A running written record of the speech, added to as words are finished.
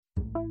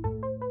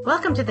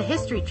Welcome to the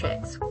History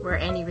Chicks, where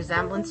any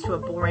resemblance to a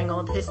boring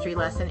old history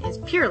lesson is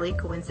purely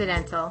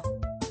coincidental.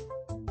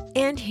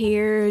 And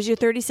here's your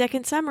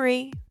 30-second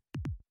summary.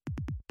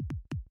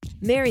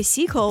 Mary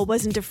Seacole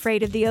wasn't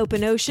afraid of the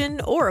open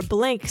ocean or a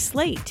blank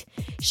slate.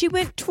 She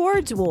went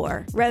towards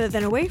war rather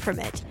than away from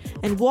it,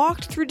 and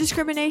walked through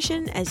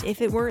discrimination as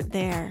if it weren't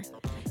there.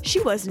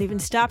 She wasn't even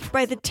stopped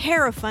by the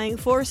terrifying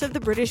force of the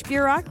British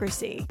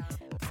bureaucracy.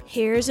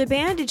 Here's a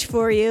bandage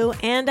for you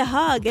and a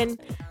hug, and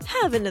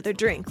have another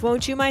drink,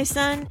 won't you, my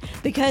son?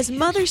 Because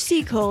Mother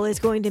Seacole is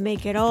going to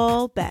make it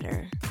all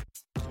better.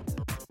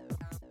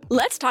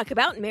 Let's talk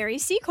about Mary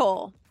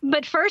Seacole.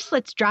 But first,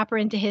 let's drop her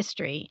into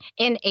history.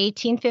 In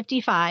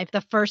 1855,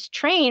 the first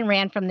train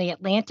ran from the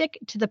Atlantic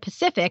to the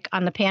Pacific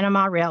on the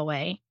Panama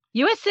Railway.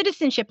 U.S.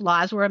 citizenship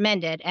laws were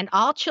amended, and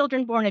all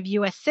children born of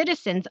U.S.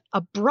 citizens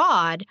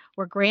abroad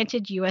were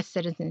granted U.S.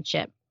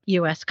 citizenship.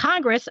 U.S.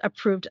 Congress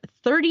approved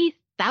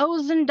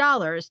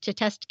 $30,000 to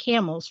test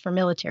camels for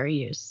military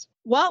use.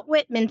 Walt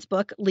Whitman's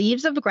book,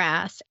 Leaves of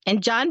Grass,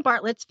 and John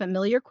Bartlett's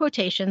Familiar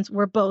Quotations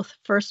were both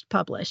first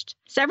published.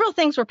 Several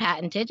things were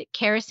patented: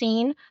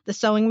 kerosene, the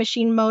sewing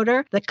machine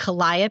motor, the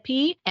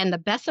calliope, and the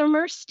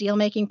Bessemer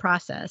steelmaking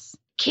process.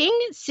 King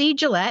C.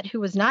 Gillette, who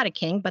was not a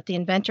king, but the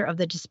inventor of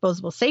the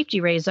disposable safety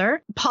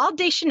razor, Paul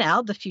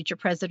Deschanel, the future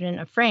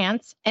president of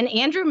France, and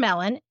Andrew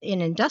Mellon,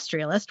 an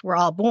industrialist, were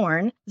all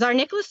born. Tsar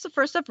Nicholas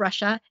I of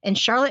Russia and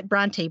Charlotte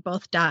Bronte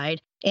both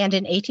died. And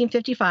in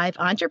 1855,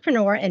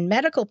 entrepreneur and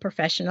medical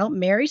professional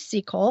Mary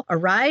Seacole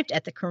arrived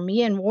at the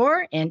Crimean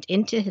War and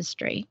into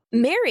history.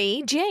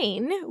 Mary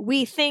Jane,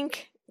 we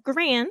think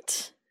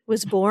Grant,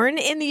 was born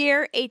in the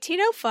year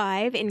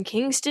 1805 in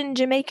Kingston,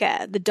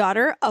 Jamaica, the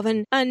daughter of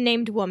an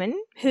unnamed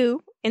woman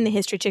who, in the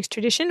History Chicks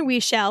tradition,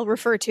 we shall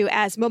refer to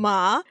as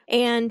Mama,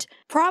 and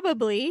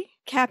probably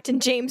Captain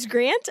James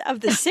Grant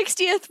of the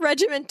 60th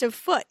Regiment of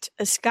Foot,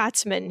 a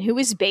Scotsman who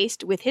was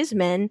based with his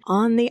men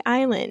on the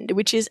island,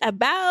 which is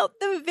about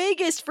the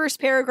vaguest first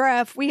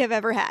paragraph we have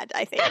ever had,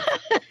 I think.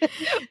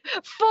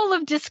 Full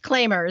of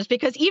disclaimers,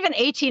 because even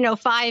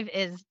 1805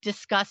 is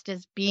discussed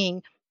as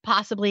being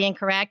possibly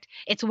incorrect.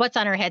 It's what's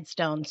on her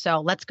headstone,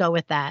 so let's go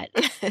with that.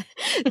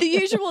 The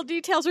usual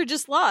details are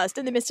just lost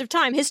in the midst of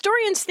time.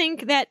 Historians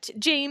think that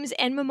James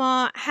and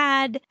Mama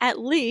had at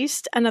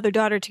least another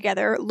daughter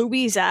together,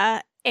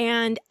 Louisa,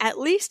 and at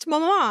least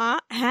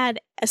Mama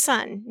had a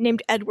son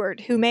named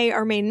Edward, who may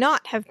or may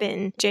not have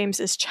been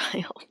James's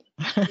child.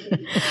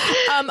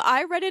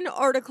 I read an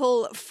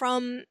article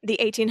from the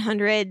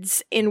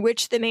 1800s in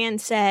which the man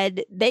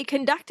said, "They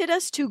conducted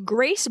us to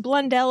Grace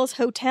Blundell's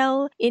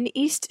Hotel in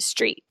East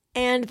Street."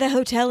 And the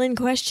hotel in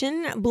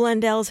question,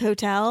 Blundell's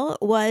Hotel,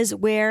 was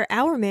where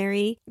our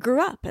Mary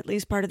grew up, at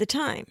least part of the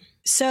time.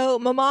 So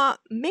Mama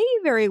may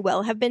very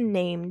well have been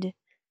named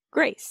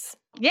Grace.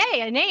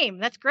 Yay, a name.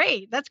 That's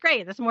great. That's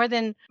great. That's more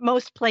than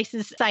most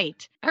places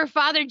cite. Her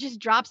father just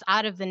drops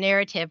out of the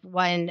narrative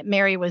when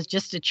Mary was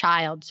just a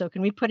child. So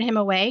can we put him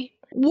away?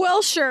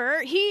 Well,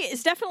 sure. He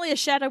is definitely a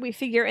shadowy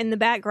figure in the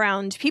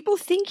background. People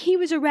think he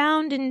was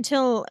around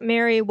until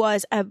Mary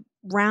was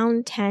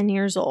around 10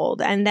 years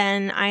old, and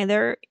then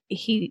either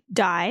he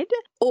died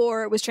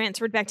or was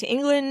transferred back to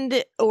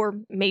England, or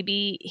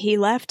maybe he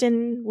left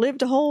and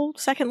lived a whole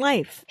second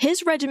life.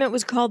 His regiment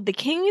was called the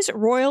King's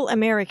Royal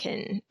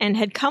American and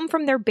had come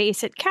from their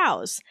base at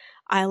Cowes,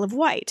 Isle of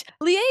Wight.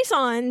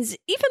 Liaisons,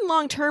 even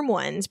long-term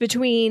ones,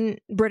 between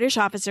British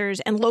officers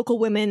and local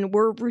women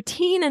were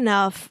routine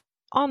enough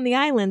on the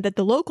island that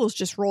the locals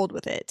just rolled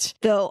with it,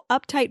 though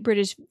uptight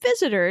British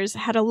visitors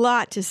had a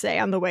lot to say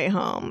on the way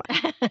home.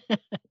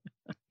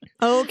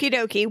 Okie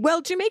dokie.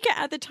 Well, Jamaica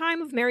at the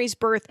time of Mary's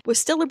birth was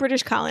still a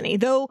British colony,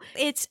 though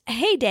its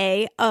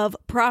heyday of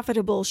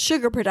profitable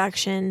sugar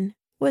production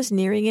was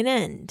nearing an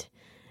end.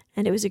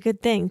 And it was a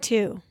good thing,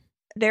 too.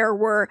 There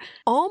were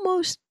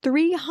almost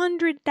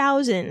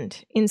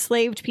 300,000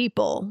 enslaved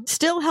people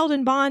still held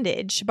in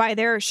bondage by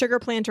their sugar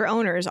planter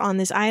owners on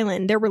this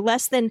island. There were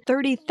less than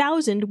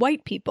 30,000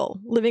 white people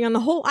living on the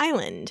whole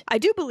island. I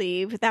do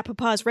believe that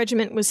Papa's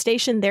regiment was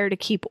stationed there to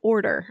keep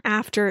order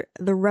after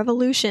the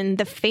revolution,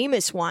 the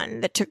famous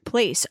one that took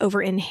place over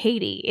in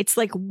Haiti. It's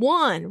like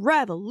one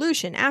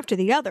revolution after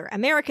the other.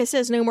 America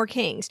says no more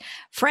kings.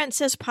 France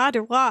says pas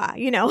de roi,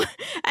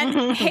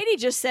 and Haiti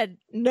just said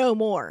no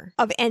more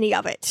of any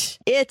of it.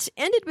 It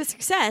ended with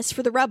success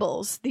for the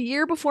rebels the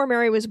year before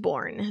Mary was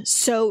born.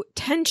 So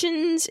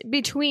tensions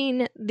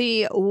between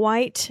the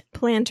white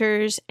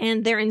planters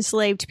and their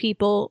enslaved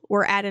people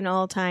were at an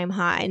all-time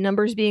high.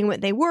 Numbers being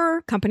what they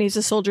were, companies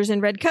of soldiers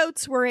in red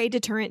coats were a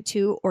deterrent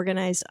to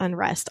organized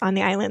unrest on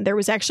the island. There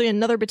was actually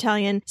another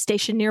battalion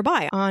stationed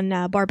nearby on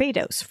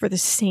Barbados for the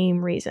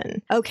same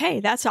reason. Okay,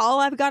 that's all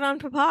I've got on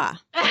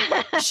Papa.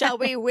 Shall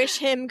we wish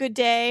him good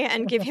day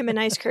and give him a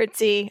nice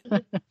curtsy?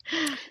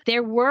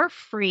 There were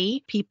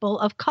free people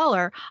of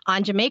color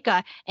on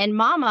Jamaica, and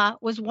Mama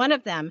was one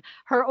of them.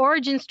 Her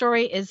origin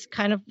story is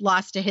kind of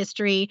lost to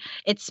history.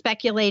 It's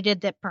speculated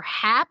speculated that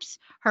perhaps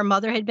her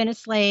mother had been a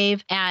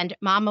slave and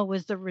Mama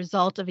was the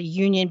result of a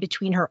union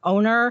between her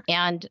owner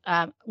and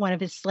one of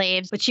his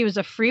slaves. But she was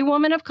a free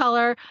woman of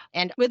color.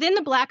 And within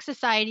the Black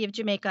society of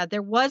Jamaica,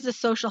 there was a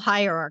social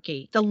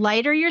hierarchy. The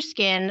lighter your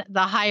skin,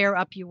 the higher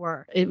up you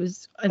were. It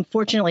was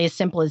unfortunately as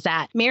simple as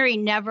that. Mary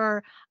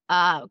never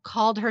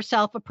called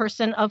herself a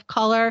person of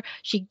color.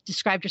 She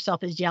described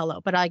herself as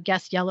yellow, but I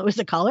guess yellow is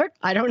a color.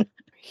 I don't know.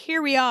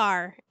 Here we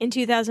are in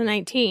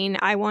 2019.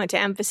 I want to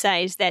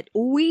emphasize that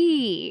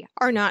we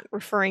are not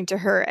referring to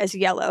her as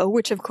yellow,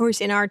 which of course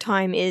in our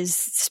time is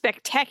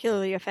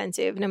spectacularly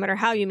offensive, no matter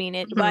how you mean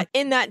it. Mm-hmm. But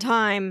in that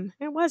time,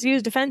 it was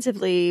used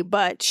offensively,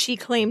 but she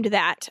claimed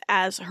that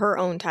as her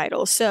own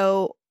title.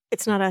 So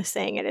it's not us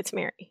saying it, it's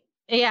Mary.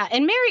 Yeah.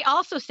 And Mary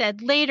also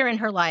said later in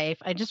her life,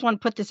 I just want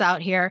to put this out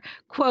here,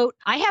 quote,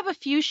 I have a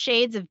few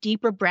shades of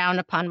deeper brown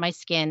upon my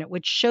skin,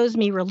 which shows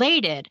me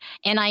related.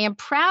 And I am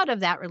proud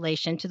of that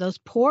relation to those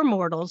poor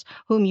mortals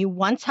whom you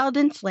once held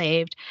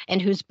enslaved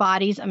and whose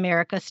bodies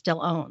America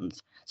still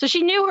owns. So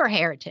she knew her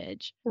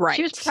heritage. Right.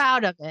 She was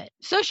proud of it.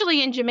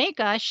 Socially in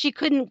Jamaica, she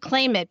couldn't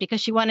claim it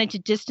because she wanted to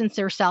distance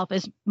herself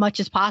as much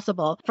as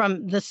possible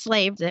from the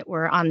slaves that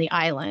were on the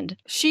island.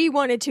 She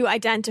wanted to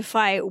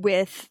identify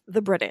with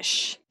the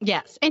British.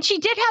 Yes. And she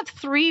did have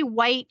 3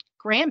 white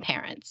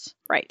grandparents.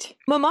 Right.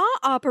 Mama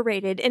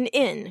operated an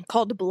inn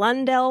called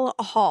Blundell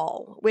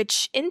Hall,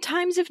 which in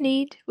times of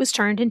need was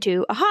turned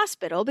into a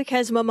hospital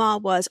because Mama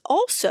was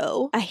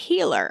also a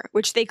healer,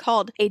 which they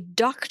called a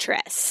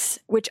doctress,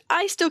 which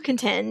I still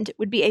contend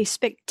would be a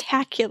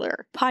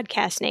spectacular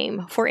podcast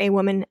name for a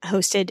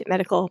woman-hosted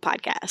medical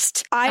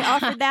podcast. I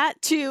offered that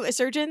to a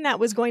surgeon that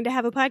was going to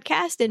have a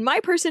podcast, and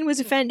my person was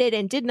offended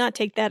and did not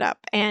take that up.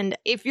 And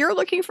if you're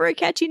looking for a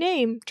catchy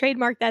name,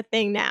 trademark that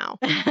thing now.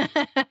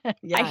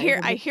 Yeah,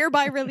 I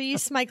hereby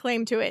release my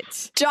claim to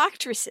it.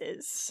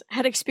 Doctresses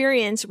had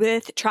experience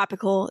with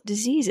tropical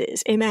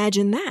diseases.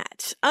 Imagine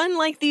that.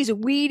 Unlike these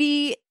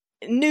weedy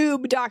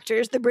noob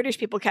doctors the British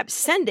people kept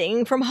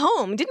sending from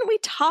home. Didn't we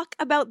talk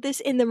about this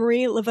in the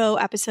Marie Laveau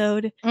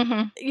episode?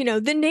 Mm-hmm. You know,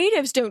 the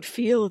natives don't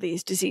feel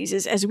these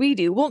diseases as we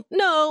do. Well,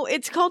 no,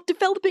 it's called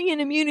developing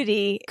an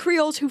immunity.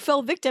 Creoles who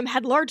fell victim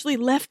had largely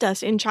left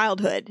us in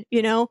childhood.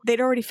 You know,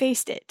 they'd already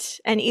faced it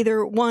and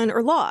either won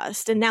or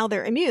lost, and now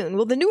they're immune.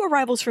 Well, the new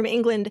arrivals from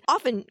England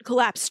often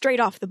collapse straight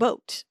off the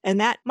boat, and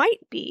that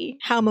might be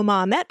how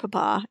Mama met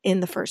Papa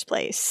in the first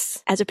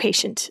place, as a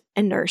patient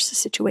and nurse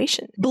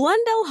situation.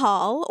 Blundell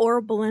Hall, or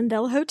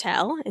Blundell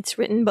Hotel. It's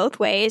written both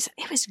ways.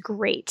 It was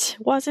great,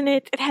 wasn't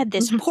it? It had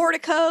this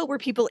portico where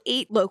people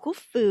ate local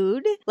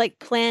food, like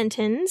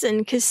plantains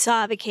and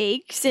cassava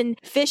cakes and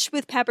fish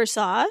with pepper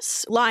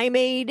sauce,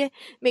 limeade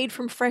made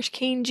from fresh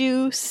cane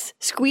juice,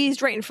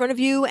 squeezed right in front of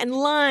you, and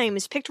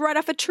limes picked right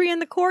off a tree in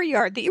the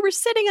courtyard that you were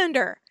sitting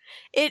under.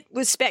 It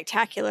was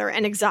spectacular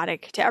and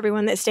exotic to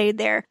everyone that stayed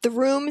there. The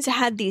rooms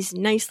had these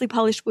nicely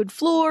polished wood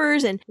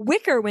floors and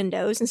wicker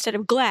windows instead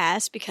of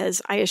glass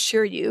because I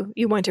assure you,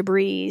 you want a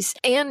breeze.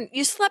 And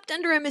you slept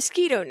under a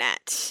mosquito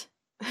net.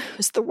 It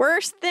was the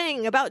worst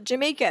thing about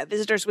Jamaica,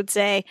 visitors would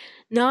say.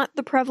 Not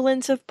the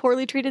prevalence of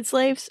poorly treated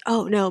slaves.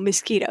 Oh no,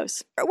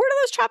 mosquitoes. Where do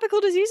those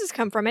tropical diseases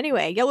come from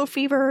anyway? Yellow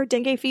fever,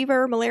 dengue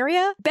fever,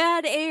 malaria?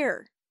 Bad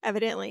air.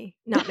 Evidently,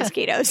 not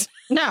mosquitoes.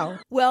 No.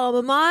 Well,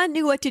 Mama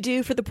knew what to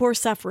do for the poor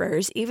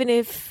sufferers, even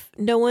if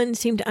no one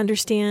seemed to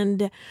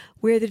understand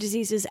where the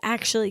diseases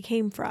actually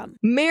came from.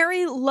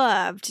 Mary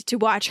loved to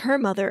watch her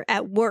mother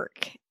at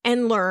work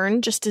and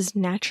learn just as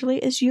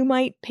naturally as you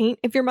might paint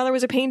if your mother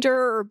was a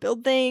painter, or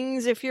build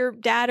things if your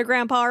dad or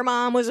grandpa or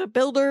mom was a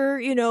builder.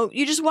 You know,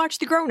 you just watch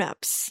the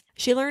grown-ups.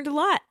 She learned a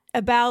lot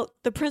about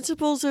the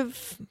principles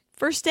of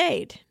first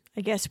aid, I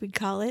guess we'd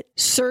call it.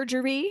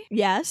 Surgery,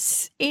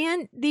 yes,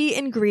 and the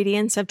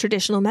ingredients of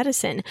traditional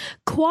medicine.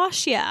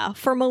 Quassia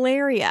for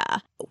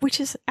malaria, which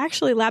is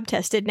actually lab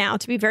tested now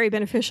to be very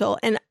beneficial.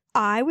 And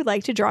I would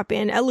like to drop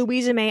in a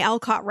Louisa May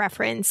Alcott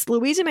reference.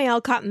 Louisa May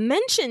Alcott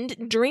mentioned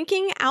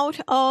drinking out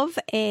of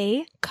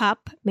a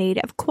cup made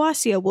of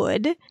quassia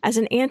wood as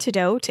an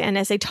antidote and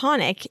as a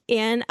tonic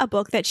in a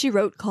book that she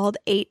wrote called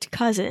 8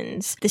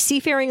 Cousins. The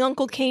seafaring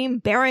uncle came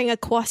bearing a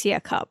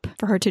quassia cup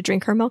for her to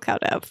drink her milk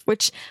out of,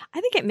 which I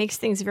think it makes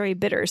things very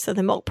bitter, so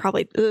the milk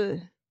probably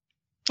did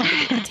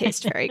not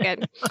taste very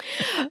good.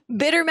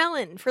 Bitter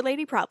melon for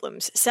lady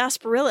problems.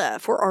 Sarsaparilla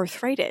for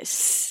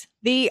arthritis.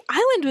 The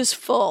island was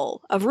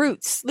full of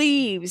roots,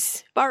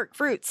 leaves, bark,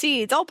 fruit,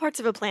 seeds, all parts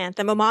of a plant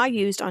that Mama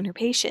used on her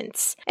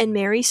patients. And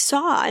Mary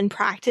saw and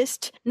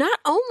practiced not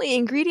only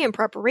ingredient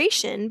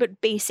preparation,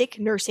 but basic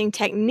nursing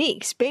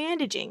techniques,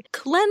 bandaging.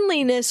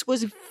 Cleanliness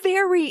was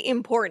very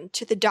important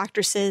to the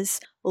doctresses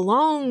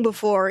long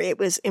before it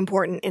was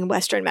important in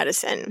Western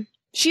medicine.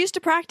 She used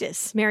to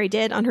practice, Mary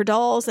did, on her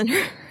dolls and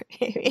her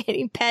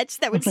any pets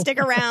that would stick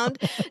around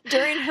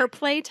during her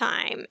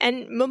playtime.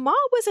 And Mama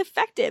was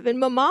effective, and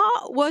Mama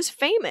was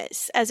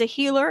famous as a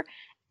healer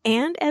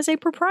and as a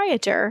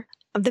proprietor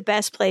of the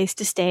best place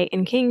to stay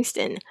in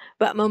Kingston.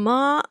 But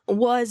Mama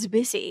was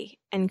busy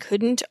and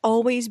couldn't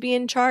always be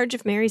in charge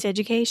of Mary's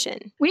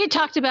education. We had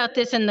talked about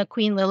this in the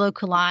Queen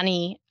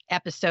Liliuokalani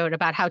episode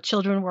about how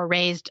children were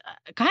raised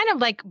kind of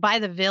like by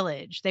the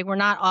village. They were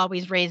not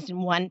always raised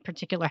in one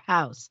particular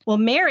house. Well,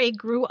 Mary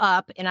grew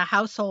up in a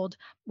household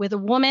with a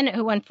woman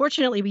who,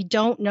 unfortunately, we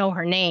don't know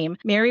her name.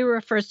 Mary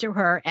refers to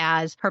her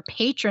as her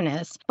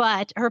patroness,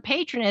 but her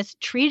patroness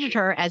treated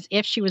her as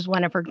if she was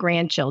one of her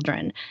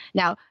grandchildren.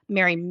 Now,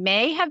 Mary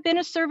may have been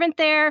a servant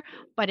there,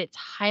 but it's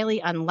highly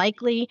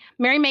unlikely.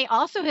 Mary may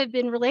also have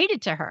been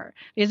related to her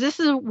because this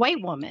is a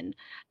white woman.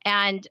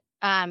 And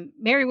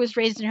Mary was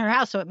raised in her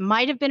house, so it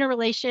might have been a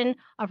relation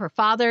of her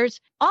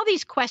father's. All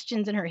these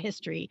questions in her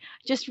history,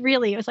 just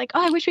really, it was like,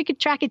 oh, I wish we could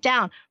track it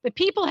down. But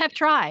people have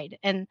tried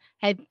and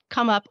had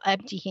come up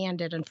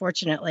empty-handed,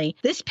 unfortunately.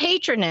 This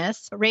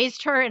patroness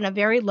raised her in a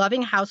very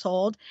loving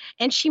household,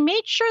 and she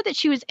made sure that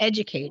she was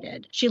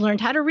educated. She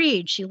learned how to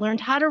read, she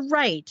learned how to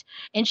write,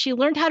 and she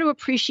learned how to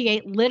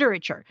appreciate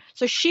literature.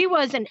 So she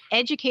was an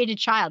educated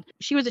child.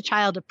 She was a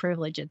child of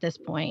privilege at this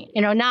point.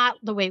 You know, not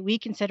the way we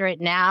consider it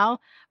now,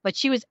 but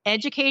she was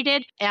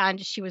educated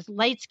and she was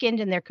light-skinned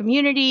in their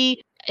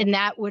community, and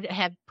that would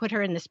have put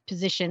her in this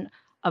position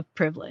of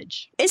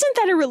privilege. Isn't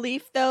that a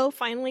relief, though,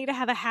 finally, to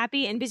have a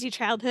happy and busy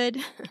childhood?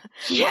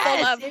 Yes,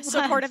 full of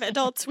supportive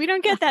adults. We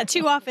don't get that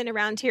too often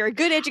around here. A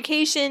good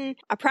education,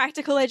 a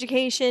practical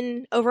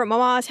education over at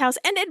Mama's house,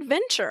 and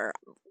adventure.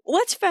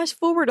 Let's fast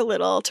forward a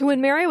little to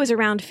when Mary was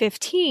around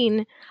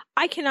 15.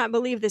 I cannot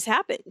believe this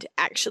happened,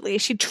 actually.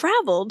 She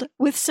traveled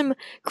with some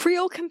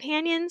Creole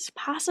companions,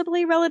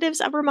 possibly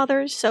relatives of her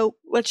mother's, so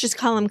let's just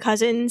call them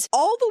cousins,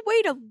 all the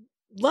way to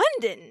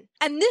London.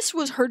 And this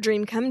was her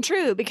dream come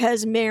true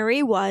because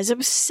Mary was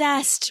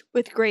obsessed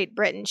with Great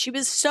Britain. She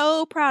was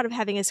so proud of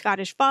having a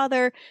Scottish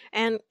father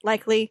and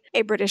likely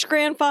a British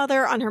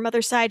grandfather on her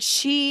mother's side.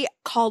 She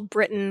called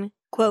Britain,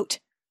 quote,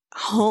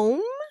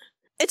 home?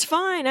 It's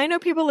fine. I know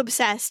people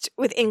obsessed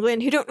with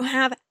England who don't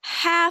have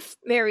half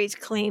Mary's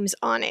claims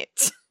on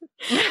it.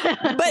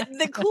 But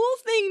the cool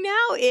thing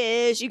now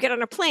is you get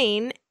on a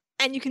plane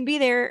and you can be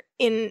there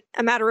in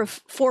a matter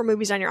of 4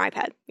 movies on your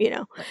iPad, you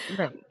know.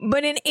 Right.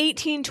 But in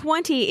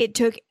 1820, it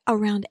took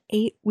around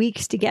 8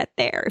 weeks to get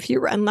there if you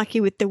were unlucky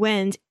with the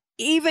winds.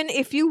 Even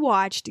if you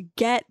watched,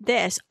 get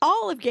this,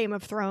 all of Game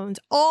of Thrones,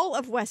 all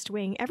of West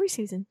Wing, every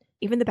season,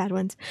 even the bad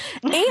ones,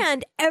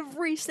 and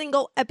every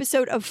single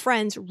episode of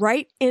Friends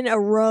right in a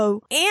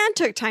row, and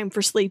took time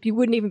for sleep, you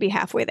wouldn't even be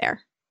halfway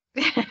there.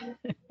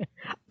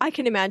 I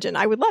can imagine.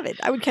 I would love it.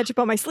 I would catch up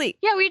on my sleep.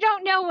 Yeah, we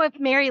don't know if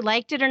Mary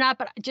liked it or not,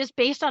 but just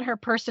based on her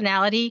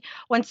personality,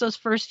 once those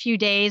first few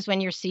days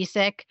when you're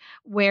seasick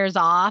wears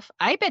off,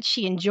 I bet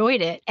she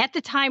enjoyed it. At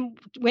the time,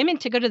 women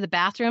to go to the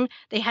bathroom,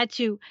 they had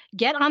to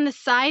get on the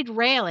side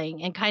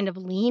railing and kind of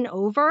lean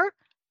over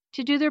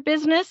to do their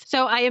business.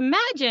 So I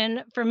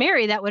imagine for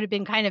Mary, that would have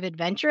been kind of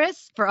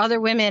adventurous. For other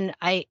women,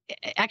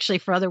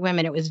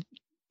 it was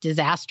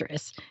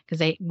disastrous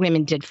because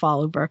women did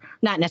fall over,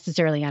 not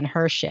necessarily on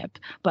her ship,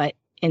 but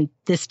in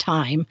this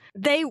time.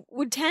 They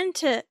would tend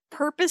to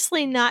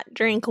purposely not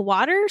drink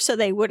water so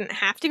they wouldn't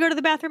have to go to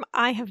the bathroom.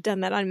 I have done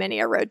that on many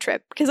a road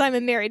trip because I'm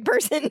a married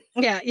person.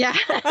 Yeah.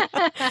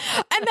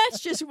 And that's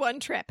just one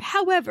trip.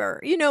 However,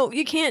 you know,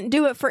 you can't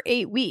do it for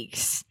 8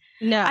 weeks.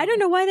 No. I don't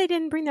know why they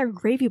didn't bring their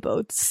gravy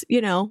boats, you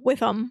know, with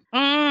them.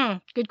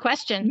 Good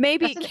question.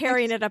 Maybe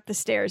carrying it up the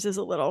stairs is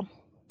a little...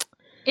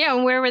 Yeah,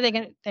 and where were they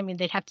going to... I mean,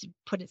 they'd have to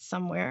put it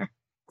somewhere.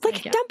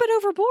 Like, dump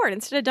it overboard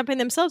instead of dumping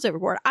themselves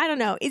overboard. I don't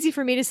know. Easy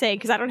for me to say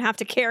because I don't have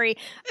to carry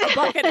a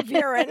bucket of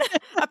urine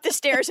up the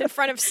stairs in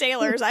front of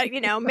sailors.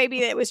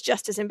 Maybe it was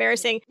just as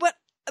embarrassing. But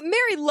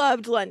Mary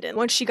loved London.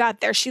 Once she got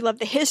there, she loved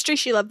the history.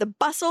 She loved the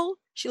bustle.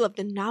 She loved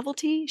the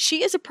novelty.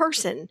 She is a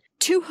person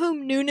to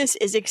whom newness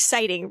is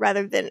exciting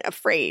rather than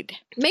afraid.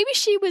 Maybe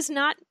she was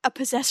not a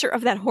possessor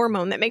of that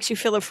hormone that makes you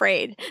feel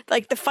afraid.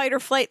 Like the fight or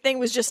flight thing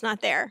was just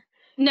not there.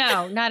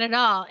 No, not at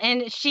all.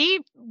 And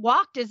she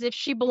walked as if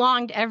she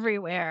belonged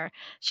everywhere.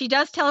 She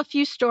does tell a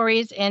few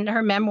stories in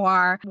her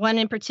memoir. One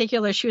in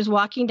particular, she was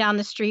walking down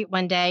the street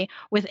one day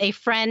with a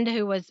friend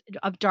who was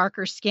of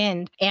darker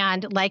skin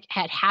and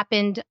had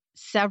happened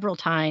several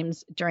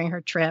times during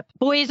her trip.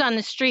 Boys on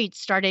the street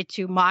started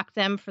to mock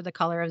them for the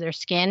color of their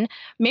skin.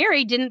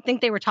 Mary didn't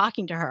think they were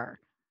talking to her.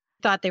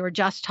 Thought they were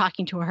just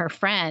talking to her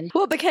friend.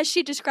 Well, because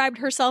she described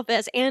herself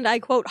as, and I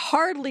quote,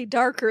 hardly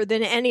darker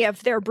than any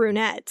of their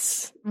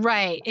brunettes.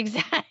 Right,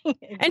 exactly.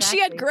 And she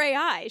had gray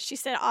eyes. She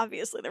said,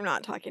 obviously, they're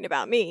not talking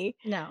about me.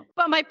 No.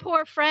 But my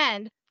poor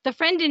friend, the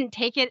friend didn't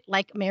take it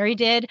like Mary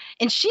did.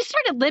 And she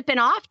started lipping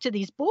off to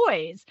these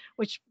boys,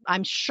 which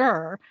I'm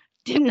sure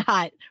did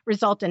not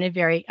result in a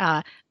very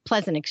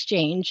pleasant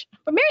exchange.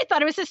 But Mary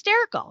thought it was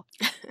hysterical.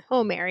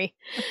 Oh, Mary.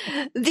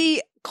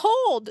 The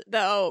cold,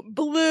 though,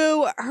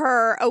 blew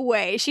her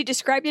away. She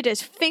described it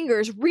as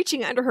fingers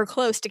reaching under her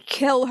clothes to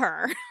kill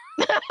her.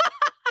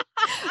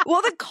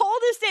 Well, the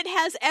coldest it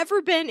has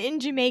ever been in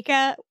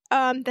Jamaica,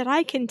 that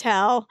I can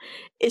tell,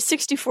 is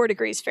 64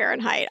 degrees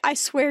Fahrenheit. I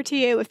swear to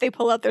you, if they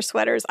pull out their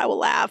sweaters, I will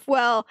laugh.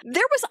 Well,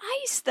 there was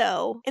ice,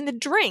 though, in the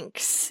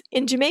drinks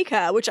in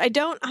Jamaica, which I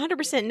don't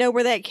 100% know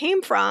where that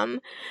came from.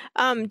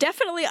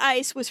 Definitely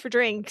ice was for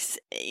drinks,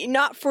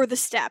 not for the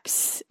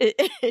steps.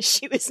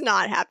 She was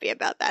not happy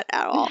about that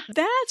at all.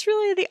 That's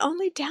really the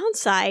only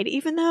downside,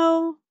 even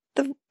though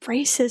the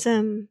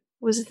racism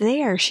was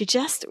there. She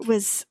just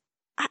was...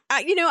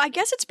 I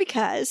guess it's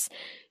because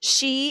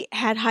she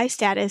had high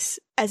status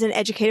as an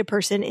educated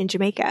person in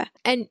Jamaica.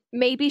 And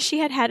maybe she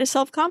had a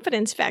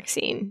self-confidence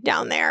vaccine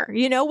down there.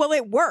 Well,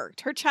 it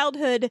worked. Her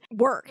childhood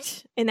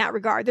worked in that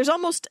regard. There's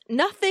almost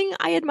nothing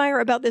I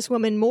admire about this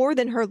woman more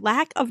than her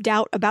lack of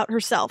doubt about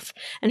herself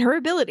and her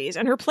abilities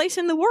and her place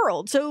in the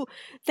world. So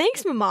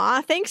thanks,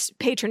 Mama. Thanks,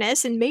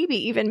 Patroness, and maybe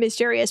even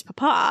Mysterious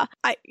Papa.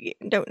 I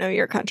don't know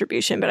your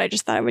contribution, but I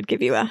just thought I would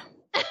give you a...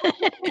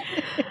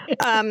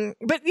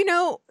 But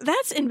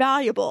that's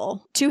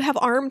invaluable to have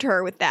armed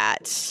her with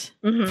that,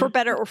 for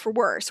better or for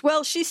worse.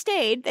 Well,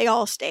 they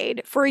all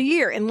stayed for a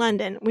year in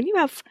London. When you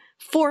have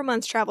 4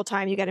 months travel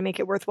time, you got to make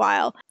it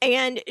worthwhile.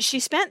 And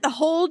she spent the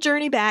whole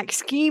journey back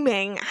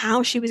scheming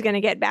how she was going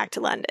to get back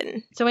to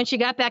London. So when she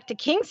got back to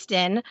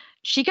Kingston,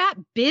 she got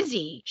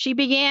busy. She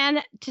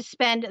began to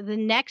spend the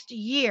next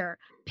year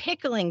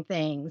pickling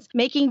things,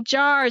 making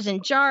jars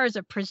and jars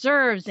of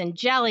preserves and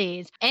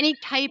jellies, any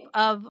type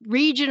of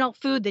regional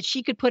food that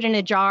she could put in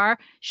a jar,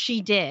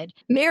 she did.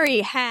 Mary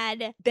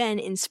had been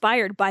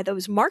inspired by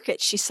those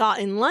markets she saw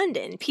in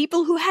London.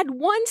 People who had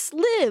once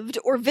lived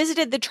or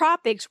visited the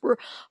tropics were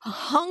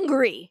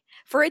hungry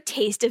for a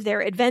taste of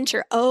their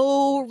adventure.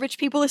 Oh, rich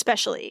people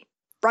especially.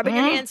 Rubbing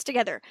your hands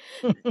together.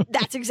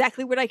 That's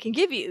exactly what I can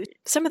give you.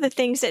 Some of the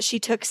things that she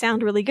took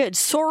sound really good.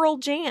 Sorrel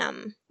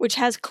jam, which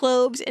has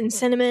cloves and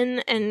cinnamon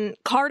and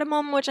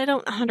cardamom, which I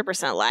don't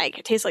 100% like.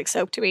 It tastes like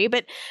soap to me.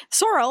 But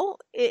sorrel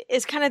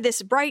is kind of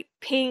this bright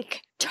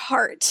pink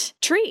tart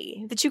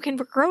tree that you can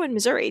grow in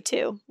Missouri,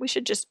 too. We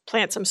should just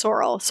plant some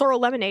sorrel. Sorrel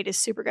lemonade is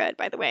super good,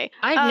 by the way.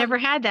 I've never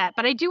had that,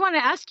 but I do want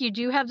to ask you,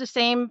 do you have the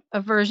same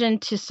aversion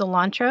to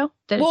cilantro?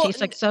 Does it taste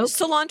like soap?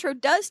 Cilantro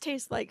does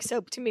taste like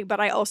soap to me, but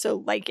I also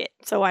like it.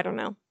 So I don't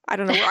know. I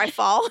don't know where I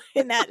fall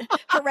in that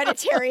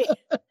hereditary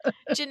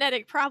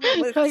genetic problem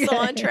with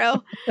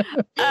cilantro.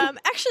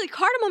 Actually,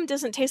 cardamom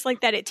doesn't taste like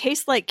that. It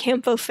tastes like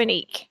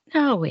camphophenique.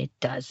 No, it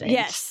doesn't.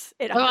 Yes,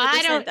 it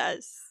 100%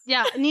 does.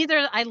 Yeah,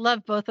 neither. I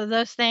love both of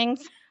those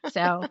things,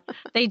 so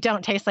they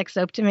don't taste like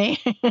soap to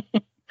me.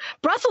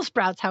 Brussels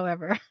sprouts,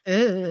 however.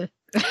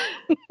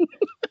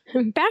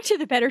 Back to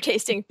the better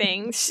tasting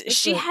things.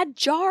 She had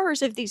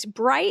jars of these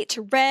bright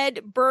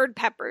red bird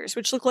peppers,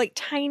 which look like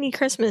tiny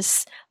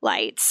Christmas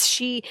lights.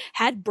 She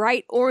had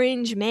bright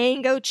orange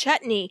mango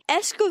chutney,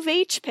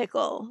 escovitch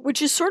pickle,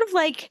 which is sort of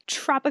like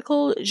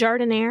tropical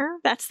jardiniere.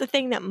 That's the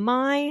thing that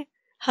my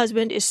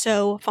husband is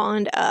so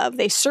fond of.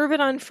 They serve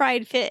it on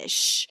fried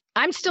fish.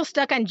 I'm still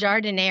stuck on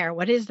jardiniere.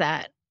 What is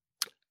that?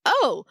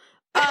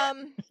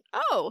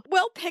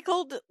 Well,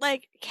 pickled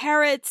like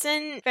carrots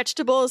and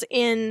vegetables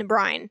in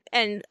brine.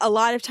 And a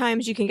lot of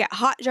times you can get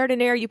hot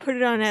jardiniere. You put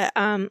it on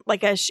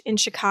in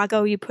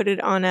Chicago, you put it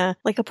on a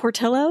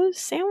Portillo's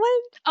sandwich.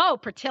 Oh,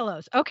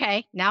 Portillo's.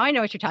 Okay. Now I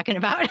know what you're talking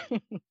about.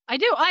 I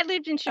do. I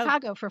lived in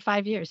Chicago for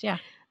 5 years. Yeah.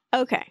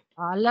 Okay.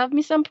 I love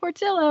me some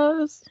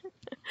Portillo's.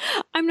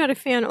 I'm not a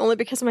fan only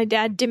because my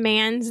dad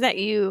demands that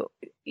you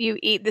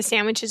eat the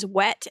sandwiches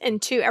wet,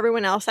 and to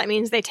everyone else that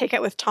means they take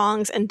it with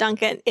tongs and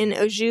dunk it in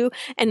au jus,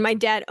 and my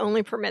dad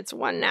only permits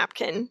one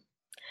napkin.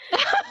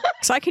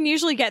 So I can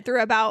usually get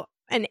through about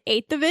an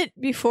eighth of it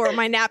before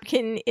my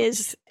napkin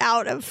is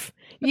out of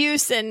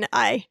use and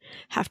I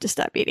have to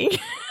stop eating.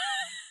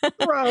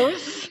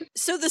 Gross.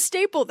 So the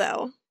staple,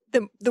 though,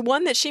 the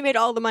one that she made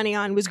all the money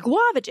on was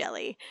guava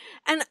jelly.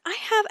 And I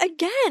have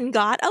again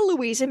got a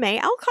Louisa May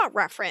Alcott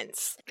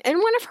reference. In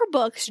one of her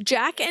books,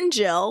 Jack and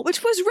Jill,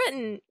 which was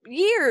written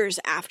years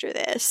after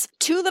this,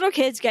 two little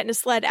kids get in a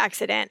sled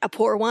accident, a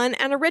poor one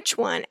and a rich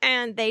one.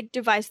 And they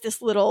devised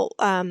this little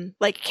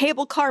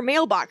cable car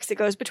mailbox that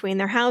goes between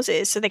their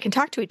houses so they can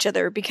talk to each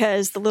other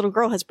because the little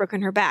girl has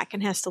broken her back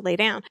and has to lay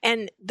down.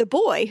 And the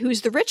boy,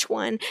 who's the rich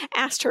one,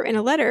 asked her in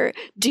a letter,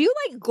 "Do you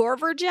like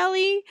Gorver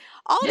jelly?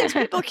 All these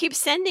people keep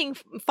sending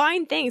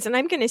fine things and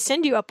I'm going to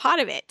send you a pot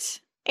of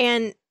it."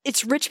 And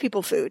it's rich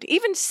people food.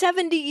 Even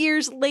 70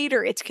 years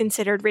later, it's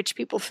considered rich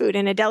people food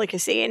and a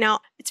delicacy. And now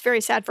it's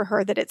very sad for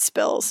her that it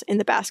spills in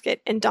the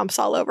basket and dumps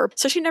all over.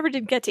 So she never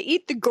did get to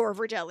eat the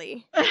Gorver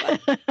jelly.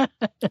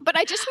 But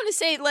I just want to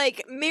say,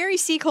 Mary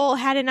Seacole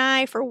had an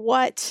eye for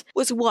what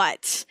was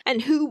what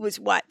and who was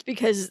what,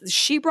 because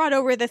she brought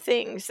over the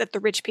things that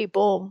the rich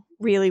people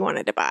really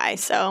wanted to buy.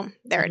 So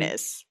there it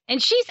is.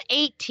 And she's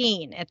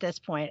 18 at this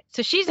point.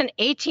 So she's an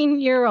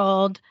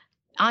 18-year-old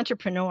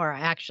entrepreneur,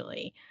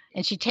 actually.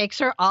 And she takes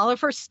all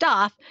of her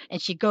stuff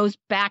and she goes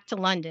back to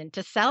London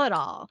to sell it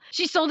all.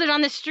 She sold it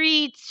on the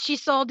streets. She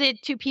sold it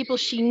to people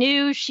she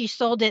knew. She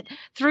sold it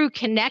through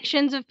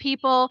connections of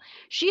people.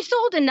 She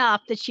sold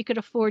enough that she could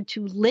afford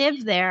to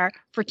live there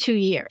for 2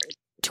 years.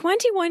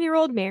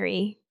 21-year-old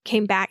Mary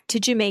came back to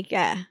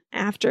Jamaica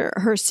after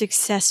her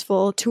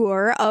successful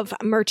tour of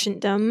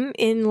merchantdom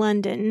in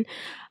London.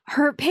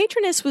 Her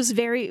patroness was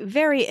very,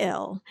 very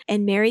ill,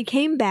 and Mary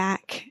came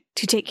back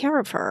to take care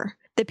of her.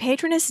 The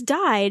patroness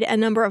died a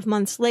number of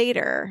months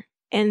later,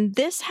 and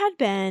this had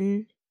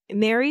been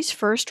Mary's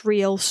first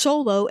real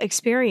solo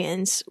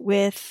experience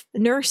with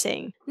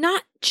nursing.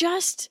 Not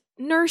just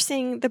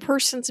nursing the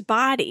person's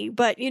body,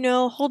 but,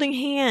 holding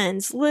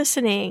hands,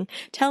 listening,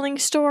 telling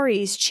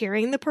stories,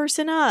 cheering the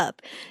person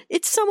up.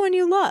 It's someone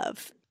you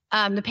love.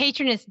 The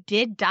patroness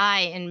did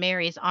die in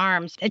Mary's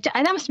arms. And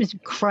that must have been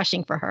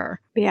crushing for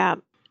her. Yeah.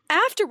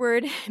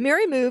 Afterward,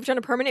 Mary moved on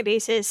a permanent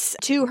basis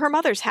to her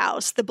mother's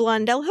house, the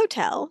Blundell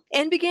Hotel,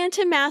 and began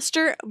to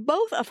master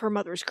both of her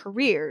mother's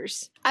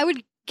careers. I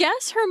would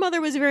guess her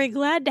mother was very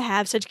glad to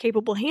have such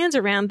capable hands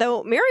around,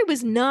 though Mary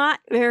was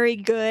not very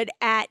good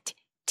at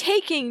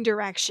taking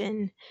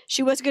direction.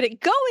 She was good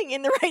at going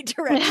in the right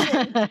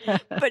direction,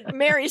 but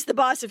Mary's the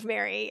boss of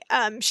Mary.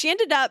 She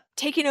ended up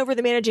taking over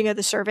the managing of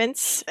the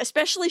servants,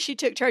 especially she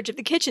took charge of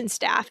the kitchen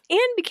staff and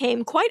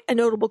became quite a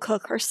notable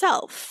cook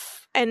herself.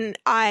 And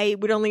I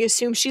would only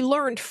assume she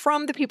learned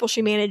from the people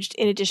she managed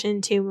in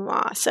addition to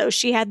Mama. So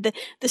she had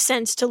the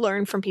sense to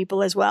learn from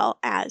people as well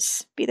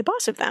as be the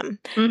boss of them.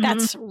 Mm-hmm.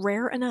 That's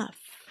rare enough.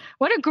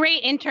 What a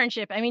great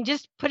internship. I mean,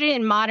 just put it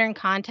in modern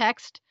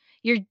context.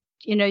 You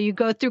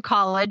go through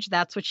college.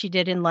 That's what she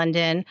did in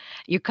London.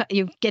 You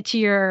get to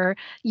your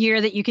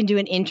year that you can do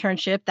an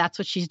internship. That's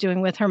what she's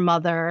doing with her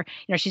mother.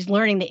 She's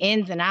learning the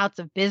ins and outs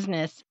of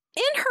business.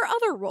 In her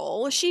other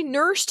role, she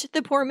nursed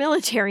the poor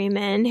military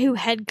men who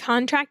had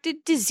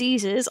contracted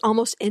diseases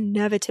almost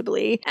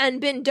inevitably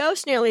and been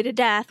dosed nearly to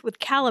death with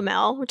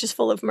calomel, which is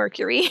full of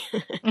mercury,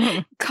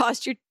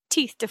 caused your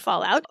teeth to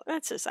fall out.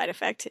 That's a side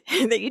effect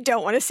that you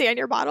don't want to see on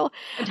your bottle.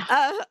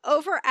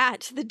 Over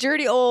at the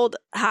dirty old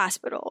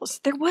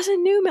hospitals, there was a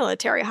new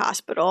military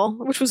hospital,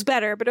 which was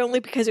better, but only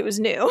because it was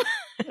new.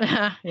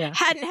 Yeah.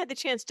 Hadn't had the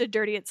chance to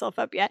dirty itself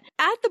up yet.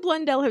 At the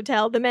Blundell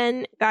Hotel, the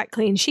men got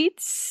clean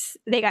sheets,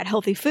 they got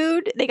healthy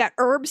food, they got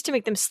herbs to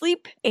make them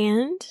sleep,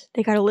 and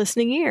they got a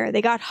listening ear.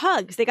 They got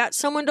hugs. They got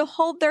someone to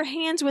hold their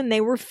hands when they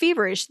were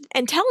feverish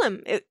and tell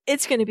them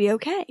it's going to be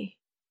okay.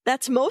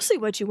 That's mostly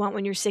what you want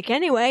when you're sick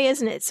anyway,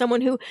 isn't it?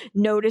 Someone who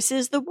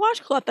notices the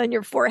washcloth on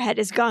your forehead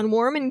has gone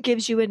warm and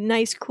gives you a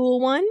nice cool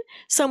one.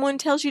 Someone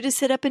tells you to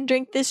sit up and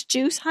drink this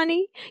juice,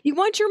 honey. You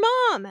want your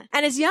mom.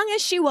 And as young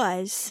as she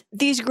was,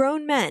 these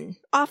grown men,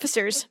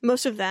 officers,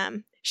 most of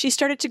them, she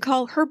started to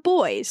call her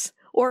boys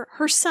or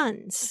her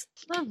sons.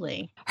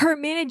 Lovely. Her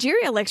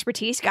managerial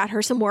expertise got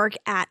her some work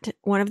at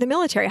one of the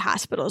military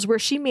hospitals where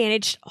she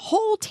managed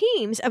whole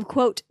teams of,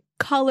 quote,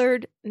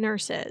 colored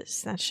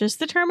nurses. That's just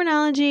the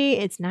terminology.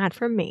 It's not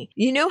from me.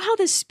 You know how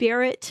the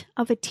spirit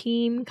of a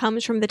team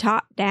comes from the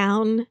top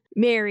down?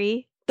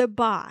 Mary, the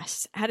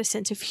boss, had a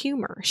sense of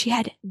humor. She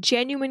had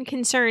genuine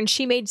concern.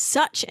 She made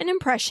such an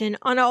impression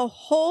on a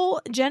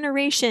whole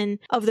generation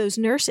of those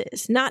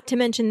nurses, not to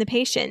mention the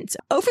patients.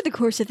 Over the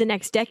course of the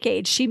next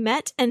decade, she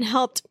met and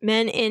helped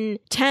men in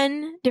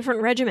 10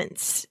 different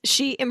regiments.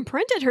 She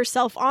imprinted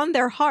herself on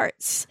their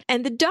hearts,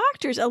 and the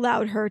doctors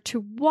allowed her to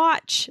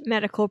watch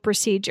medical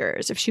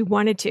procedures if she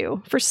wanted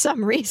to, for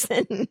some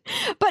reason.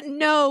 But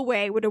no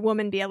way would a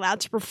woman be allowed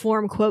to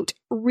perform, quote,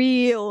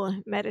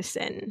 real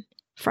medicine.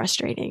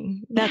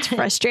 Frustrating. That's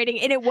frustrating.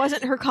 And it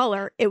wasn't her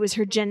color. It was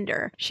her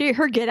gender.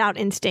 Her get out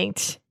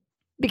instinct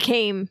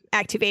became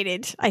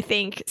activated, I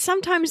think.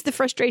 Sometimes the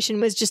frustration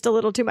was just a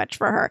little too much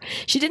for her.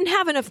 She didn't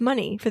have enough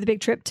money for the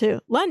big trip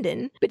to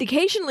London, but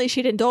occasionally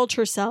she'd indulge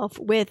herself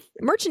with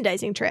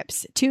merchandising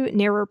trips to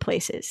nearer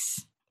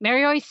places.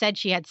 Mary always said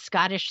she had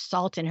Scottish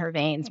salt in her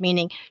veins,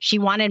 meaning she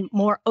wanted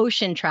more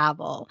ocean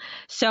travel.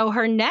 So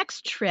her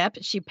next trip,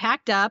 she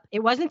packed up.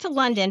 It wasn't to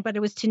London, but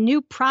it was to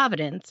New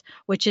Providence,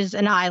 which is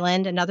an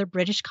island, another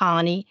British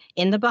colony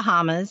in the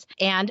Bahamas.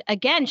 And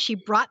again, she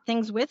brought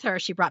things with her.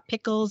 She brought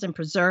pickles and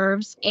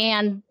preserves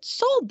and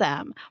sold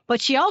them.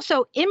 But she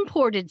also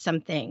imported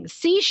some things.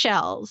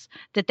 Seashells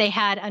that they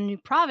had on New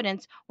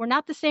Providence were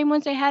not the same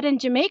ones they had in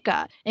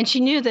Jamaica. And she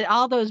knew that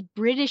all those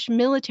British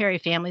military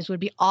families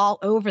would be all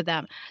over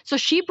them. So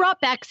she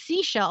brought back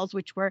seashells,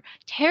 which were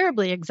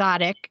terribly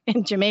exotic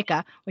in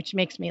Jamaica, which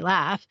makes me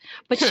laugh.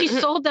 But she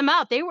sold them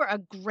out. They were a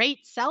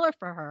great seller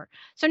for her.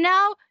 So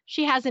now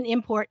she has an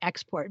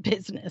import-export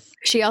business.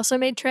 She also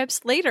made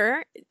trips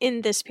later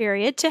in this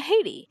period to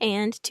Haiti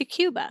and to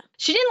Cuba.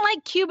 She didn't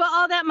like Cuba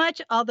all that much,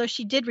 although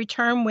she did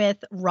return with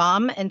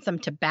rum and some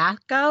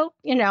tobacco.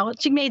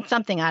 She made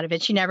something out of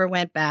it. She never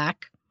went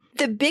back.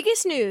 The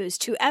biggest news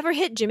to ever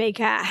hit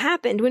Jamaica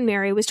happened when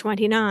Mary was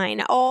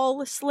 29.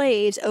 All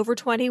slaves over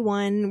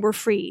 21 were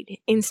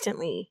freed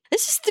instantly.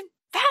 This is the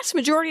vast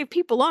majority of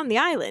people on the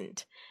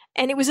island.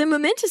 And it was a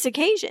momentous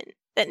occasion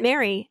that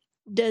Mary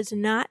does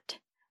not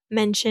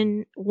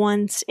mention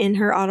once in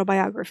her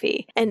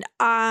autobiography. And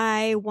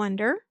I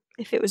wonder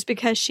if it was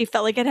because she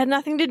felt like it had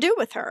nothing to do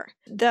with her.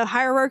 The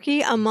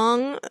hierarchy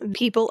among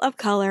people of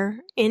color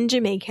in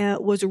Jamaica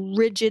was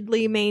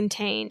rigidly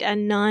maintained,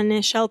 and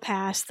none shall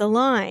pass the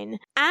line.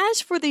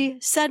 As for the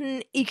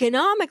sudden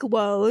economic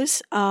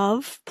woes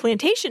of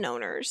plantation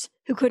owners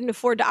who couldn't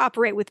afford to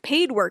operate with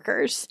paid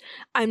workers,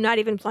 I'm not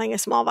even playing a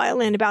small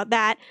violin about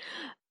that,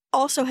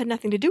 also had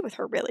nothing to do with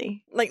her,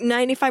 really. Like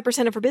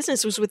 95% of her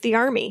business was with the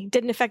army.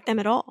 Didn't affect them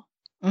at all.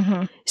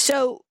 Mm-hmm.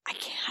 So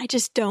I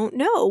just don't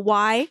know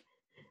why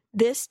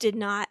this did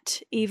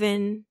not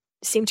even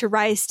seem to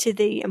rise to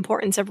the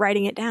importance of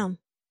writing it down.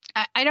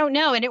 I don't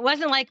know. And it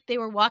wasn't like they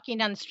were walking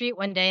down the street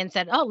one day and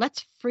said, oh,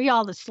 let's free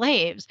all the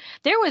slaves.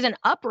 There was an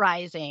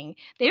uprising.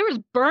 There was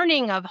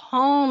burning of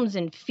homes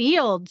and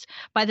fields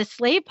by the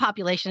slave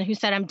population who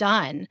said, I'm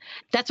done.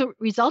 That's what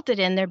resulted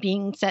in their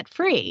being set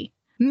free.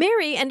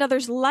 Mary and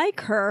others like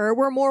her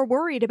were more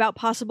worried about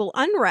possible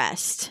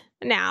unrest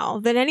now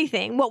than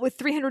anything. What with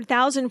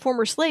 300,000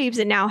 former slaves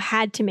that now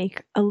had to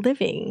make a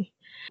living.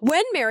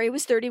 When Mary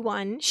was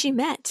 31, she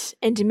met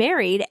and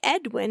married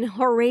Edwin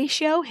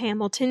Horatio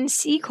Hamilton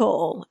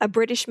Seacole, a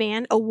British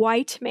man, a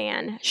white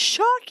man.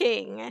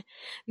 Shocking!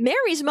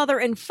 Mary's mother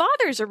and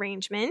father's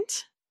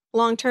arrangement,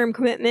 long-term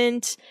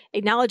commitment,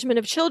 acknowledgement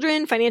of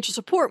children, financial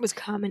support was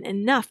common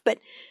enough, but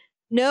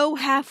no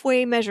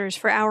halfway measures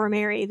for our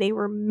Mary. They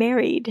were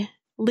married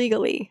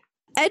legally.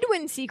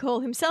 Edwin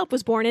Seacole himself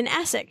was born in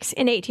Essex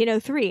in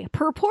 1803,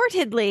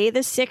 purportedly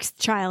the sixth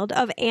child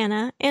of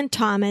Anna and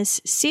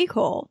Thomas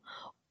Seacole.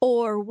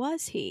 Or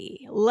was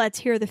he? Let's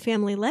hear the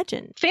family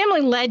legend.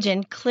 Family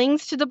legend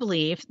clings to the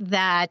belief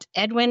that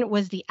Edwin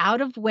was the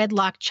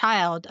out-of-wedlock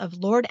child of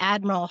Lord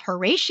Admiral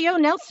Horatio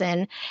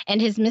Nelson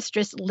and his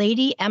mistress,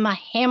 Lady Emma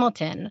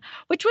Hamilton,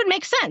 which would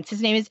make sense.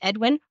 His name is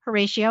Edwin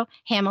Horatio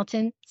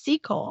Hamilton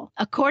Seacole.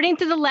 According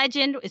to the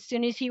legend, as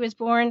soon as he was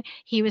born,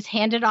 he was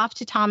handed off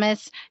to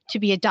Thomas to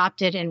be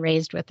adopted and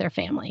raised with their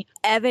family.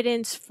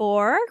 Evidence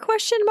for? ?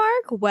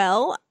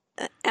 Well,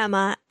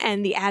 Emma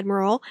and the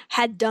Admiral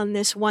had done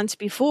this once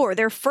before.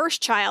 Their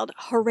first child,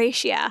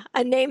 Horatia,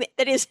 a name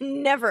that is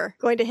never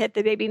going to hit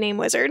the baby name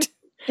wizard.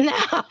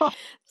 No.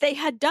 They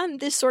had done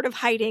this sort of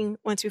hiding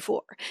once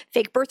before.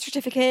 Fake birth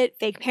certificate,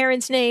 fake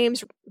parents'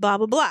 names, blah,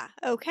 blah, blah.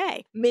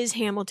 Okay. Ms.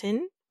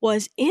 Hamilton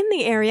was in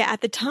the area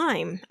at the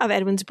time of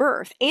Edwin's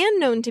birth and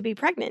known to be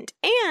pregnant.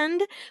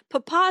 And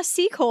Papa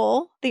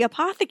Seacole, the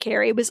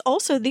apothecary, was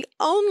also the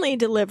only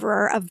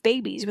deliverer of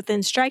babies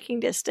within striking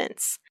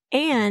distance.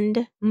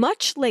 And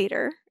much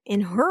later, in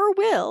her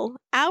will,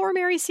 our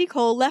Mary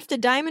Seacole left a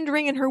diamond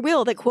ring in her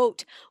will that,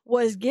 quote,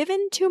 was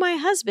given to my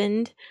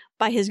husband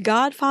by his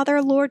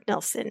godfather, Lord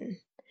Nelson.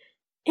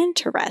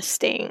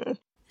 Interesting.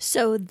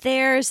 So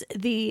there's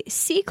the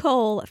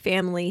Seacole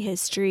family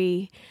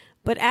history,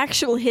 but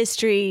actual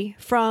history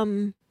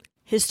from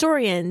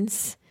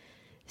historians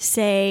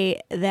say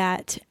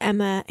that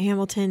Emma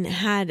Hamilton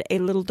had a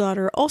little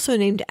daughter also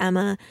named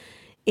Emma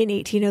in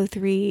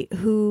 1803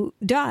 who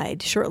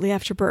died shortly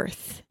after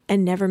birth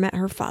and never met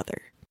her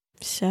father.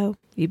 So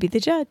you be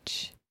the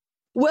judge.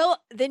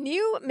 Well, the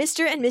new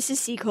Mr. and Mrs.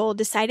 Seacole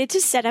decided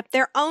to set up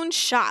their own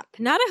shop,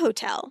 not a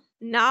hotel,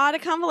 not a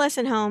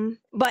convalescent home,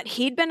 but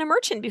he'd been a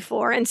merchant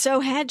before and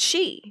so had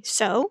she.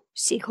 So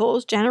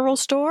Seacole's General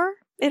Store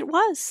it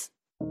was.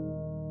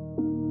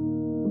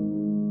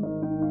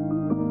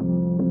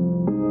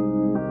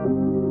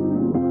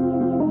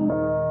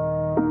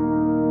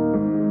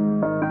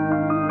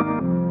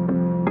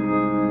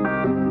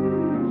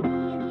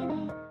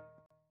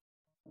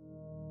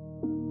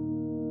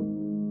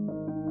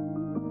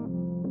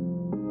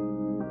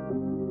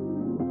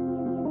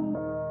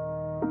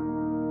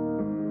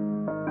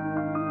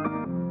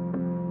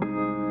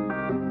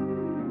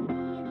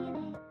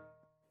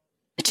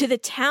 To the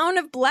town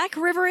of Black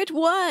River it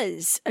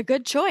was. A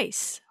good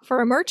choice for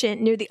a merchant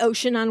near the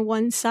ocean on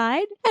one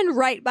side and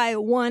right by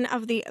one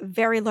of the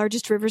very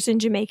largest rivers in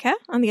Jamaica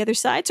on the other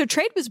side. So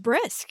trade was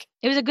brisk.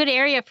 It was a good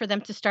area for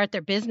them to start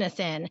their business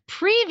in.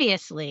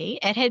 Previously,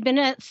 it had been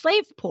a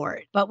slave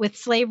port, but with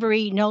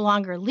slavery no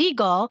longer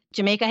legal,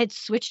 Jamaica had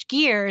switched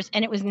gears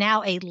and it was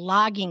now a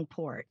logging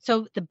port.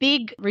 So the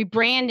big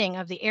rebranding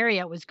of the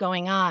area was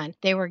going on.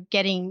 They were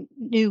getting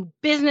new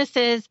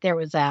businesses. There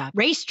was a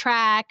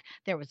racetrack.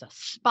 There was a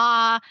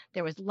spa.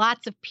 There was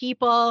lots of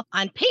people.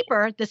 On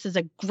paper, this is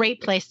a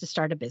great place to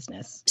start a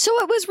business. So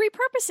it was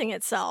repurposing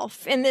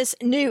itself in this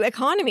new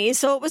economy.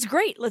 So it was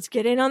great. Let's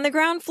get in on the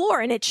ground floor.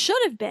 And it should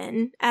have been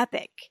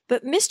epic.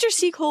 But Mr.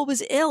 Seacole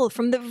was ill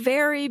from the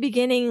very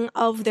beginning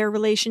of their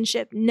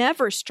relationship,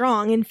 never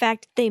strong. In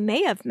fact, they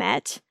may have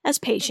met as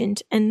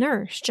patient and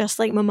nurse, just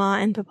like Mama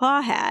and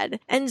Papa had.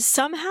 And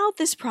somehow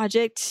this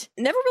project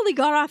never really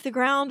got off the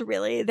ground,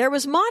 really. There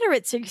was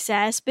moderate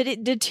success, but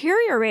it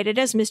deteriorated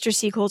as Mr.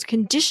 Seacole's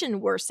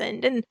condition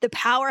worsened. And the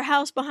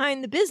powerhouse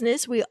behind the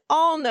business, we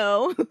all all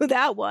know who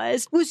that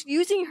was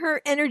using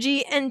her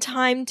energy and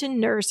time to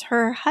nurse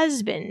her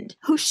husband,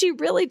 who she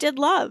really did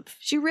love.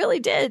 She really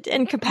did.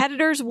 And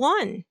competitors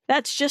won.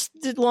 That's just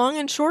the long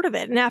and short of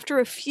it. And after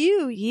a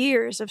few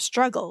years of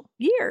struggle,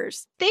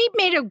 they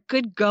made a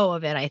good go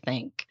of it, I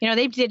think.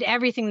 They did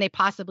everything they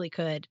possibly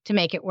could to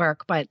make it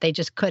work, but they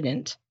just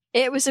couldn't.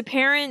 It was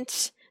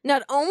apparent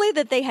not only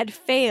that they had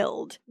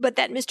failed, but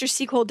that Mr.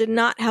 Seacole did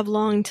not have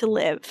long to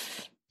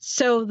live.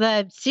 So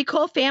the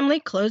Seacole family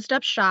closed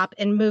up shop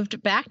and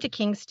moved back to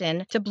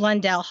Kingston to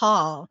Blundell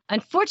Hall.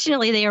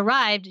 Unfortunately, they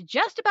arrived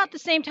just about the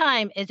same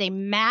time as a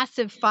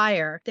massive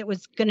fire that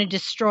was going to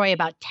destroy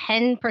about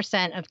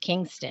 10% of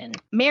Kingston.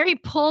 Mary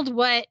pulled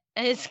what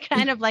is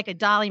kind of like a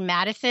Dolly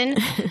Madison.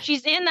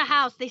 She's in the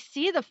house. They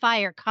see the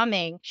fire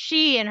coming.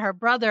 She and her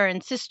brother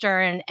and sister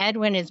and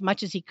Edwin, as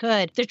much as he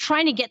could, they're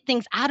trying to get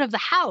things out of the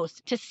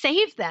house to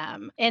save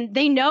them. And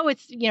they know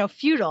it's,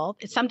 futile.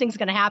 Something's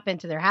going to happen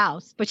to their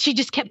house. But she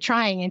just kept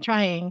trying and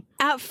trying.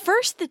 At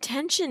first, the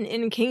tension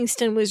in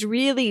Kingston was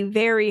really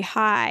very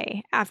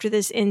high after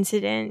this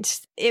incident.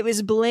 It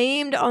was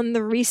blamed on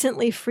the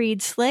recently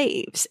freed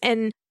slaves.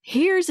 And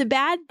here's a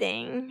bad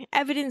thing.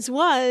 Evidence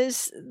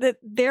was that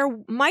there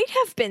might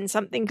have been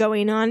something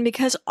going on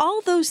because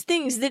all those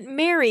things that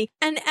Mary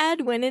and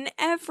Edwin and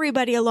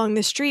everybody along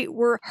the street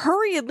were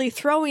hurriedly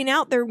throwing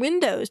out their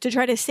windows to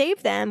try to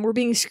save them were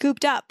being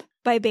scooped up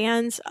by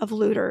bands of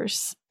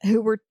looters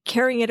who were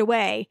carrying it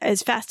away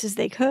as fast as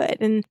they could.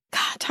 And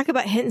God, talk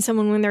about hitting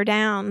someone when they're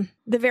down.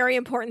 The very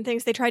important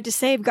things they tried to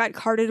save got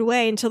carted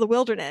away into the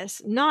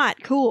wilderness.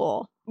 Not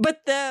cool.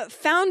 But the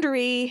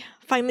foundry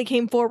finally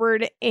came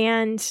forward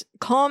and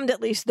calmed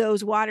at least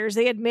those waters.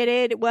 They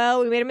admitted,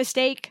 well, we made a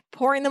mistake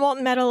pouring the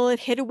molten metal. It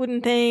hit a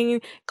wooden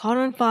thing, caught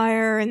on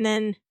fire. And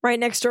then right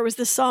next door was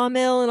the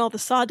sawmill and all the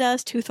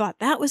sawdust. Who thought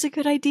that was a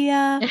good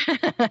idea?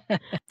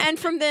 And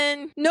from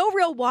then, no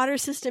real water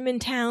system in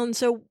town.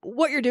 So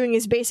what you're doing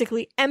is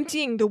basically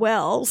emptying the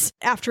wells.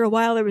 After a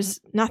while, there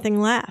was nothing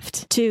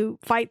left to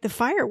fight the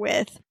fire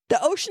with.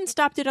 The ocean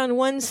stopped it on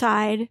one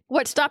side.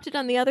 What stopped it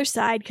on the other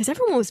side? Because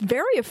everyone was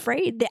very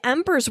afraid. The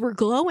embers were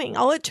glowing.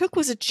 All it took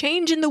was a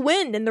change in the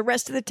wind and the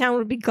rest of the town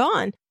would be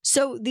gone.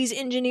 So these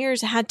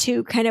engineers had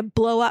to kind of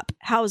blow up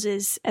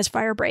houses as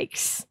fire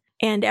breaks.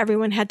 And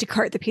everyone had to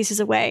cart the pieces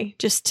away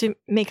just to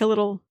make a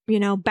little,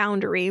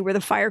 boundary where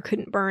the fire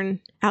couldn't burn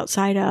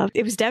outside of.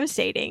 It was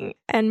devastating.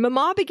 And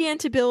Mama began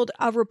to build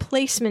a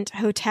replacement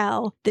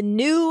hotel, the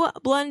new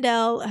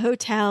Blundell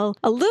Hotel,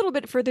 a little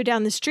bit further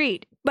down the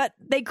street. But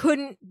they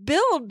couldn't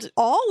build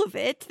all of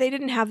it. They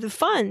didn't have the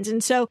funds.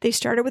 And so they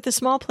started with a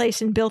small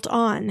place and built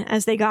on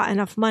as they got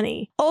enough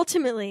money.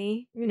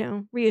 Ultimately,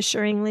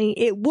 reassuringly,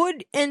 it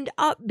would end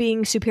up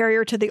being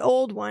superior to the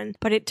old one,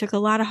 but it took a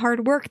lot of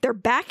hard work. They're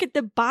back at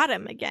the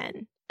bottom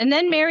again. And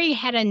then Mary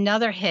had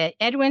another hit.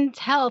 Edwin's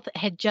health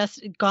had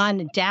just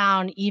gone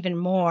down even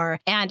more.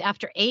 And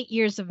after 8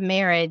 years of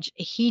marriage,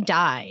 he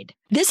died.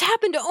 This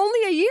happened only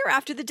a year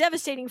after the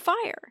devastating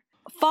fire.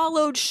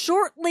 Followed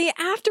shortly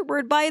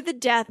afterward by the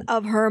death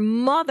of her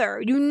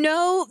mother.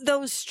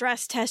 Those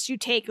stress tests you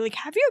take, like,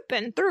 have you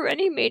been through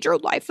any major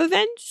life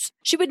events?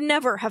 She would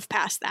never have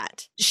passed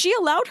that. She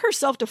allowed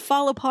herself to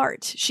fall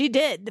apart. She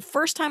did. The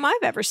first time I've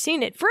ever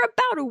seen it, for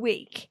about a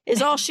week,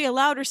 is all she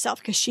allowed herself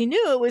because she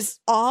knew it was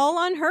all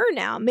on her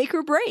now, make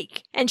or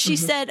break. And she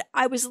said,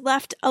 I was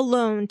left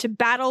alone to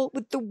battle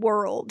with the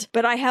world,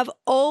 but I have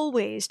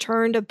always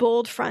turned a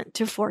bold front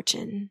to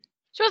fortune.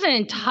 She wasn't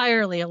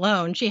entirely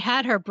alone. She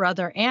had her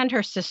brother and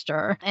her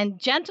sister, and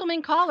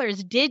gentlemen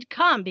callers did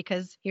come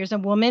because here's a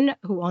woman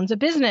who owns a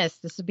business.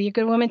 This would be a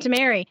good woman to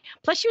marry.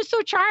 Plus, she was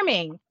so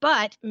charming.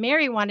 But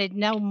Mary wanted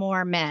no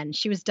more men.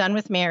 She was done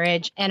with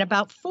marriage. And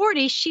about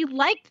 40, she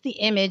liked the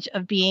image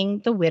of being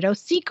the widow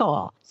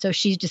Seacole. So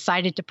she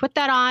decided to put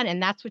that on,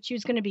 and that's what she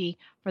was going to be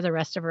for the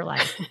rest of her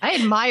life. I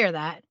admire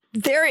that.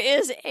 There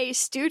is a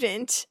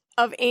student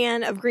of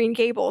Anne of Green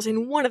Gables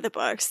in one of the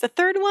books. The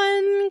third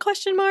one, ?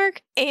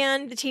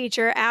 And the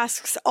teacher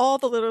asks all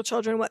the little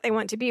children what they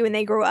want to be when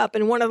they grow up.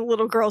 And one of the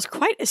little girls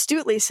quite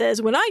astutely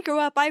says, when I grow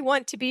up, I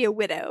want to be a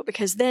widow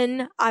because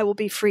then I will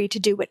be free to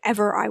do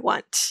whatever I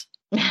want.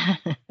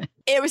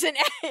 It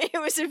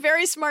was a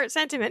very smart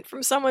sentiment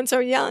from someone so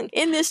young.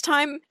 In this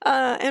time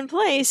and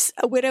place,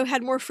 a widow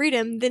had more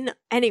freedom than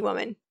any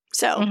woman.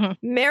 So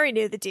Mary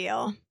knew the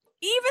deal.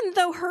 Even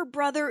though her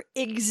brother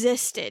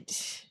existed,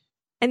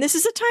 and this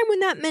is a time when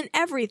that meant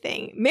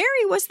everything.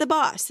 Mary was the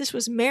boss. This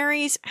was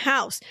Mary's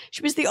house.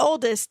 She was the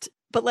oldest,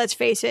 but let's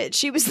face it,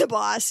 she was the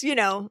boss.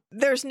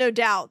 There's no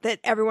doubt that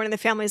everyone in the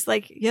family is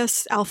like,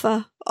 yes,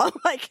 Alpha. I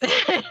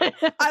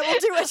will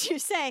do what you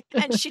say.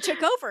 And she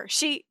took over.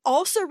 She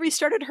also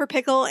restarted her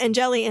pickle and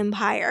jelly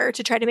empire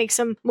to try to make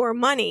some more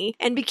money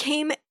and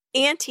became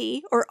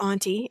auntie, or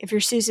auntie, if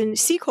you're Susan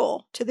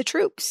Seacole, to the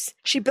troops.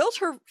 She built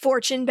her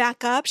fortune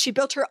back up. She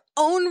built her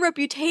own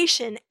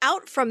reputation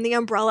out from the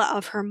umbrella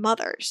of her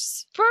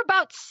mother's. For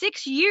about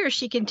 6 years,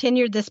 she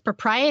continued this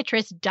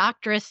proprietress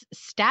doctress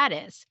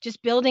status,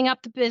 just building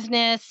up the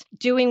business,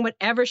 doing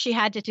whatever she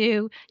had to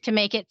do to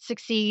make it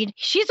succeed.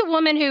 She's a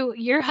woman who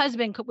your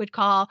husband would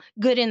call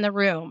good in the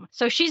room.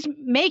 So she's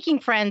making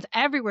friends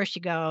everywhere she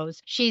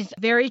goes. She's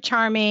very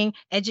charming,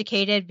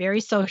 educated,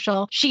 very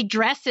social. She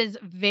dresses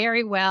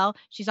very well.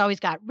 She's always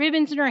got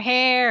ribbons in her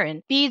hair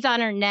and beads on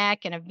her neck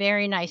and a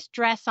very nice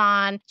dress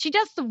on. She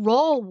does the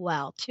role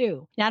well,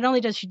 too. Not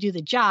only does she do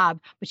the job,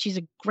 but she's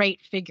a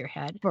great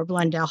figurehead for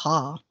Blundell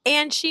Hall.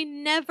 And she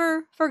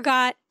never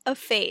forgot a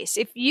face.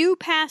 If you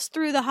passed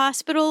through the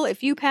hospital,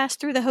 if you passed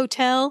through the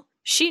hotel,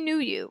 she knew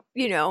you,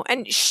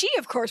 and she,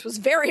 of course, was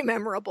very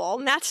memorable.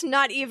 And that's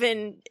not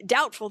even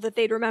doubtful that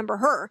they'd remember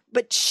her.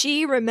 But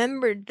she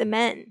remembered the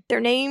men, their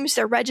names,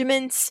 their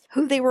regiments,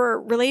 who they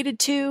were related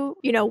to,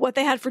 what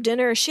they had for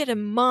dinner. She had a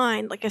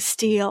mind like a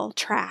steel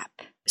trap.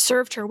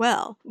 Served her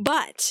well.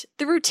 But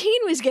the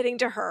routine was getting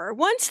to her.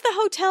 Once the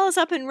hotel is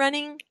up and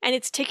running and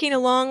it's ticking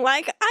along,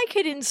 like, I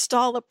could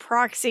install a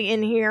proxy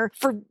in here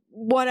for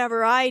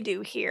whatever I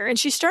do here. And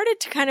she started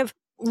to kind of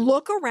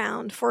look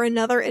around for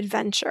another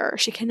adventure.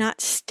 She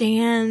cannot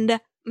stand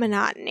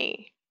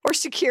monotony or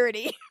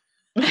security.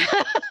 Well,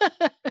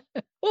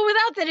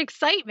 without that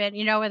excitement,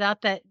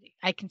 without that,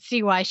 I can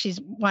see why she's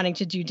wanting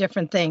to do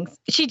different things.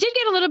 She did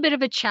get a little bit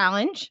of a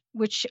challenge,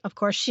 which of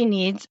course she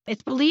needs.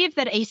 It's believed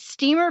that a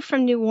steamer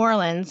from New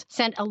Orleans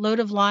sent a load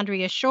of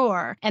laundry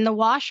ashore, and the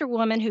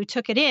washerwoman who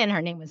took it in,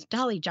 her name was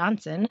Dolly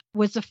Johnson,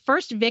 was the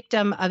first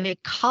victim of a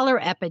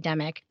cholera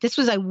epidemic. This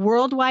was a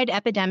worldwide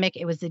epidemic.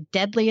 It was the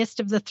deadliest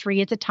of the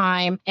three at the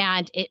time,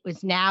 and it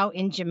was now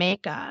in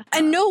Jamaica.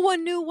 And no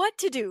one knew what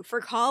to do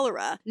for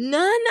cholera.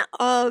 None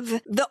of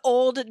the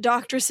old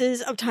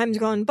doctresses of times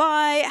gone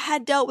by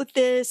had dealt with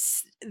this.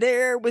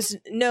 There was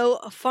no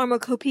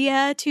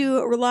pharmacopoeia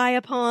to rely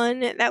upon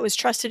that was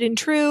trusted and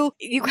true.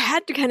 You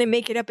had to kind of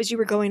make it up as you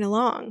were going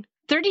along.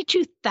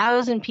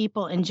 32,000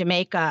 people in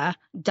Jamaica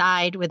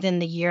died within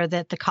the year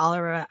that the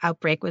cholera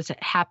outbreak was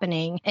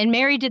happening. And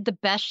Mary did the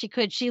best she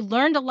could. She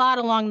learned a lot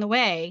along the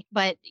way,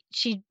 but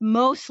she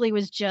mostly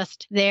was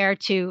just there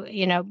to,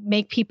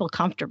 make people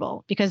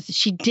comfortable because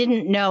she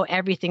didn't know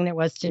everything there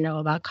was to know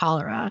about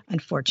cholera,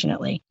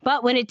 unfortunately.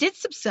 But when it did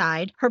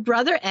subside, her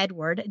brother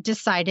Edward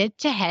decided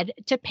to head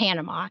to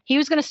Panama. He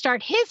was going to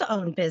start his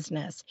own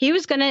business. He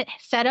was going to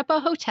set up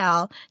a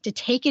hotel to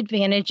take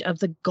advantage of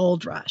the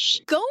gold rush.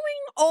 Going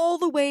all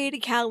the way to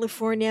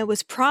California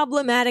was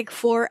problematic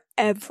for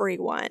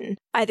everyone.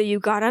 Either you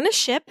got on a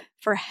ship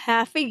for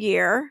half a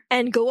year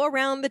and go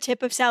around the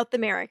tip of South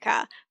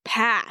America,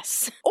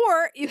 pass.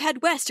 Or you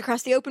head west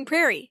across the open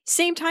prairie,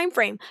 same time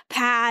frame,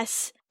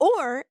 pass.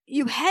 Or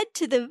you head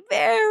to the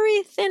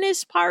very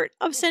thinnest part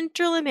of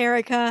Central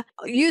America,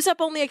 use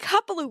up only a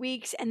couple of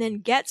weeks, and then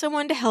get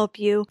someone to help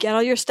you get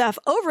all your stuff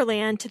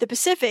overland to the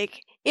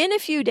Pacific in a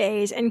few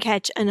days and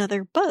catch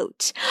another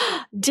boat.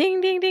 Ding,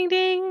 ding, ding,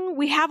 ding.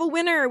 We have a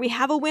winner. We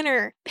have a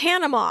winner.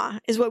 Panama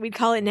is what we'd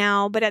call it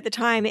now, but at the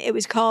time it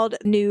was called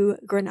New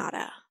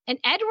Granada. And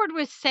Edward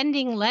was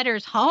sending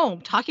letters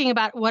home talking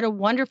about what a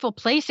wonderful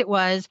place it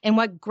was and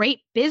what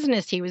great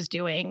business he was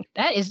doing.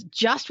 That is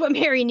just what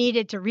Mary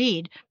needed to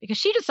read because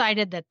she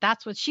decided that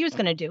that's what she was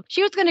going to do.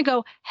 She was going to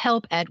go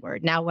help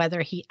Edward. Now,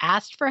 whether he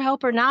asked for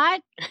help or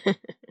not,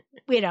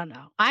 we don't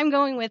know. I'm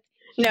going with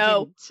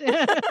no.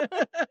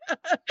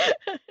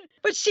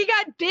 But she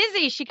got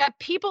busy. She got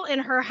people in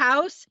her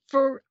house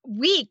for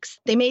weeks.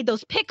 They made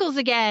those pickles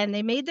again.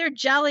 They made their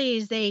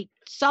jellies. They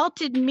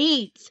salted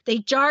meats. They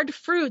jarred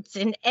fruits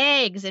and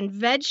eggs and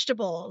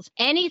vegetables.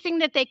 Anything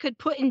that they could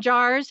put in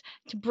jars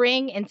to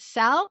bring and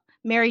sell,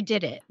 Mary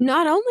did it.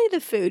 Not only the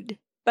food,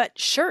 but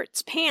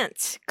shirts,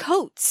 pants,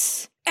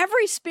 coats.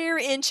 Every spare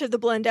inch of the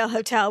Blundell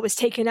Hotel was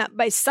taken up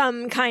by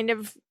some kind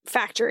of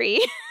factory.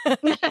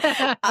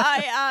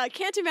 I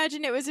can't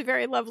imagine it was a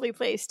very lovely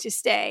place to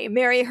stay.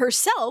 Mary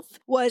herself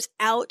was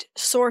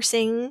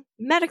outsourcing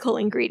medical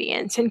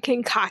ingredients and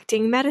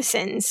concocting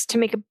medicines to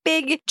make a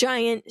big,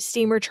 giant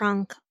steamer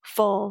trunk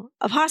full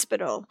of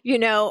hospital,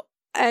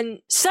 and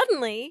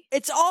suddenly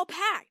it's all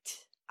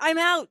packed. I'm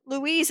out,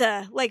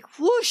 Louisa. Like,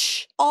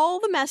 whoosh.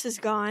 All the mess is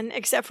gone,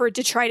 except for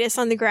detritus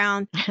on the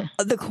ground.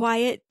 The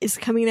quiet is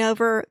coming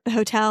over the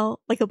hotel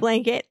like a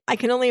blanket. I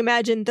can only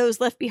imagine those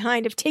left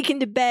behind have taken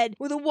to bed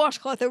with a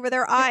washcloth over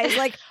their eyes,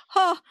 like,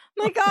 oh,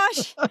 my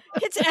gosh,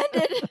 it's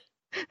ended.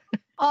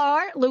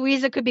 Or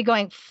Louisa could be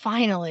going,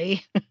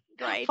 finally.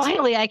 Right.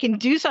 Finally, I can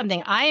do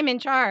something. I am in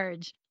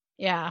charge.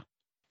 Yeah.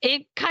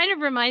 It kind of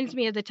reminds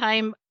me of the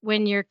time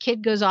when your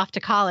kid goes off to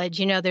college,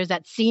 there's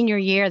that senior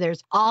year,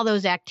 there's all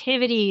those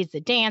activities,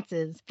 the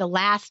dances, the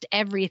last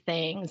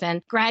everythings,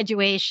 and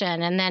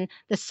graduation. And then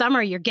the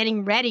summer, you're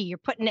getting ready, you're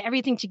putting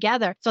everything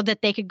together so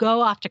that they could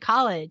go off to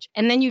college.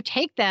 And then you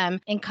take them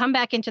and come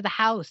back into the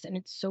house, and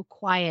it's so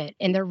quiet,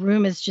 and their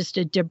room is just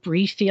a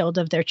debris field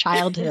of their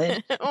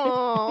childhood.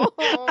 Oh,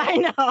 I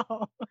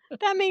know.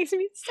 That makes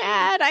me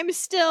sad.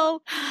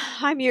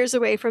 I'm years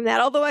away from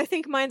that. Although I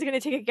think mine's going to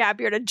take a gap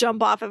year to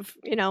jump off of,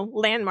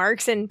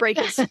 landmarks and break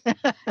his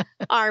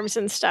arms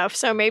and stuff.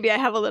 So maybe I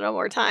have a little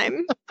more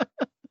time.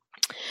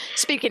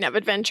 Speaking of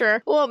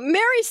adventure, well,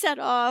 Mary set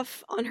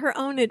off on her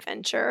own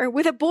adventure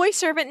with a boy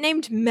servant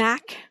named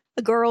Mac,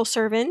 a girl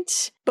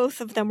servant.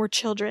 Both of them were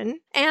children.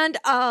 And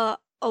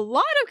a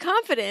lot of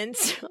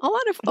confidence, a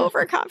lot of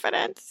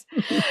overconfidence.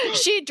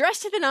 She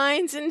dressed to the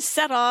nines and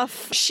set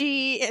off.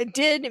 She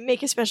did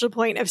make a special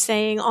point of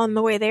saying on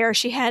the way there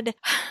she had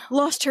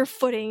lost her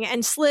footing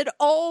and slid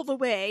all the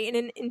way in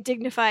an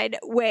indignified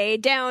way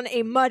down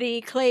a muddy,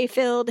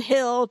 clay-filled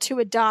hill to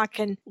a dock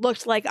and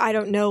looked like I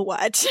don't know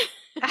what.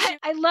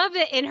 I love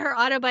that in her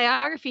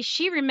autobiography,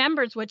 she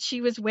remembers what she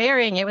was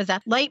wearing. It was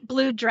a light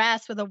blue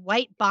dress with a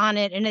white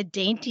bonnet and a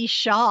dainty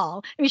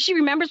shawl. I mean, she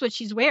remembers what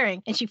she's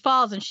wearing, and she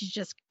falls and she's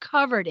just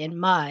covered in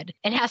mud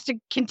and has to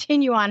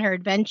continue on her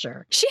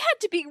adventure. She had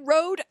to be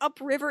rowed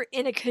upriver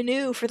in a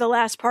canoe for the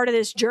last part of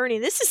this journey.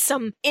 This is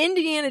some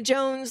Indiana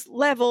Jones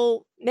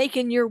level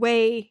making your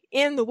way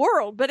in the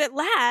world. But at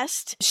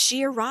last,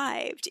 she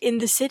arrived in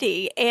the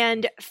city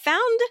and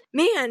found,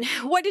 man,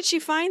 what did she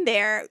find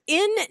there?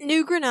 In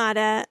New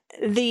Granada,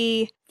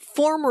 the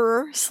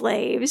former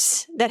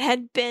slaves that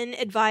had been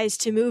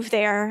advised to move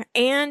there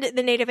and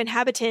the native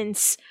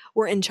inhabitants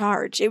were in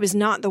charge. It was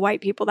not the white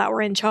people that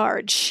were in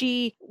charge.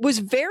 She was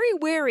very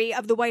wary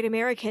of the white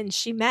Americans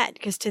she met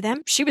because to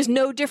them, she was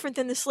no different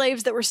than the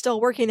slaves that were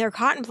still working their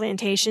cotton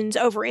plantations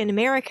over in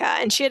America.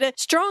 And she had a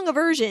strong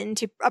aversion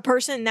to a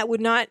person that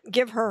would not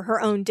give her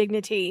her own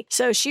dignity.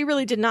 So she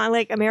really did not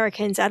like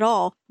Americans at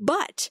all.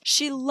 But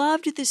she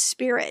loved the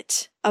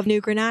spirit of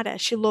New Granada.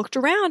 She looked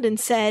around and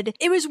said,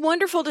 it was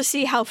wonderful to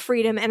see how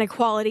freedom and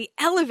equality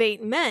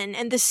elevate men,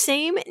 and the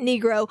same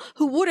Negro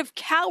who would have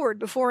cowered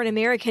before an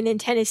American in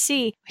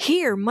Tennessee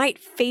here might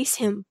face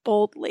him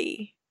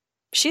boldly.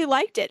 She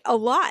liked it a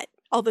lot,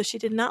 although she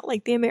did not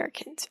like the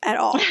Americans at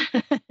all.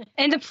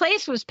 And the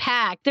place was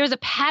packed. There was a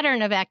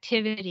pattern of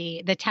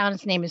activity. The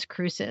town's name is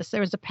Cruces. There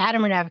was a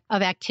pattern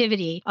of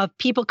activity of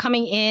people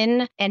coming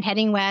in and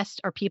heading west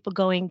or people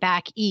going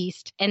back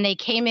east. And they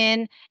came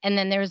in and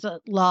then there was a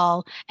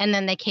lull and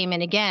then they came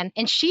in again.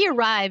 And she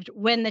arrived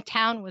when the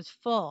town was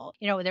full.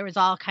 There was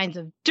all kinds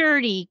of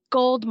dirty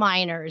gold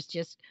miners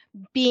just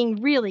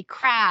being really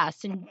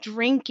crass and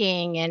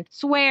drinking and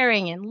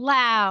swearing and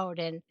loud.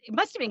 And it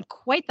must have been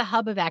quite the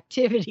hub of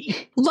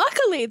activity.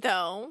 Luckily,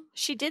 though,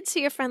 she did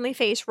see a friendly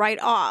face right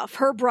off.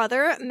 Her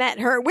brother met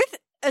her with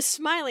a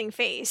smiling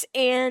face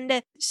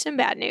and some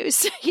bad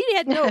news. He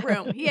had no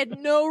room. He had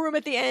no room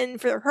at the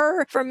end for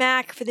her, for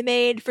Mac, for the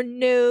maid, for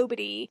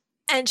nobody.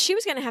 And she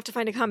was going to have to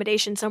find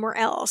accommodation somewhere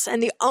else.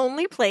 And the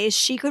only place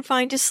she could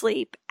find to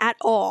sleep at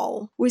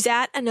all was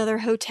at another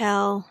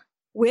hotel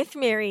with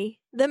Mary,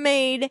 the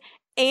maid,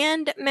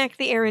 and Mac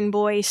the errand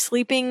boy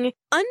sleeping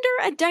under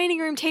a dining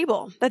room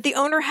table that the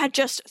owner had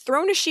just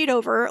thrown a sheet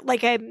over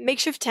like a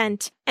makeshift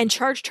tent and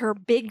charged her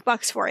big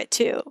bucks for it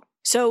too.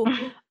 So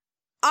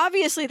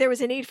obviously there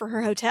was a need for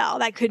her hotel.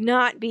 That could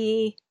not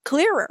be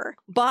clearer.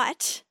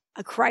 But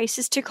a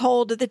crisis took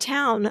hold of the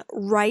town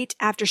right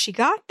after she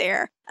got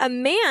there. A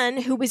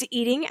man who was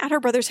eating at her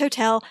brother's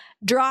hotel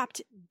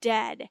dropped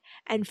dead,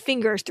 and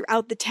fingers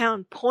throughout the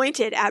town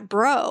pointed at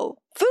Bro.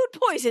 Food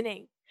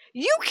poisoning!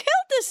 You killed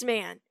this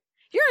man!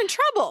 You're in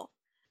trouble!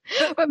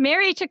 But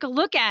Mary took a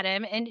look at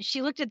him and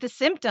she looked at the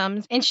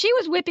symptoms and she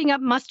was whipping up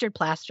mustard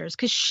plasters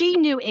because she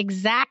knew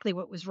exactly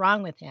what was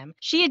wrong with him.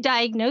 She had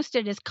diagnosed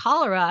it as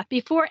cholera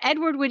before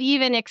Edward would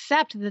even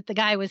accept that the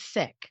guy was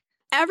sick.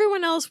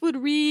 Everyone else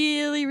would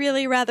really,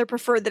 really rather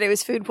prefer that it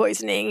was food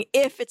poisoning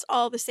if it's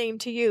all the same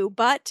to you.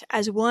 But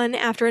as one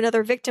after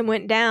another victim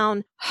went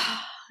down,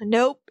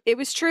 nope, it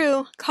was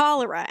true.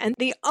 Cholera. And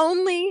the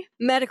only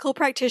medical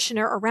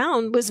practitioner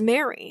around was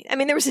Mary. I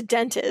mean, there was a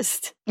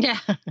dentist. Yeah.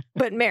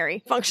 But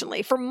Mary,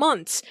 functionally, for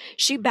months,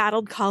 she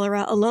battled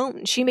cholera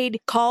alone. She made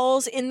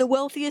calls in the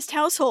wealthiest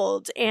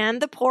households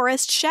and the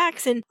poorest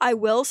shacks. And I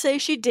will say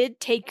she did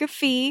take a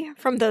fee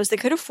from those that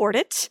could afford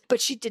it,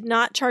 but she did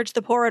not charge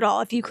the poor at all.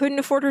 If you couldn't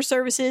afford her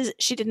services,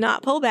 she did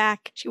not pull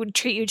back. She would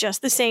treat you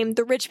just the same.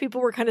 The rich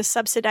people were kind of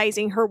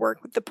subsidizing her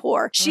work with the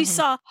poor. She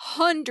saw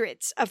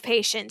hundreds of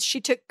patients.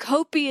 She took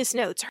copious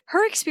notes.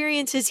 Her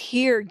experiences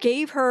here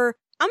gave her,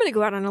 I'm going to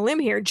go out on a limb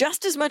here,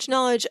 just as much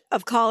knowledge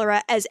of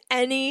cholera as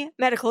any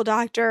medical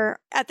doctor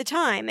at the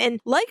time, and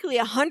likely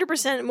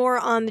 100% more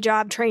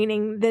on-the-job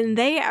training than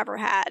they ever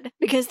had,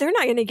 because they're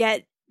not going to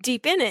get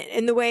deep in it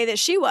in the way that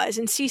she was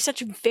and see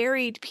such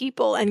varied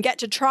people and get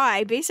to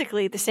try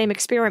basically the same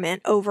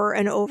experiment over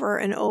and over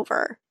and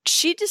over.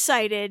 She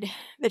decided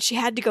that she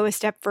had to go a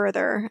step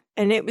further,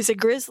 and it was a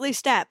grisly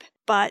step.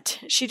 But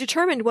she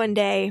determined one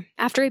day,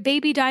 after a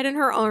baby died in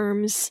her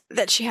arms,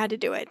 that she had to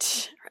do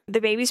it.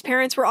 The baby's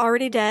parents were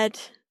already dead.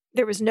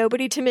 There was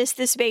nobody to miss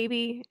this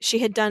baby. She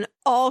had done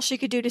all she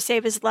could do to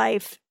save his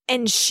life.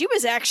 And she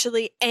was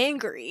actually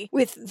angry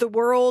with the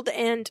world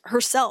and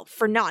herself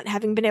for not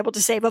having been able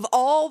to save. Of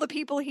all the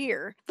people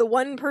here, the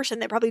one person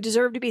that probably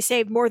deserved to be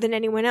saved more than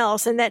anyone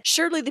else, and that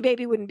surely the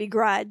baby wouldn't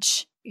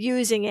begrudge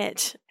using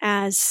it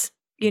as,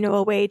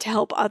 a way to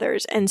help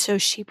others. And so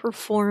she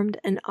performed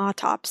an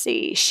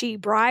autopsy. She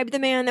bribed the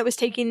man that was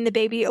taking the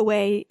baby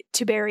away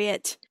to bury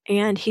it,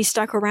 and he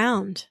stuck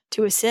around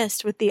to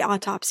assist with the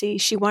autopsy.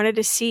 She wanted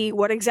to see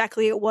what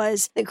exactly it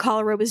was that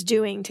cholera was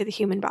doing to the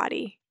human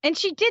body. And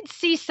she did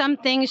see some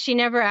things. She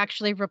never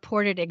actually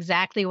reported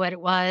exactly what it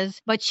was,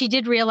 but she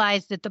did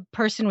realize that the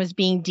person was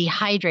being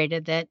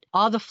dehydrated, that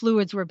all the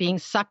fluids were being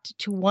sucked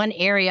to one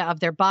area of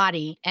their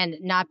body and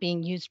not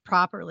being used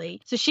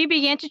properly. So she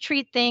began to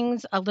treat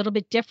things a little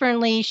bit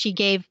differently. She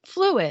gave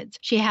fluids.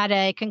 She had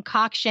a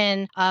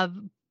concoction of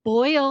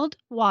boiled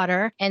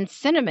water and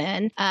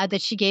cinnamon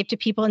that she gave to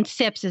people in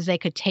sips as they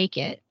could take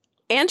it.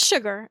 And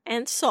sugar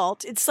and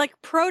salt. It's like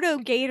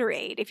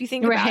proto-Gatorade, if you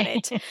think about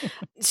it.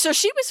 So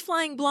she was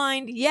flying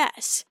blind,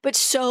 yes, but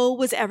so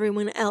was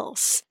everyone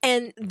else.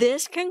 And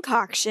this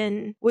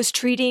concoction was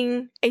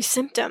treating a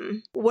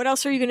symptom. What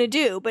else are you going to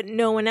do? But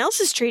no one else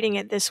is treating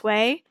it this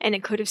way, and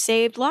it could have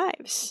saved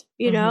lives.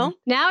 You know?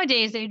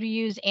 Nowadays, they'd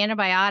use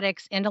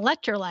antibiotics and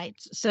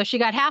electrolytes. So she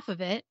got half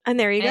of it. And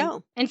there you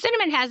go. And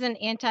cinnamon has an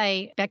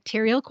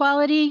antibacterial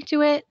quality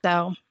to it.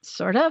 So,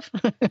 sort of.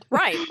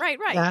 Right.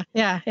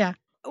 Yeah.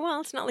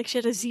 Well, it's not like she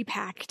had a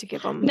Z-Pack to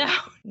give them. No.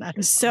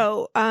 Not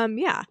so,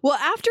 yeah. Well,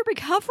 after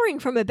recovering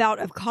from a bout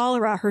of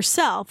cholera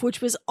herself, which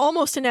was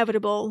almost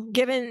inevitable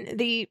given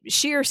the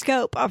sheer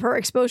scope of her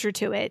exposure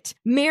to it,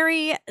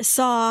 Mary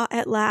saw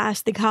at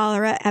last the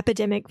cholera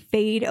epidemic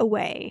fade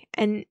away.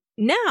 And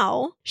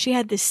now she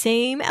had the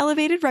same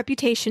elevated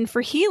reputation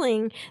for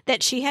healing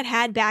that she had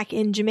had back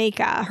in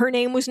Jamaica. Her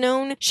name was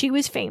known. She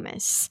was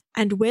famous.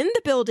 And when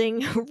the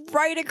building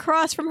right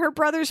across from her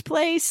brother's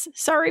place,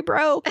 sorry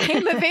bro,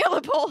 came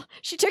available,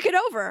 she took it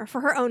over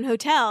for her own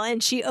hotel,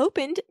 and she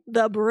opened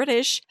the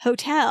British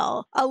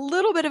Hotel. A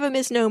little bit of a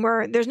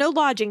misnomer. There's no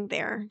lodging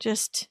there,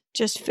 just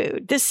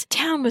food. This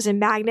town was a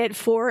magnet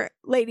for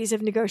ladies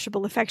of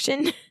negotiable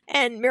affection,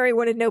 and Mary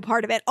wanted no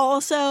part of it.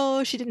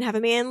 Also, she didn't have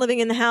a man living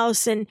in the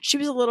house, and she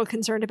was a little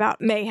concerned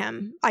about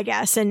mayhem, I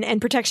guess, and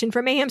protection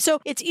from mayhem. So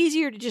it's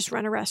easier to just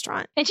run a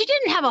restaurant. And she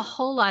didn't have a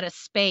whole lot of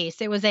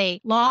space. It was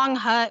a long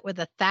hut with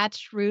a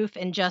thatched roof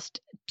and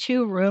just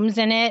 2 rooms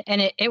in it.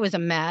 And it was a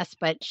mess,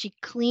 but she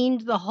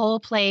cleaned the whole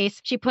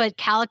place. She put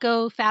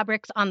calico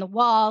fabrics on the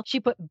wall. She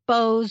put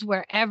bows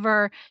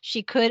wherever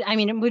she could. I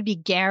mean, it would be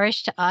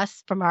garish to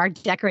us from our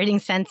decorating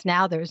sense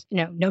now. There's,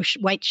 no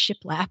white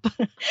shiplap.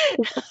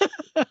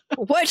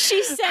 What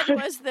she said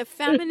was the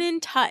feminine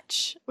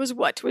touch was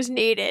what was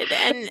needed.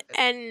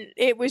 And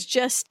it was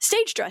just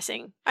stage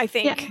dressing, I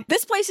think. Yeah.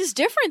 This place is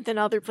different than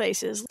other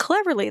places.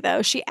 Cleverly,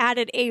 though, she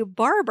added a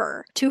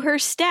barber to her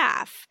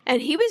staff,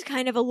 and he was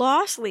kind of a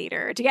loss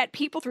leader to get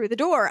people through the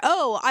door.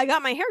 Oh, I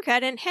got my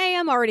haircut, and hey,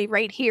 I'm already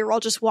right here. I'll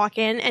just walk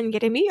in and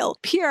get a meal.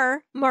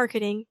 Pure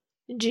marketing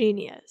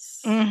genius.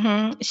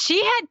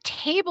 She had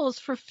tables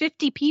for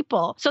 50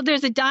 people. So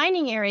there's a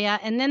dining area,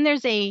 and then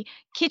there's a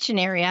kitchen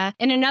area,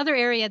 and another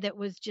area that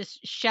was just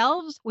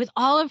shelves with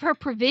all of her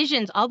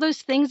provisions. All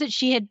those things that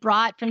she had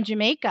brought from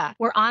Jamaica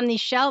were on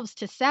these shelves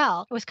to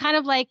sell. It was kind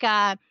of like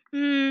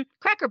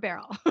Cracker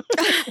Barrel.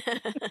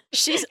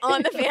 She's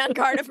on the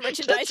vanguard of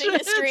merchandising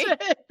history.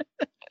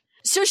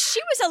 So she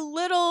was a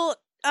little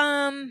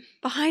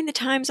behind the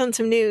times on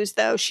some news,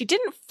 though. She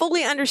didn't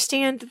fully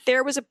understand that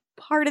there was a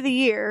part of the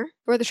year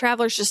where the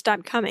travelers just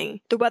stopped coming.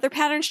 The weather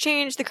patterns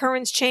changed, the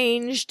currents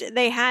changed.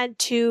 They had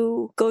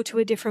to go to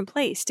a different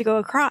place to go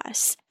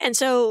across. And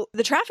so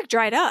the traffic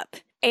dried up.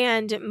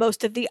 And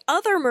most of the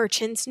other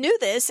merchants knew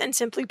this and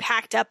simply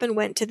packed up and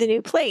went to the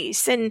new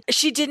place. And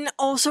she didn't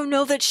also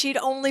know that she'd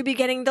only be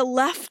getting the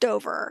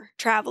leftover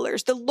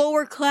travelers, the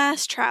lower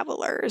class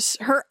travelers.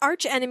 Her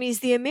arch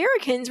enemies, the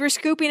Americans, were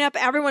scooping up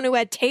everyone who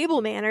had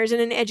table manners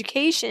and an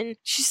education.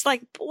 She's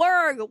like,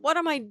 blurg, what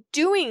am I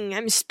doing?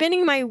 I'm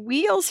spinning my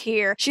wheels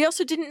here. She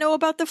also didn't know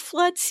about the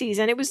flood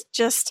season. It was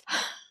just...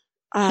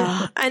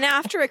 and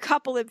after a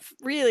couple of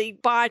really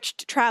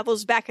botched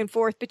travels back and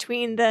forth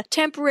between the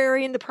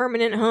temporary and the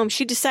permanent home,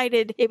 she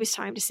decided it was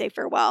time to say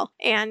farewell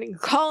and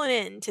call an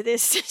end to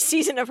this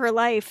season of her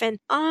life. And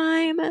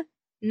I'm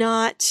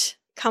not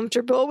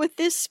comfortable with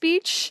this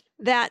speech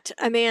that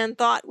a man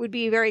thought would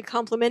be very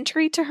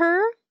complimentary to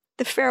her.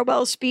 The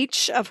farewell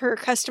speech of her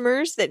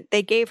customers that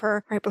they gave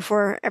her right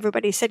before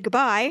everybody said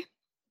goodbye.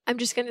 I'm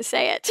just going to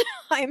say it.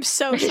 I am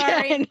so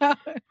sorry. Yeah,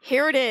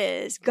 Here it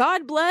is.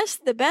 God bless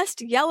the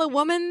best yellow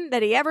woman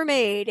that he ever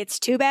made. It's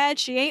too bad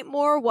she ain't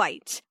more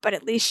white. But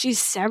at least she's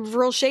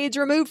several shades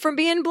removed from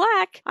being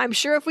black. I'm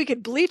sure if we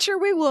could bleach her,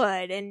 we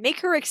would, and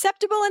make her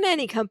acceptable in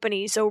any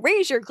company. So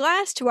raise your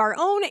glass to our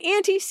own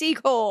Auntie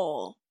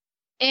Seacole.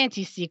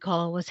 Auntie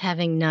Seacole was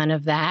having none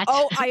of that.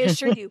 Oh, I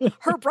assure you,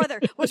 her brother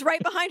was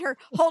right behind her,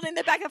 holding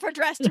the back of her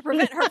dress to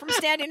prevent her from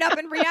standing up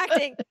and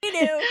reacting. He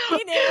knew.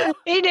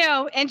 He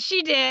knew, and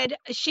she did.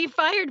 She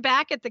fired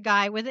back at the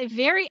guy with a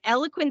very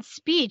eloquent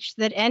speech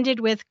that ended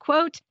with,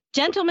 quote,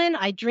 "Gentlemen,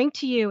 I drink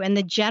to you and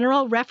the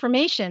general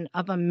reformation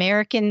of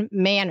American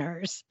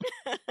manners."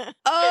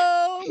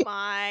 Oh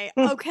my.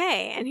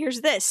 Okay, and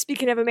here's this.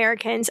 Speaking of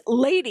Americans,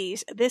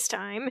 ladies this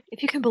time,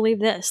 if you can believe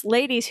this,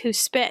 ladies who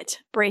spit,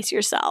 brace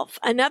yourself.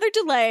 Another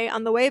delay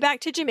on the way back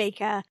to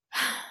Jamaica.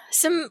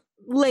 Some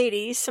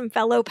ladies, some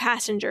fellow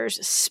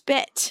passengers,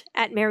 spit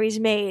at Mary's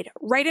maid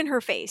right in her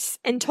face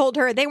and told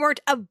her they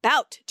weren't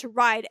about to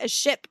ride a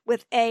ship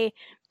with a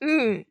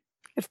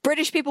If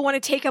British people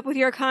want to take up with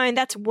your kind,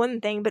 that's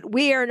one thing, but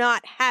we are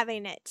not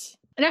having it.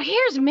 Now,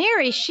 here's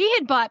Mary. She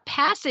had bought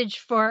passage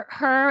for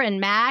her and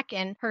Mac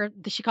and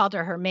she called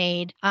her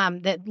maid,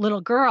 that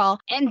little girl,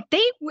 and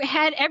they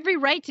had every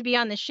right to be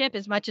on the ship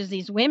as much as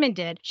these women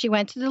did. She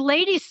went to the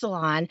ladies'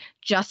 salon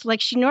just like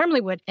she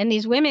normally would, and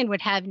these women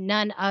would have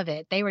none of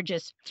it. They were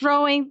just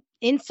throwing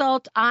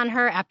insult on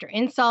her after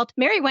insult.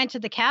 Mary went to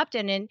the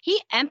captain and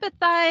he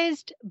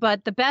empathized,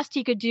 but the best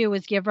he could do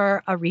was give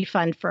her a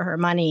refund for her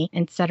money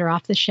and set her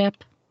off the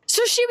ship.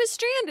 So she was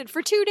stranded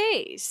for 2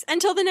 days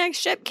until the next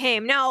ship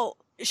came. Now,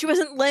 she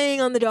wasn't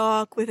laying on the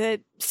dock with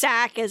a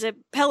sack as a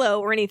pillow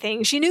or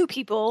anything. She knew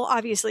people,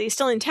 obviously,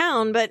 still in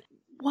town, but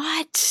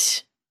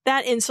what?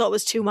 That insult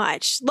was too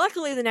much.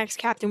 Luckily, the next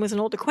captain was an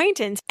old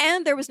acquaintance,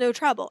 and there was no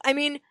trouble. I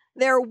mean,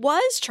 there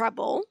was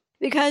trouble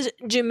because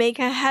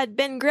Jamaica had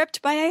been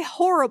gripped by a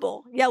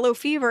horrible yellow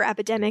fever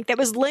epidemic that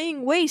was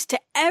laying waste to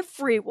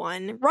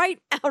everyone right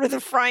out of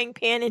the frying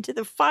pan into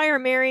the fire.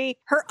 Mary,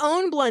 her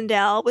own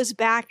Blundell, was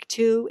back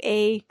to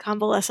a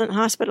convalescent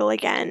hospital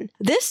again.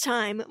 This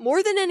time,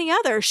 more than any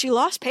other, she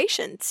lost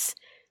patients.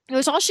 It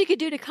was all she could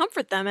do to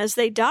comfort them as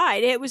they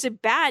died. It was a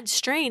bad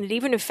strain. It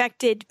even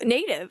affected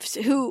natives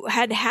who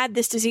had had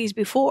this disease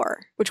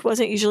before, which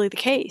wasn't usually the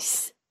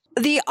case.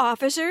 The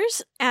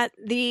officers at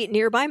the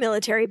nearby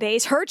military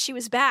base heard she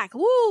was back.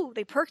 Woo!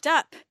 They perked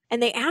up.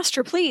 And they asked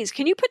her, please,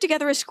 can you put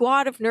together a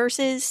squad of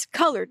nurses,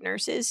 colored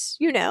nurses,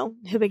 you know,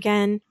 who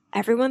again,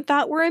 everyone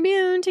thought were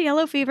immune to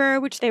yellow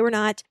fever, which they were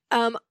not.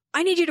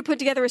 I need you to put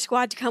together a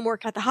squad to come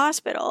work at the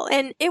hospital.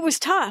 And it was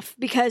tough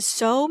because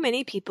so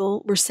many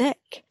people were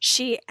sick.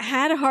 She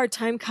had a hard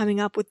time coming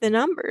up with the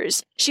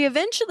numbers. She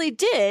eventually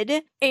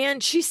did,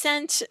 and she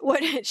sent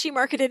what she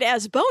marketed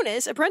as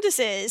bonus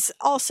apprentices,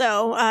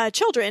 also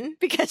children,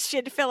 because she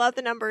had to fill out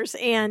the numbers,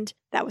 and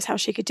that was how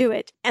she could do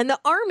it. And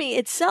the army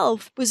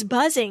itself was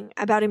buzzing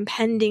about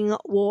impending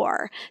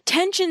war.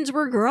 Tensions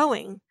were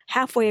growing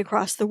halfway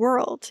across the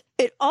world.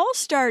 It all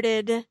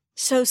started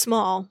so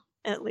small,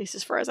 at least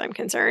as far as I'm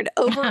concerned,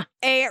 over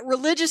a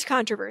religious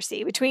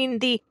controversy between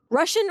the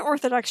Russian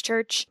Orthodox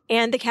Church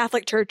and the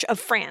Catholic Church of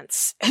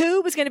France.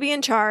 Who was going to be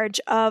in charge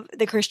of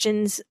the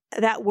Christians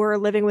that were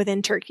living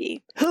within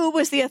Turkey? Who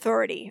was the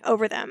authority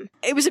over them?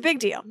 It was a big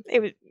deal.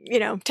 It was,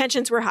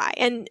 tensions were high.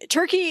 And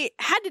Turkey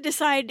had to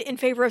decide in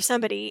favor of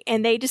somebody,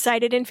 and they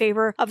decided in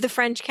favor of the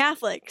French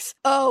Catholics.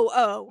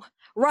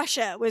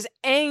 Russia was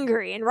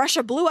angry, and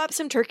Russia blew up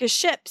some Turkish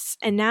ships.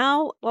 And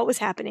now, what was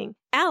happening?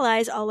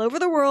 Allies all over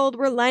the world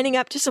were lining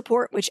up to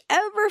support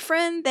whichever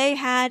friend they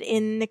had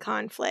in the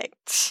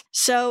conflict.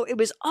 So it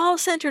was all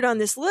centered on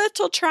this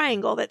little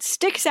triangle that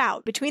sticks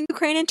out between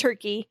Ukraine and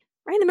Turkey,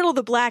 right in the middle of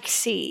the Black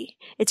Sea.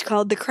 It's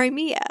called the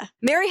Crimea.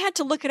 Mary had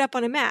to look it up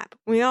on a map.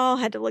 We all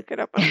had to look it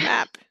up on a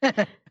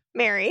map.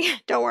 Mary,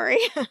 don't worry.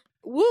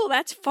 Woo,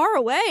 that's far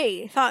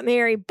away, thought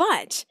Mary,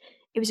 but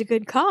it was a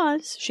good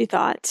cause, she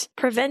thought,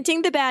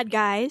 preventing the bad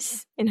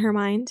guys, in her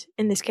mind,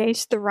 in this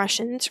case, the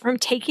Russians, from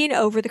taking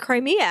over the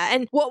Crimea.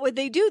 And what would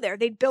they do there?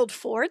 They'd build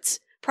forts,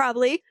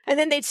 probably, and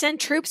then they'd send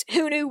troops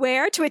who knew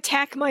where to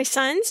attack my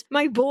sons,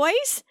 my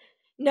boys?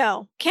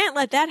 No, can't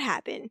let that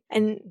happen.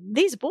 And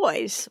these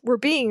boys were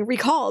being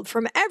recalled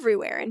from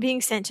everywhere and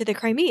being sent to the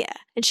Crimea,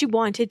 and she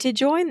wanted to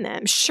join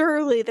them.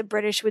 Surely the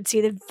British would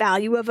see the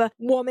value of a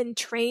woman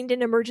trained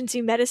in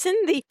emergency medicine,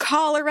 the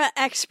cholera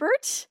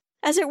expert,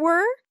 as it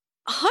were.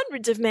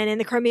 Hundreds of men in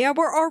the Crimea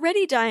were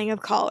already dying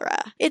of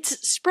cholera.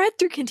 It's spread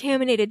through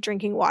contaminated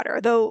drinking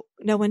water, though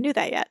no one knew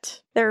that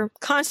yet. They're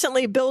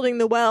constantly building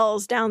the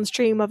wells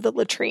downstream of the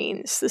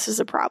latrines. This is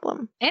a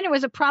problem. And it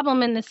was a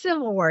problem in the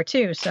Civil War,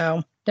 too,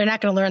 so they're not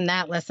going to learn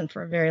that lesson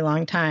for a very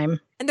long time.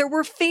 And there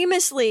were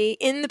famously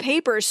in the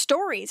papers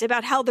stories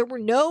about how there were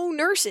no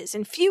nurses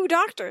and few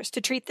doctors to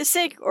treat the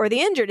sick or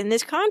the injured in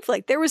this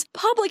conflict. There was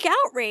public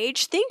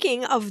outrage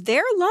thinking of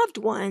their loved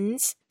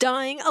ones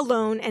dying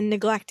alone and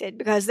neglected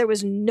because there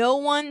was no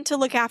one to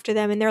look after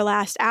them in their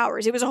last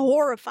hours. It was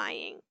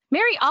horrifying.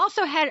 Mary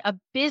also had a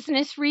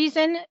business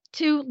reason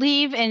to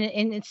leave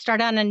and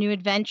start on a new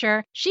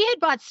adventure. She had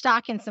bought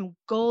stock in some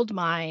gold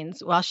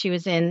mines while she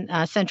was in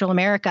Central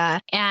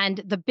America,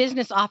 and the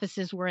business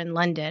offices were in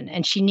London,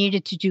 and she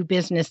needed to do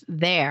business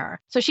there.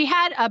 So she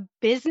had a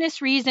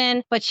business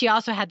reason, but she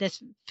also had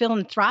this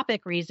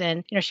philanthropic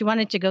reason. She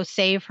wanted to go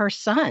save her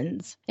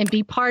sons and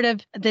be part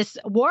of this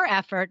war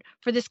effort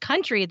for this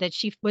country that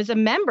she was a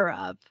member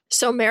of.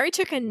 So Mary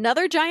took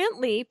another giant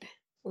leap,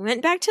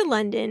 went back to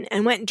London,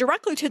 and went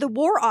directly to the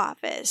War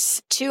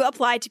Office to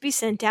apply to be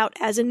sent out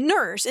as a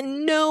nurse,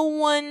 and no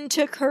one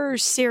took her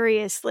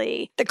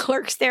seriously. The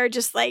clerks there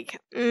just like,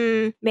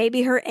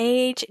 maybe her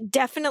age,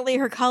 definitely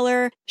her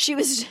color. She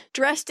was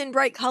dressed in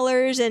bright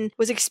colors and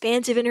was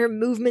expansive in her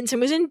movements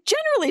and was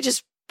generally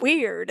just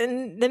weird.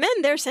 And the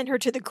men there sent her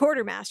to the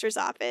quartermaster's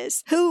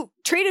office, who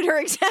treated her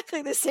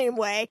exactly the same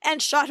way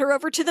and shot her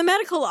over to the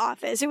medical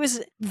office. It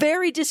was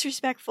very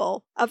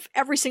disrespectful of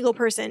every single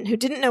person who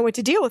didn't know what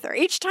to deal with her.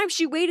 Each time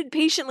she waited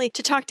patiently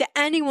to talk to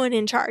anyone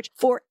in charge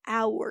for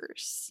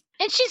hours.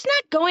 And she's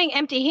not going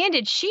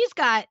empty-handed. She's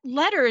got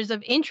letters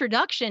of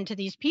introduction to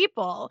these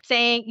people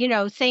saying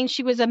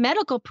she was a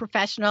medical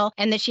professional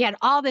and that she had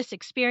all this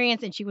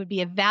experience and she would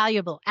be a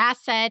valuable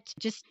asset.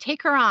 Just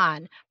take her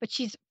on. But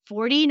she's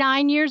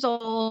 49 years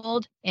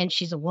old and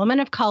she's a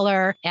woman of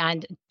color,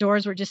 and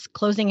doors were just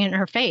closing in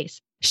her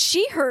face.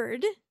 She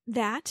heard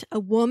that a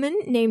woman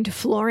named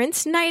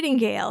Florence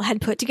Nightingale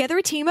had put together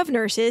a team of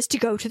nurses to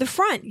go to the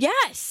front.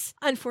 Yes!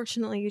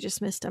 Unfortunately, you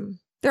just missed them.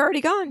 They're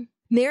already gone.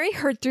 Mary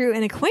heard through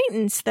an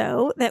acquaintance,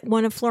 though, that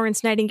one of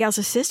Florence Nightingale's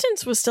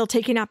assistants was still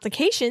taking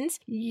applications.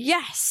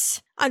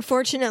 Yes.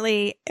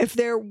 Unfortunately, if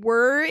there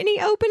were any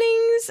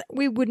openings,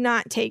 we would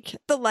not take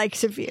the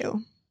likes of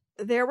you.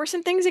 There were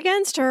some things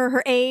against her: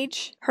 her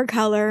age, her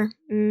color,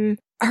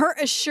 her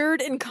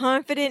assured and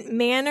confident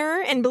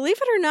manner, and believe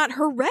it or not,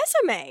 her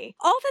resume.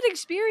 All that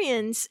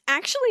experience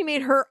actually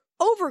made her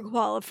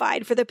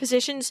overqualified for the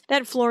positions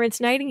that Florence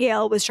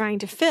Nightingale was trying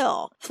to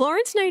fill.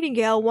 Florence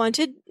Nightingale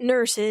wanted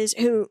nurses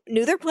who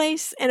knew their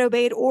place and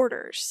obeyed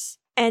orders.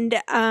 And,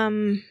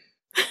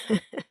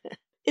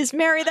 is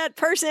Mary that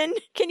person?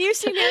 Can you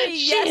see Mary?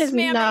 Yes,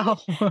 ma'am. No.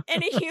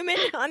 Any human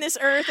on this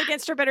earth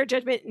against her better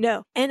judgment?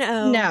 No.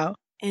 N-O. No.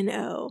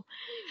 N-O.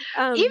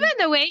 Even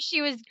the way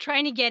she was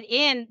trying to get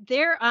in,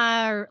 there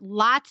are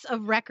lots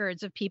of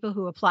records of people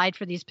who applied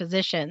for these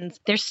positions.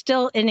 They're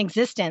still in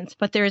existence,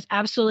 but there is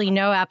absolutely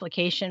no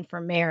application for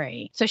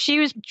Mary. So she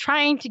was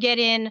trying to get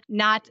in,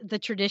 not the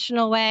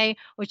traditional way,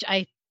 which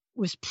I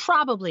was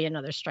probably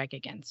another strike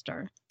against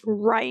her.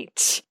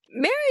 Right.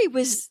 Mary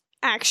was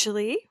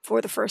actually, for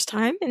the first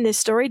time in this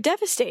story,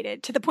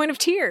 devastated to the point of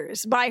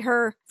tears by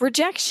her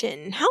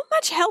rejection. How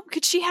much help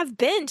could she have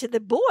been to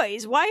the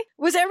boys? Why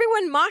was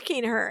everyone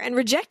mocking her and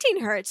rejecting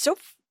her? It's so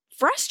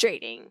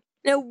frustrating.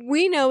 Now,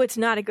 we know it's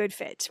not a good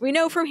fit. We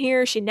know from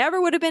here she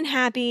never would have been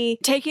happy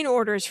taking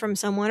orders from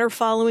someone or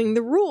following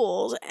the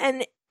rules.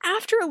 And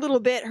after a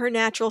little bit, her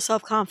natural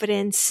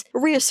self-confidence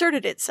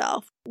reasserted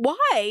itself.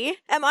 Why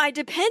am I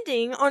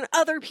depending on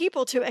other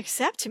people to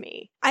accept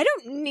me? I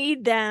don't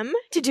need them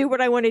to do what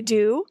I want to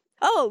do.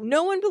 Oh,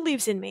 no one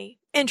believes in me.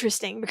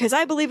 Interesting, because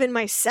I believe in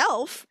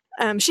myself.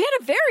 She had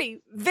a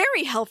very,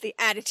 very healthy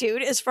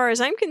attitude as far as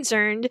I'm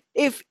concerned.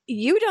 If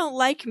you don't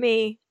like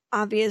me,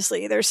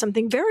 obviously there's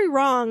something very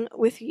wrong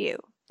with you.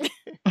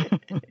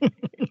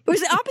 It was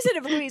the opposite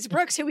of Louise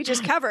Brooks, who we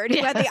just covered,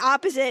 who had the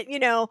opposite,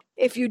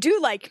 if you do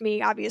like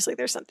me, obviously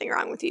there's something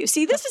wrong with you.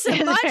 See, this is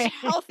a much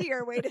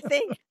healthier way to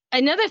think.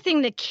 Another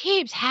thing that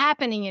keeps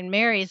happening in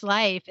Mary's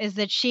life is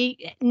that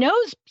she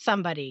knows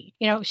somebody.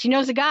 She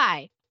knows a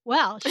guy.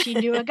 Well, she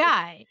knew a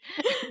guy.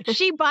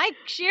 She, by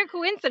sheer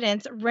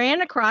coincidence, ran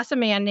across a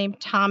man named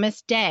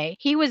Thomas Day.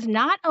 He was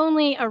not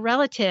only a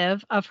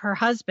relative of her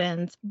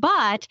husband's,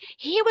 but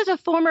he was a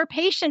former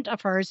patient of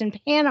hers in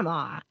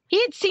Panama.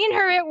 He had seen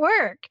her at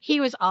work.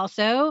 He was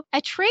also a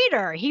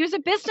trader. He was a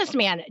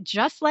businessman,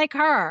 just like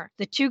her.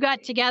 The two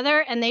got together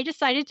and they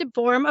decided to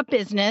form a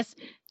business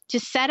to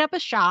set up a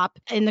shop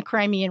in the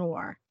Crimean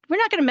War. We're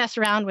not going to mess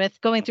around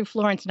with going through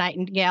Florence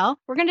Nightingale.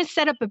 We're going to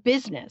set up a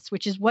business,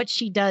 which is what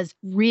she does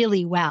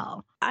really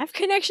well. I have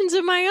connections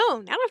of my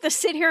own. I don't have to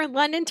sit here in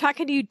London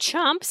talking to you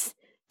chumps,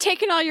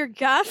 taking all your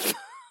guff.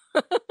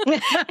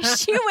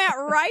 She went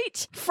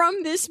right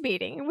from this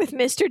meeting with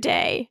Mr.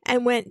 Day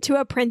and went to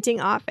a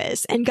printing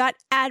office and got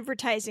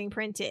advertising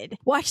printed.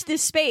 Watch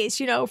this space,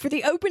 for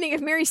the opening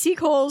of Mary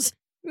Seacole's,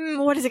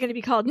 what is it going to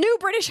be called? New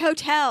British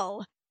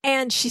Hotel.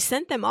 And she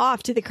sent them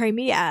off to the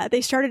Crimea.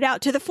 They started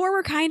out to the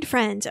former kind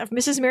friends of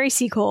Mrs. Mary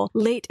Seacole,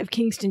 late of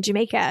Kingston,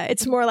 Jamaica.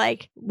 It's more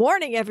like,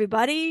 warning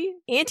everybody,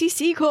 Auntie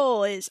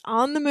Seacole is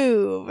on the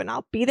move and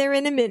I'll be there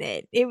in a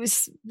minute. It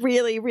was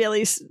really,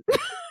 really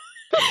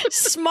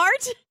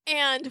smart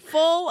and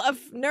full of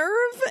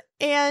nerve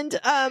and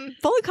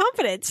full of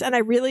confidence. And I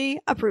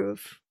really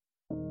approve.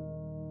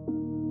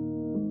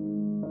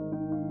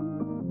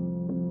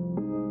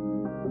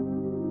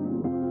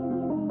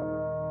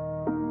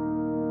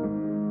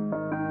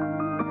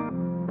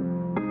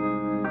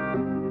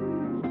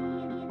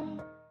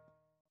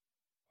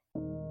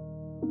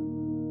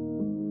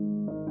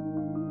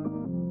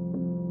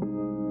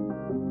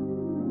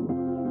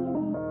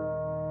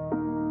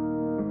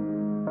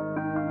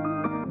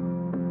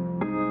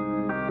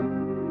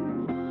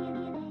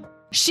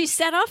 She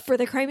set off for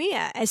the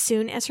Crimea as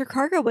soon as her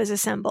cargo was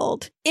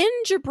assembled. In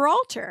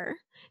Gibraltar,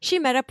 she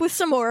met up with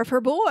some more of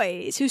her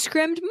boys who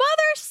screamed,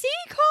 "Mother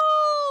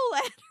Seacole!"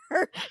 at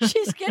her.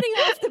 She's getting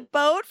off the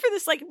boat for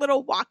this like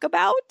little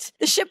walkabout.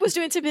 The ship was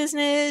doing some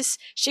business.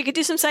 She could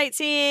do some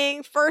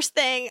sightseeing. First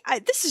thing,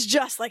 this is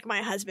just like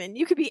my husband.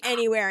 You could be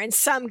anywhere and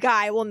some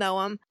guy will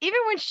know him. Even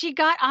when she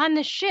got on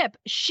the ship,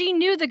 she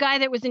knew the guy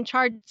that was in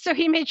charge. So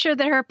he made sure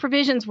that her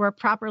provisions were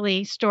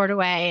properly stored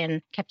away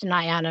and kept an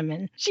eye on them.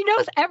 And she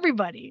knows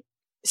everybody.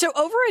 So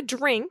over a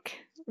drink,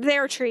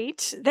 their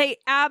treat, they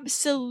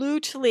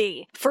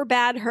absolutely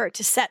forbade her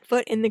to set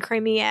foot in the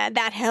Crimea,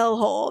 that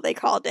hellhole, they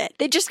called it.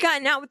 They'd just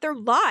gotten out with their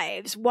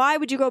lives. Why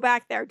would you go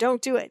back there?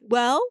 Don't do it.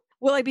 Well,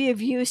 will I be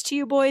of use to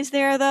you boys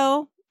there,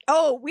 though?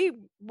 Oh, we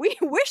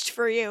wished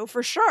for you,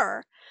 for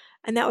sure.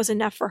 And that was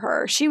enough for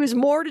her. She was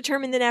more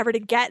determined than ever to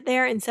get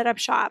there and set up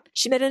shop.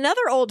 She met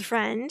another old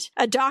friend,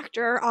 a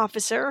doctor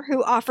officer,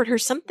 who offered her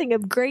something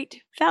of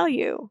great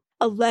value.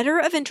 A letter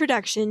of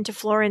introduction to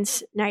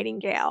Florence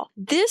Nightingale.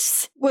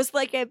 This was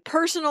like a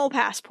personal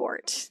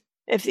passport,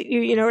 if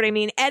you know what I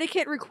mean.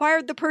 Etiquette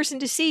required the person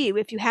to see you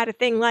if you had a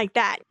thing like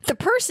that. The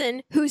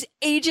person whose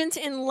agent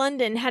in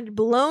London had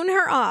blown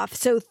her off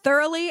so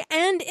thoroughly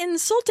and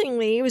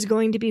insultingly was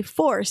going to be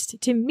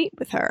forced to meet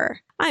with her.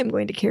 I'm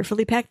going to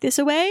carefully pack this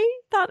away,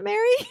 thought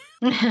Mary,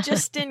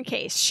 just in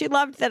case. She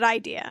loved that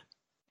idea.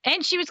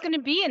 And she was going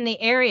to be in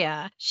the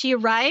area. She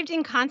arrived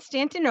in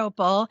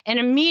Constantinople, and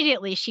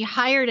immediately she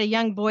hired a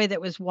young boy that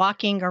was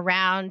walking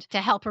around to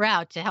help her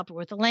out, to help her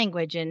with the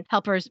language and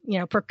help her,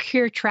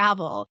 procure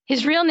travel.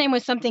 His real name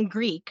was something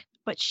Greek,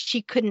 but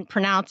she couldn't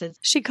pronounce it.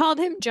 She called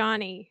him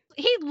Johnny.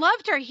 He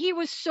loved her. He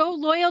was so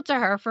loyal to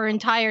her for her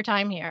entire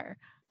time here.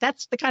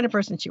 That's the kind of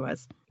person she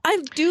was.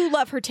 I do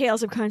love her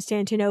tales of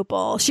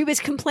Constantinople. She was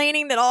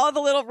complaining that all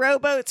the little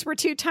rowboats were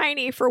too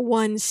tiny for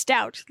one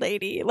stout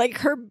lady. Like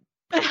her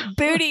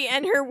booty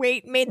and her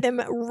weight made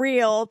them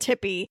real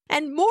tippy.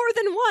 And more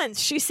than once,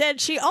 she said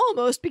she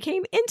almost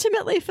became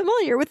intimately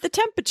familiar with the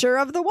temperature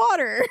of the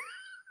water.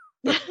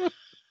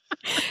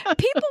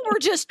 People were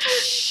just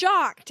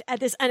shocked at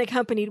this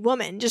unaccompanied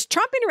woman, just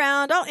tromping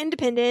around, all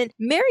independent.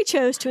 Mary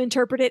chose to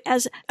interpret it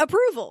as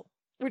approval,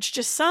 which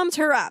just sums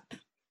her up.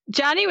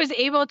 Johnny was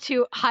able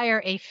to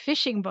hire a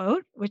fishing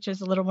boat, which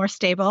was a little more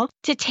stable,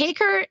 to take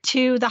her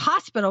to the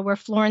hospital where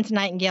Florence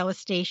Nightingale was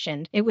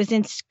stationed. It was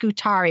in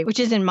Scutari,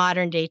 which is in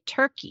modern-day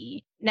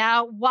Turkey.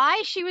 Now,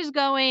 why she was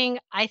going,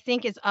 I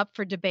think, is up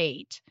for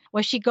debate.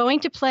 Was she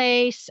going to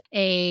place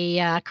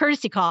a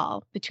courtesy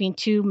call between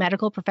two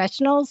medical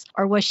professionals,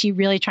 or was she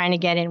really trying to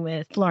get in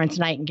with Florence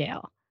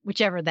Nightingale?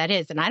 Whichever that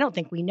is, and I don't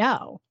think we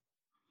know.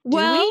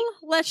 Well,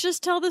 let's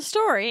just tell the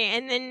story,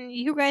 and then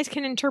you guys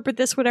can interpret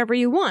this whatever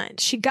you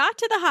want. She got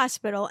to the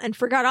hospital and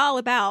forgot all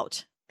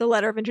about the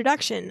letter of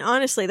introduction.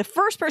 Honestly, the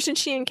first person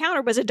she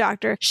encountered was a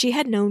doctor she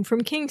had known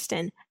from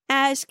Kingston,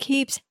 as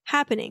keeps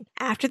happening.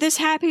 After this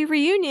happy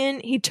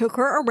reunion, he took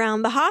her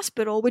around the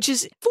hospital, which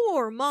is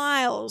 4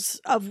 miles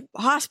of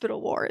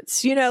hospital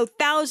wards.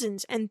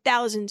 Thousands and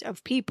thousands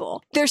of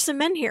people. There's some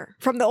men here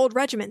from the old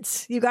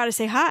regiments. You gotta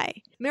say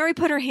hi. Mary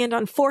put her hand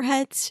on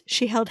foreheads.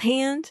 She held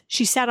hands.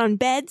 She sat on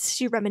beds.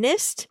 She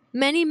reminisced.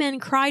 Many men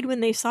cried when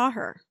they saw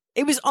her.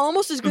 It was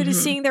almost as good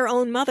as seeing their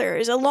own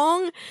mothers.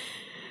 Along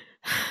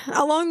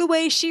the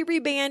way, she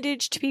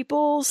rebandaged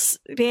people's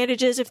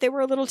bandages if they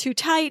were a little too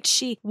tight.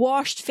 She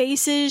washed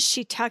faces.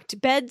 She tucked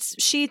bed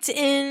sheets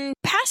in.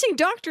 Passing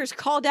doctors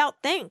called out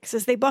thanks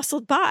as they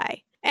bustled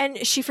by.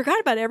 And she forgot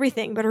about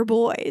everything but her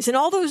boys and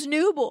all those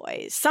new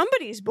boys.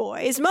 Somebody's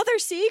boys. Mother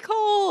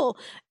Seacole.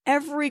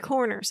 Every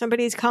corner,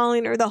 somebody's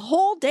calling her. The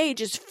whole day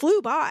just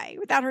flew by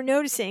without her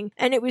noticing.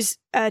 And it was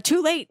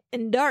too late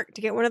and dark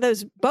to get one of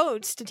those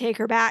boats to take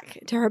her back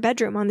to her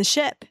bedroom on the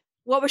ship.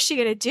 What was she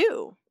going to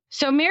do?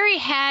 So Mary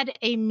had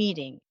a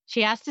meeting.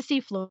 She asked to see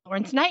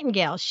Florence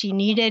Nightingale. She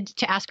needed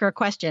to ask her a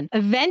question.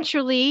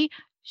 Eventually,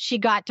 she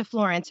got to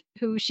Florence,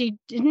 who she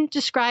didn't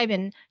describe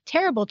in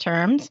terrible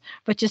terms,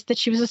 but just that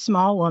she was a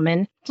small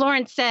woman.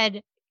 Florence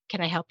said, "Can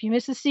I help you,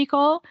 Mrs.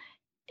 Seacole?"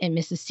 And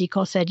Mrs.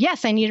 Seacole said,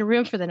 "Yes, I need a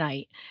room for the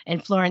night."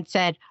 And Florence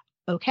said,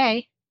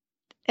 "Okay."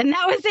 And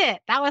that was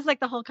it. That was like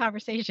the whole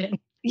conversation.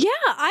 Yeah,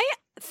 I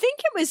think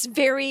it was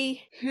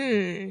very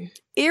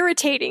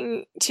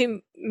irritating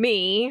to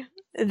me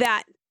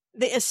that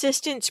the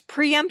assistants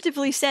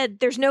preemptively said,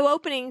 "There's no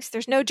openings,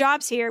 there's no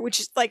jobs here," which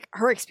is like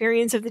her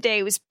experience of the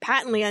day was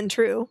patently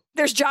untrue.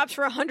 There's jobs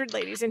for 100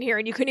 ladies in here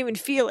and you couldn't even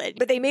feel it.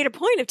 But they made a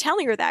point of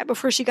telling her that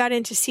before she got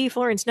in to see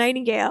Florence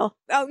Nightingale.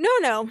 "Oh,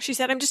 no," she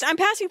said, I'm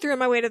passing through on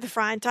my way to the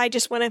front. I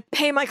just want to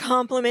pay my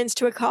compliments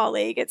to a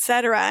colleague,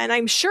 etc." And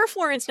I'm sure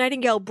Florence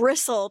Nightingale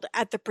bristled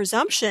at the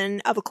presumption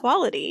of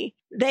equality.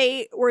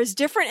 They were as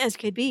different as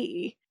could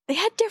be. They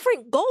had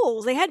different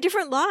goals. They had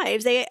different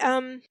lives. They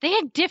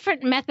had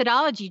different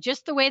methodology.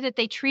 Just the way that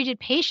they treated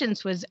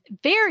patients was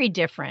very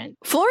different.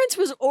 Florence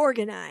was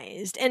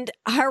organized and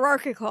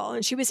hierarchical,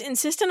 and she was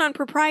insistent on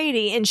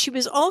propriety, and she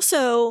was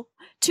also,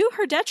 to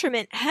her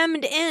detriment,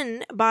 hemmed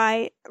in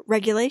by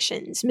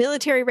regulations,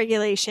 military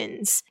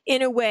regulations,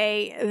 in a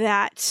way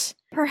that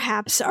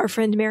Perhaps our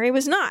friend Mary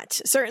was not.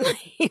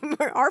 Certainly.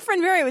 Our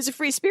friend Mary was a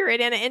free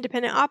spirit and an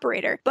independent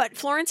operator. But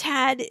Florence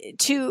had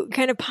to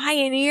kind of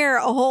pioneer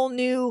a whole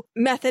new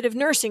method of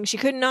nursing. She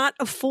could not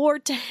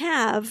afford to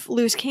have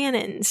loose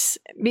cannons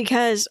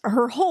because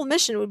her whole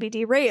mission would be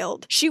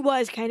derailed. She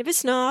was kind of a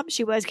snob.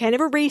 She was kind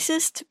of a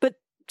racist, but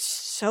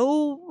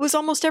so was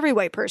almost every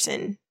white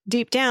person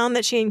deep down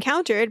that she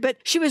encountered, but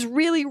she was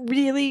really,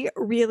 really,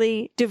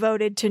 really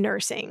devoted to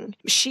nursing.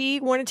 She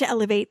wanted to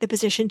elevate the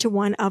position to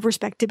one of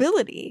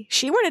respectability.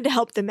 She wanted to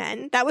help the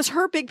men. That was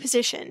her big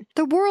position.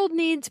 The world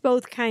needs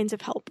both kinds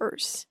of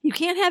helpers. You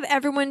can't have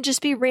everyone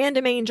just be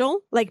random angel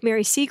like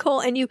Mary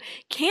Seacole, and you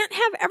can't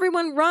have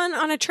everyone run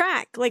on a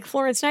track like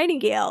Florence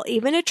Nightingale.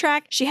 Even a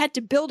track, she had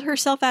to build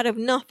herself out of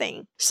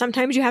nothing.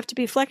 Sometimes you have to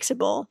be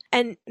flexible.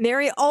 And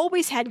Mary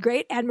always had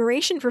great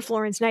admiration for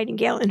Florence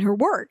Nightingale and her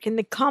work, and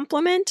the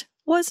compliment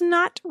was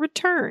not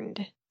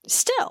returned.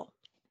 Still,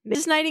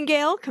 Mrs.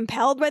 Nightingale,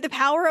 compelled by the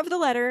power of the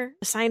letter,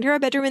 assigned her a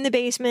bedroom in the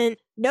basement.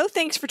 No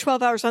thanks for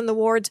 12 hours on the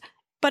wards,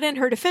 but in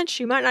her defense,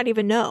 she might not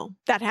even know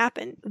that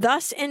happened.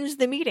 Thus ends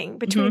the meeting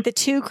between the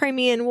two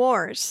Crimean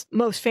Wars'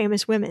 most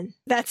famous women.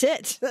 That's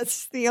it.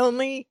 That's the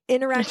only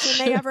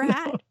interaction they ever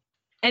had.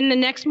 And the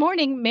next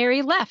morning,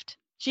 Mary left.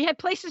 She had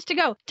places to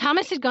go.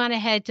 Thomas had gone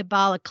ahead to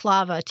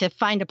Balaclava to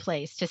find a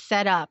place to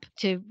set up,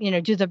 to,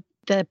 do the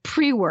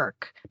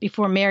pre-work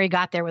before Mary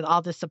got there with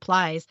all the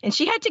supplies. And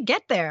she had to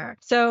get there.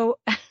 So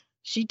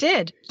she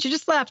did. She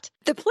just left.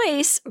 The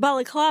place,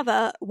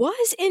 Balaclava,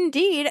 was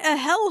indeed a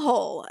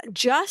hellhole,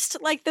 just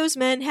like those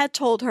men had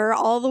told her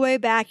all the way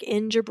back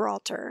in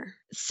Gibraltar.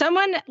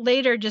 Someone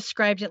later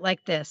described it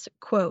like this,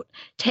 quote,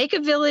 "Take a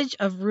village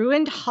of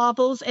ruined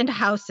hovels and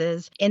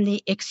houses in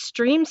the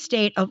extreme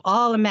state of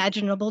all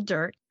imaginable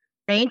dirt,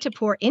 rain to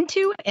pour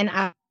into and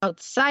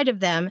outside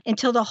of them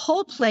until the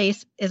whole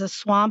place is a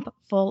swamp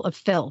full of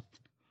filth."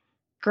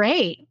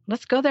 Great.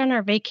 Let's go there on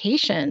our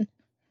vacation.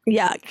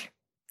 Yuck.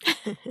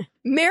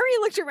 Mary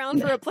looked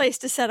around for a place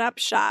to set up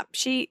shop.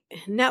 She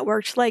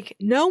networked like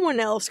no one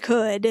else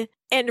could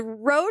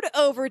and rode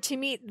over to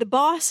meet the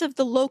boss of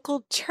the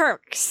local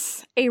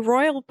Turks, a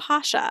royal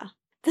pasha.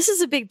 This is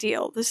a big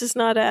deal. This is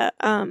not a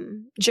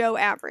Joe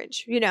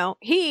average.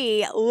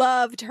 He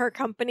loved her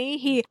company.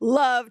 He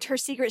loved her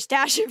secret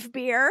stash of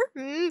beer.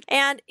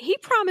 And he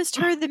promised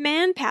her the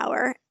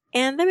manpower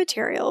and the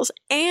materials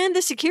and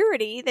the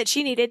security that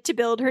she needed to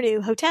build her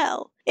new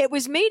hotel. It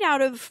was made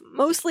out of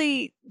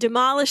mostly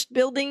demolished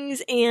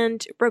buildings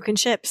and broken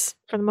ships,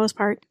 for the most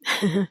part.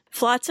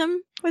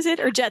 Flotsam, was it?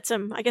 Or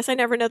jetsam? I guess I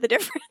never know the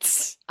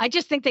difference. I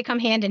just think they come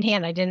hand in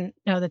hand. I didn't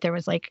know that there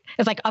was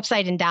it's like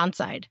upside and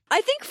downside. I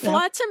think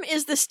flotsam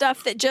is the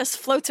stuff that just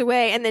floats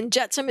away, and then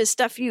jetsam is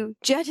stuff you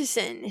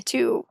jettison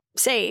to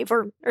save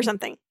or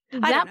something.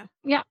 I don't know.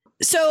 Yeah.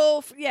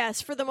 So, yes,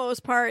 for the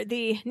most part,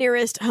 the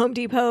nearest Home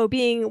Depot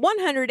being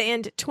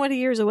 120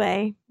 years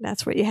away,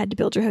 that's what you had to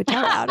build your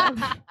hotel out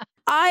of.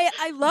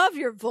 I love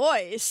your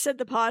voice, said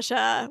the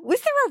Pasha.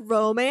 Was there a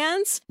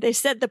romance? They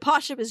said the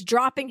Pasha was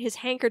dropping his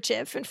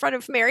handkerchief in front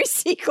of Mary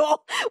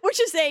Seacole, which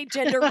is a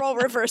gender role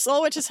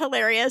reversal, which is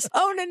hilarious.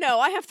 Oh, no,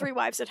 I have 3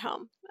 wives at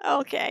home.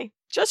 Okay.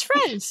 Just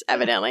friends,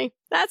 evidently.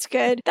 That's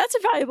good. That's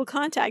a valuable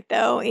contact,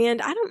 though,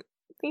 and I don't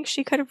think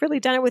she could have really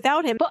done it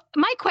without him. But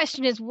my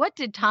question is, what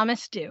did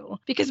Thomas do?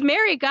 Because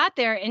Mary got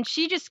there and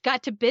she just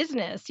got to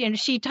business.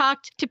 She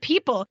talked to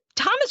people.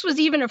 Thomas was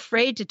even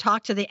afraid to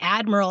talk to the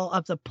admiral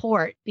of the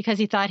port because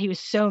he thought he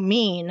was so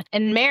mean.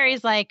 And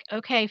Mary's like,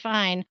 okay,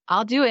 fine,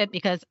 I'll do it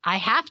because I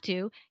have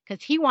to,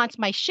 because he wants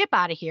my ship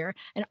out of here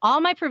and all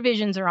my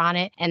provisions are on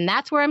it. And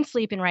that's where I'm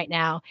sleeping right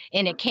now.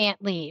 And it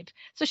can't leave.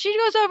 So she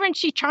goes over and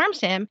she charms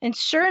him. And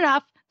sure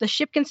enough, the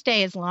ship can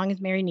stay as long as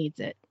Mary needs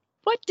it.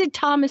 What did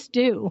Thomas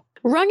do?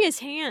 Wrung his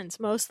hands,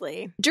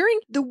 mostly. During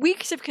the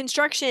weeks of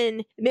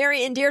construction,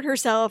 Mary endeared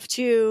herself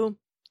to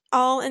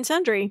all and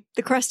sundry.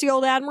 The crusty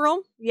old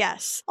admiral?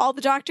 Yes. All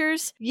the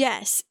doctors?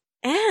 Yes.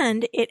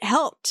 And it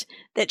helped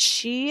that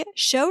she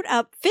showed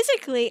up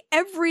physically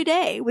every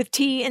day with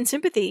tea and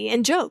sympathy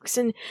and jokes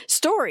and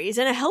stories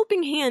and a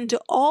helping hand to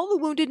all the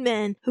wounded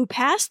men who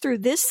passed through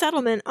this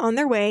settlement on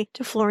their way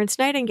to Florence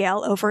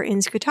Nightingale over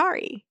in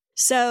Scutari.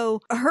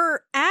 So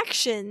her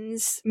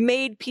actions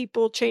made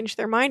people change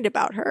their mind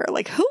about her.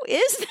 Like, who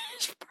is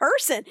this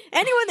person?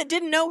 Anyone that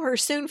didn't know her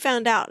soon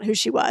found out who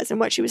she was and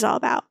what she was all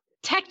about.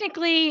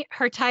 Technically,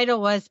 her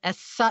title was a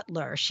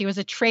sutler. She was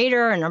a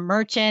trader and a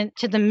merchant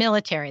to the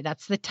military.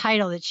 That's the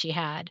title that she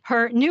had.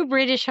 Her New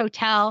British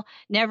Hotel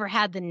never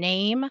had the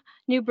name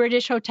New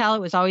British Hotel.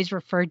 It was always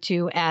referred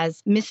to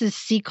as Mrs.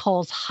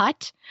 Seacole's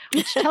Hut,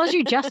 which tells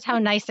you just how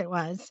nice it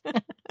was.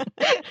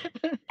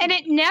 And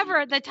it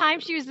never, the time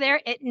she was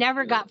there, it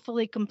never got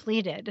fully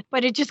completed.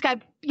 But it just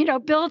got,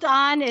 built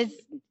on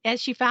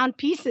as she found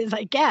pieces,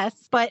 I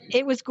guess. But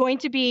it was going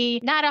to be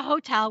not a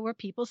hotel where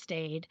people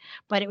stayed,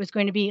 but it was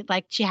going to be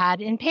like she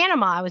had in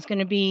Panama. It was going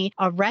to be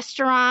a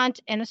restaurant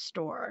and a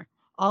store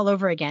all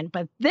over again.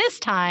 But this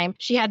time,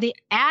 she had the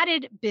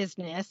added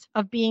business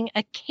of being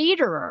a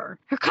caterer.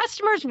 Her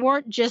customers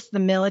weren't just the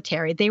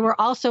military. They were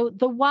also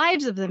the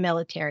wives of the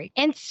military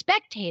and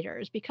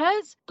spectators,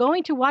 because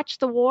going to watch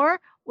the war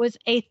was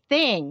a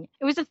thing.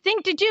 It was a thing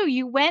to do.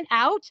 You went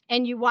out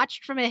and you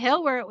watched from a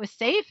hill where it was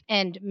safe,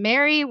 and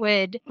Mary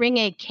would bring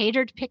a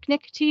catered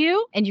picnic to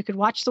you, and you could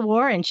watch the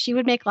war, and she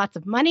would make lots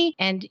of money,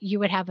 and you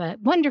would have a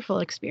wonderful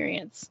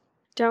experience.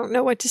 Don't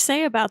know what to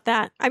say about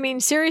that. I mean,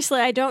 seriously,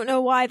 I don't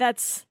know why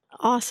that's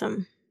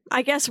awesome.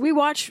 I guess we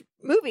watch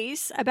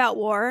movies about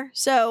war,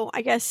 so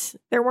I guess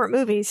there weren't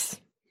movies.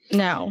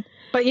 No.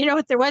 But you know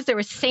what there was? There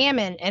was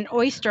salmon and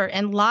oyster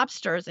and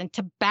lobsters and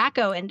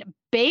tobacco and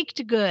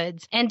baked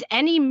goods, and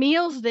any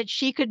meals that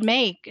she could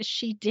make,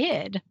 she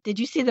did. Did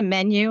you see the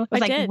menu? It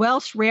was like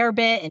Welsh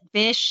rarebit and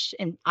fish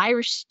and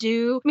Irish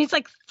stew. I mean, it's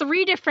like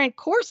 3 different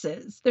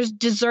courses. There's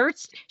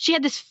desserts. She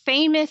had this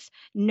famous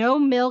no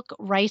milk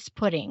rice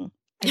pudding.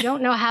 I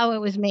don't know how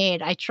it was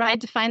made. I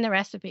tried to find the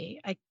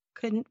recipe. I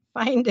couldn't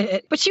find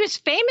it. But she was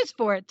famous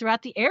for it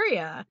throughout the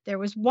area. There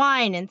was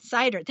wine and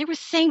cider. There was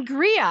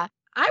sangria.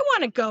 I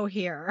want to go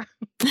here.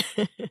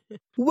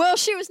 Well,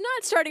 she was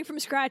not starting from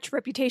scratch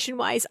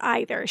reputation-wise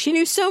either. She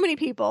knew so many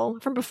people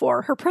from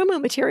before. Her promo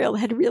material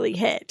had really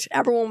hit.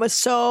 Everyone was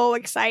so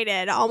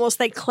excited. Almost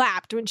they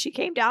clapped when she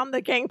came down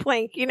the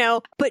gangplank, you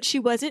know. But she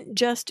wasn't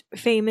just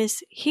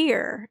famous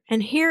here.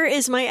 And here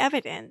is my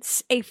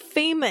evidence. A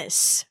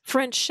famous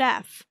French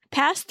chef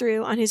passed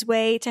through on his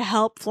way to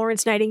help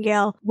Florence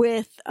Nightingale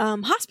with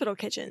hospital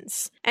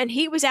kitchens. And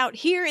he was out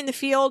here in the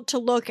field to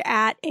look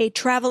at a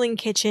traveling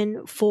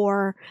kitchen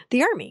for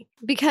the army,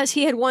 because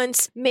he had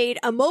once made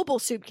a mobile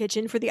soup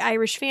kitchen for the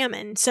Irish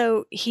famine.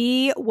 So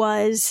he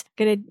was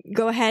going to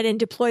go ahead and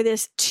deploy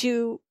this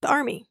to the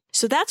army.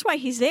 So that's why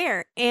he's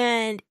there.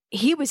 And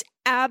he was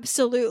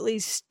absolutely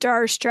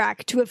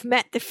starstruck to have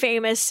met the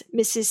famous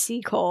Mrs.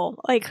 Seacole.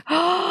 Like,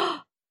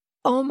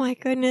 oh my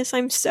goodness,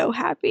 I'm so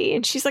happy.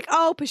 And she's like,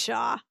 oh,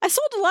 Pshaw, I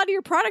sold a lot of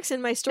your products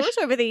in my stores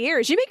over the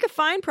years. You make a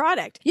fine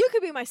product. You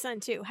could be my son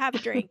too. Have a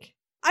drink.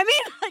 I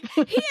mean,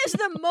 like, he is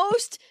the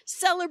most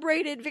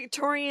celebrated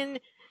Victorian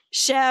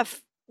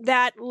chef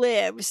that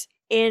lives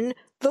in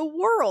the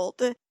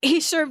world. He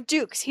served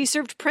dukes. He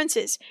served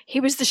princes. He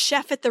was the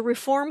chef at the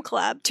Reform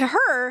Club. To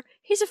her,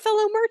 he's a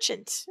fellow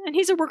merchant and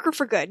he's a worker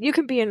for good. You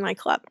can be in my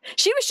club.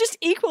 She was just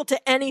equal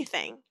to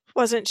anything,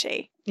 wasn't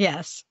she?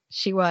 Yes,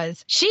 she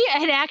was. She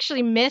had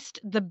actually missed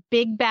the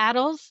big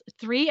battles.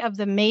 3 of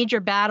the major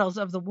battles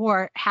of the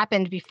war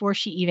happened before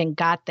she even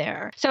got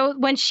there. So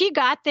when she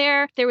got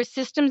there, there were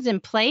systems in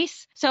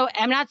place. So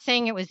I'm not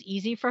saying it was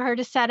easy for her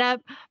to set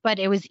up, but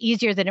it was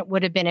easier than it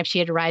would have been if she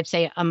had arrived,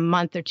 say, a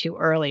month or 2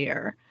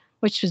 earlier,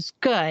 which was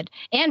good.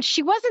 And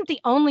she wasn't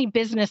the only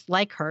business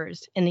like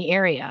hers in the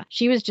area.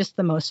 She was just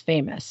the most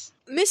famous.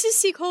 Mrs.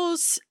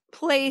 Seacole's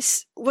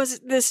place was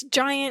this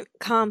giant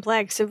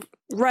complex of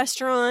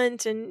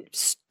restaurant and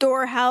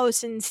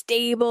storehouse and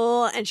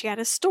stable, and she had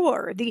a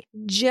store, the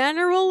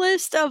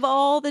generalist of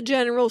all the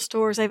general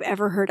stores I've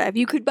ever heard of.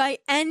 You could buy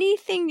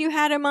anything you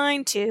had a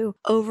mind to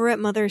over at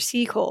Mother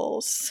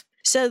Seacole's.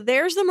 So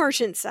there's the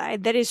merchant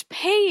side that is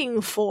paying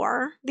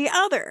for the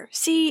other.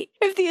 See,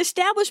 if the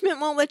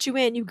establishment won't let you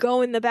in, you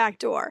go in the back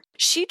door.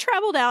 She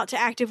traveled out to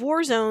active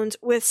war zones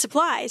with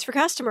supplies for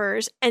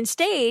customers and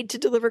stayed to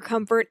deliver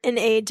comfort and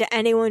aid to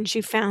anyone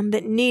she found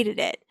that needed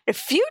it. A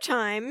few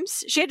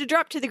times, she had to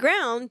drop to the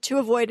ground to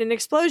avoid an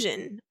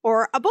explosion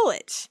or a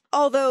bullet.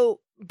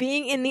 Although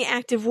being in the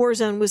active war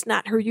zone was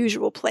not her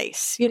usual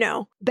place. You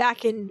know,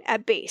 back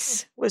at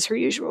base was her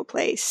usual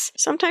place.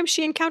 Sometimes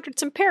she encountered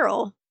some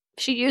peril.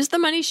 She used the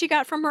money she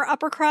got from her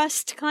upper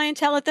crust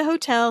clientele at the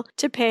hotel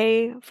to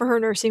pay for her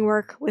nursing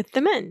work with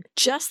the men.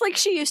 Just like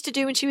she used to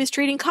do when she was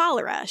treating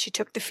cholera. She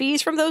took the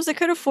fees from those that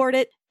could afford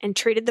it and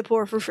treated the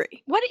poor for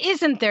free. What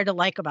isn't there to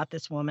like about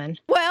this woman?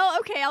 Well,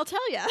 okay, I'll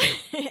tell you.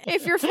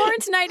 If you're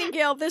Florence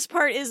Nightingale, this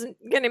part isn't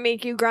going to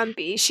make you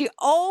grumpy. She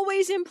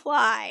always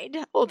implied,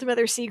 Old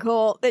Mother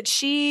Seacole, that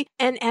she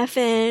and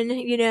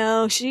FN, you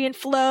know, she and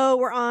Flo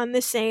were on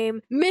the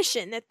same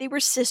mission, that they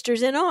were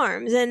sisters in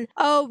arms. And,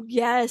 oh,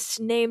 yes,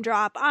 name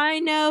drop. I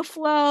know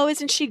Flo,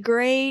 isn't she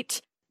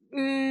great?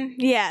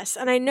 Yes,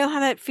 and I know how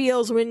that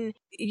feels when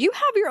you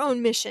have your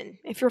own mission,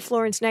 if you're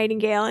Florence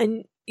Nightingale,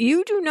 and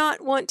you do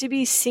not want to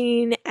be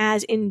seen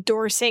as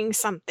endorsing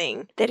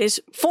something that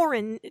is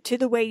foreign to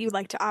the way you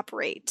like to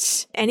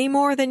operate, any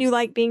more than you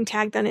like being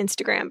tagged on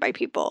Instagram by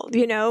people.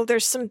 You know,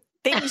 there's some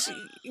things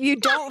you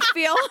don't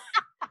feel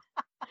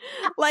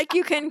like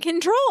you can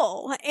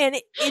control, and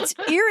it's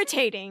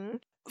irritating.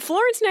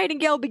 Florence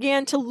Nightingale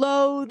began to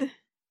loathe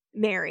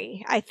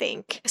Mary, I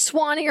think,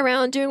 swanning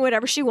around doing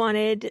whatever she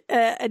wanted,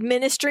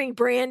 administering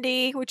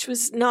brandy, which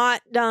was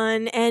not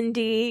done,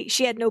 ND.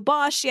 She had no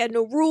boss, she had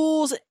no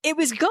rules. It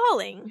was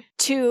galling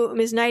to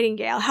Ms.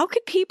 Nightingale. How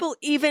could people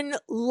even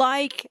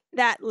like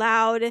that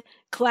loud,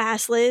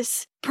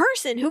 classless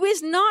person who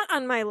is not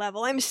on my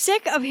level? I'm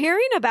sick of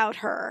hearing about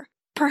her.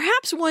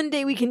 perhaps one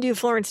day we can do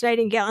Florence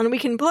Nightingale and we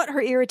can put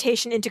her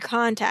irritation into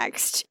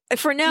context.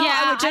 For now, Yeah,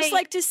 I would just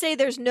like to say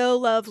there's no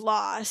love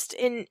lost,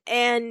 and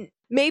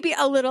maybe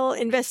a little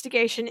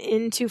investigation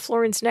into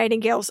Florence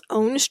Nightingale's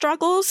own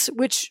struggles,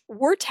 which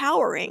were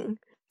towering.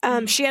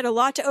 She had a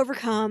lot to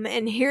overcome,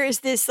 and here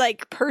is this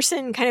like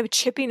person kind of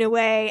chipping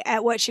away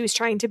at what she was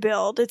trying to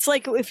build. It's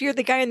like if you're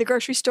the guy in the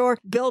grocery store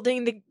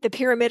building the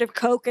pyramid of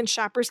Coke and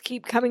shoppers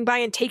keep coming by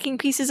and taking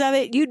pieces of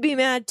it, you'd be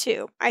mad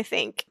too, I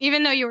think.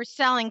 Even though you were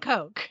selling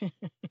Coke.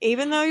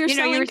 Even though you're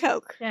selling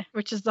Coke. Yeah,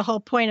 which is the whole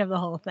point of the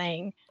whole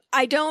thing.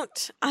 I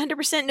don't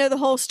 100% know the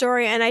whole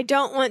story, and I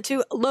don't want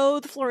to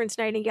loathe Florence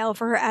Nightingale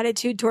for her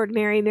attitude toward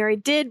Mary. Mary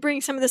did bring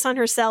some of this on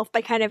herself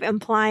by kind of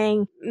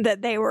implying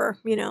that they were,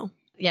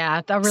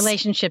 Yeah, the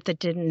relationship that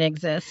didn't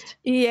exist.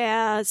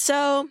 Yeah,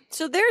 so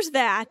there's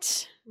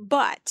that.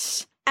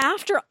 But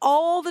after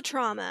all the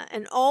trauma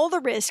and all the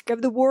risk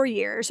of the war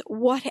years,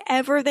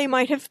 whatever they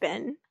might have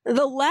been,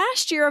 the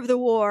last year of the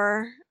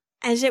war,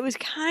 as it was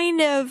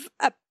kind of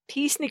a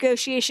peace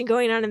negotiation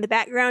going on in the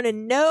background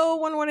and no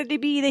one wanted to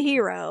be the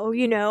hero,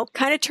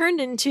 kind of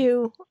turned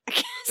into, I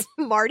guess,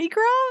 Mardi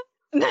Gras?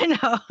 I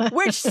know.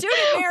 Which suited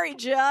Mary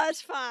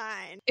just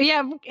fine.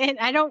 Yeah, and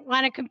I don't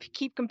want to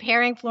keep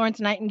comparing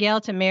Florence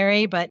Nightingale to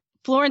Mary, but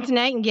Florence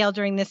Nightingale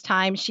during this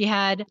time, she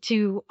had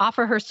to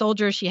offer her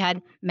soldiers, she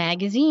had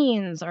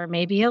magazines or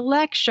maybe a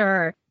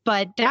lecture.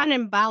 But down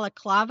in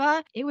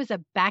Balaclava, it was a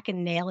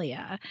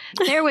bacchanalia.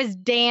 There was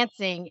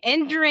dancing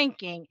and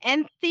drinking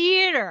and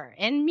theater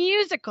and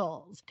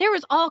musicals. There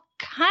was all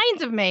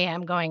kinds of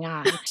mayhem going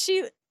on.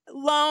 She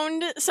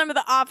loaned some of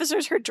the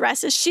officers her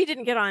dresses. She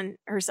didn't get on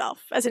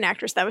herself as an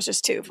actress. That was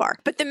just too far.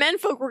 But the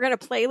menfolk were going to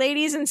play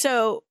ladies, and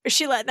so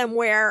she let them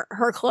wear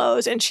her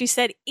clothes. And she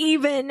said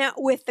even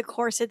with the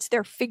corsets,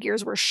 their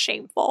figures were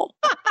shameful.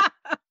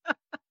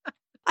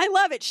 I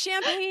love it.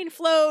 Champagne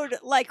flowed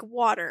like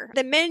water.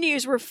 The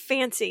menus were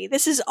fancy.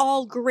 This is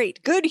all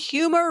great. Good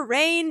humor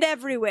reigned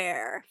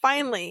everywhere.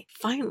 Finally,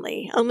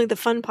 only the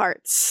fun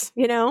parts,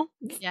 Yeah.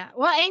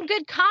 Well, and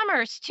good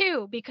commerce,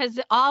 too, because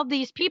all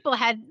these people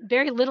had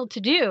very little to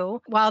do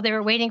while they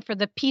were waiting for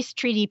the peace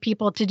treaty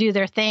people to do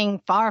their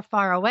thing far,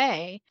 far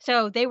away.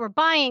 So they were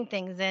buying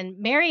things, and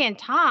Mary and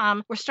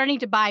Tom were starting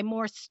to buy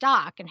more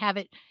stock and have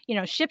it,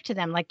 shipped to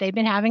them like they've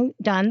been having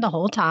done the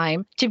whole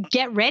time to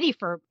get ready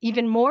for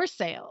even more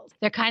sales.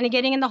 They're kind of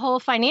getting in the hole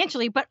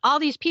financially, but all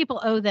these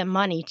people owe them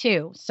money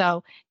too.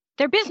 So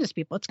they're business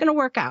people. It's going to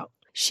work out.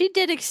 She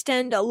did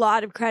extend a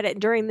lot of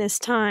credit during this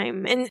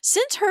time. And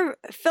since her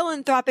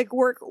philanthropic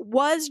work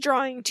was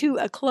drawing to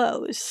a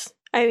close,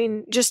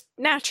 just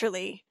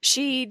naturally,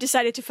 she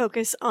decided to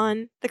focus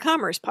on the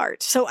commerce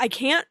part. So I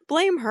can't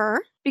blame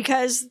her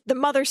because the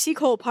mother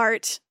Seacole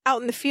part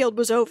out in the field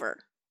was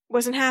over.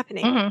 Wasn't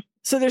happening. Mm-hmm.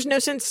 So there's no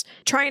sense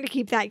trying to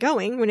keep that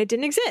going when it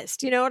didn't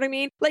exist. You know what I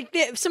mean? Like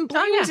some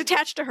blame was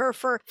attached to her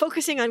for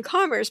focusing on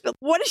commerce, but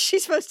what is she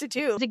supposed to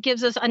do? It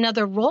gives us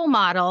another role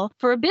model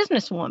for a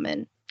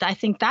businesswoman. I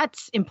think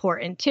that's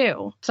important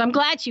too. So I'm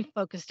glad she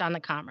focused on the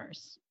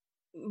commerce.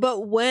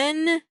 But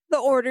when the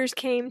orders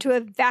came to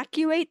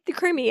evacuate the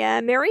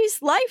Crimea,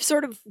 Mary's life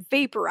sort of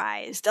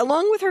vaporized,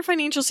 along with her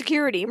financial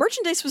security.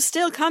 Merchandise was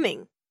still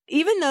coming.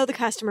 Even though the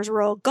customers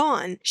were all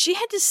gone, she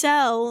had to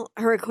sell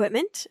her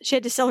equipment. She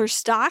had to sell her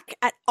stock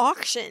at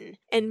auction.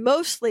 And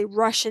mostly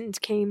Russians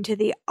came to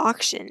the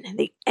auction,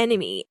 the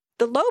enemy.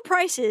 The low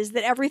prices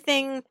that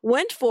everything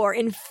went for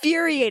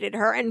infuriated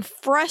her and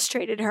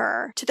frustrated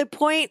her to the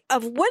point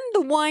of when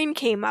the wine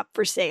came up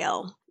for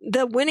sale.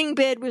 The winning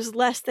bid was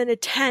less than a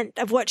tenth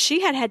of what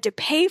she had to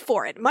pay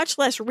for it, much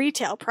less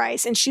retail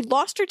price, and she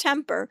lost her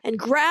temper and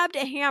grabbed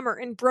a hammer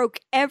and broke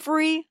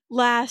every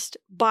last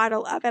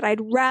bottle of it.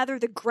 I'd rather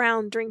the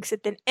ground drinks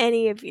it than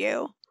any of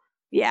you.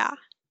 Yeah.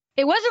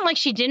 It wasn't like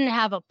she didn't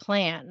have a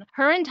plan.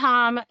 Her and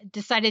Tom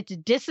decided to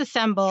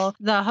disassemble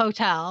the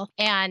hotel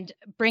and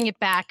bring it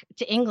back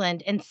to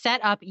England and set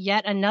up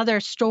yet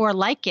another store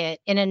like it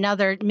in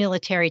another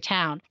military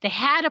town. They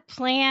had a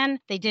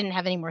plan. They didn't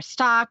have any more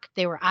stock.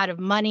 They were out of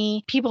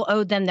money. People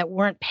owed them that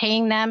weren't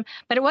paying them.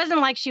 But it wasn't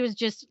like she was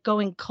just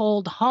going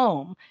cold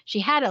home. She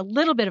had a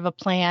little bit of a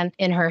plan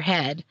in her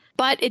head.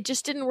 But it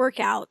just didn't work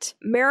out.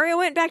 Mary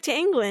went back to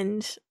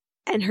England.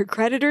 And her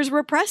creditors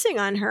were pressing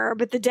on her,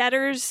 but the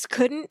debtors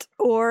couldn't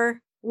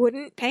or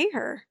wouldn't pay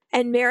her.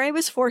 And Mary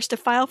was forced to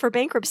file for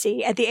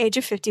bankruptcy at the age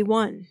of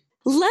 51.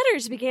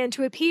 Letters began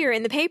to appear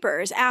in the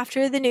papers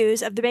after the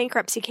news of the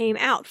bankruptcy came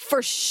out.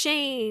 For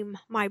shame,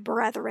 my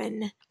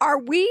brethren. Are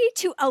we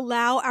to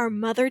allow our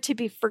mother to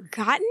be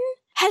forgotten?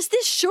 Has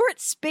this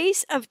short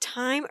space of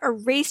time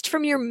erased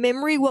from your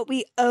memory what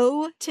we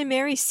owe to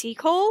Mary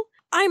Seacole?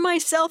 I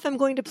myself am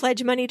going to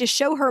pledge money to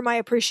show her my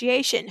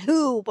appreciation.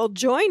 Who will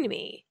join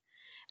me?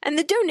 And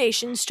the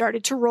donations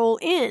started to roll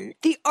in.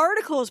 The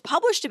articles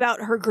published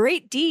about her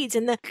great deeds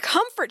and the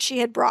comfort she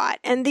had brought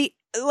and the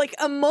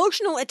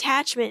emotional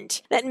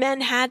attachment that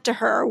men had to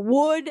her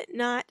would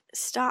not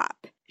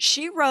stop.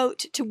 She wrote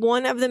to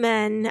one of the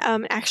men,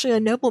 actually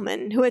a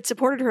nobleman, who had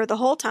supported her the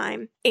whole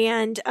time.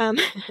 And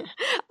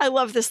I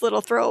love this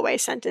little throwaway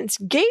sentence,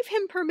 gave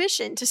him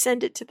permission to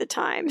send it to the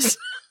Times.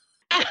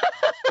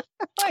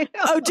 I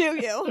know. Oh, do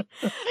you?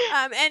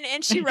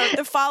 And she wrote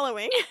the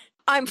following.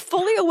 I'm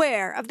fully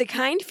aware of the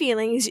kind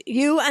feelings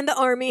you and the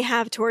army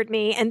have toward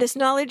me, and this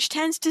knowledge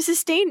tends to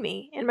sustain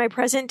me in my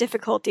present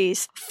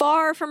difficulties.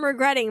 Far from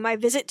regretting my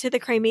visit to the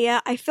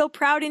Crimea, I feel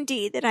proud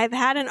indeed that I have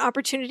had an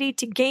opportunity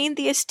to gain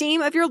the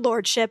esteem of your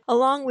lordship,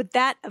 along with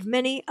that of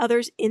many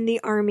others in the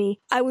army.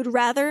 I would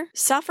rather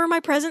suffer my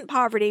present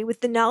poverty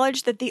with the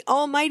knowledge that the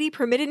Almighty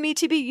permitted me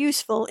to be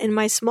useful in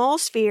my small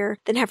sphere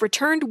than have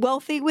returned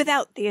wealthy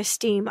without the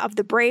esteem of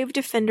the brave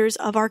defenders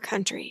of our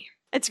country.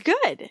 It's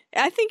good.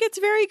 I think it's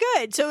very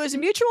good. So it was a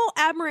Mutual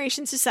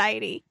Admiration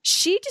Society.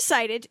 She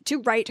decided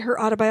to write her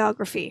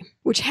autobiography,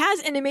 which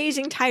has an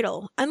amazing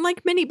title.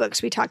 Unlike many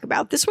books we talk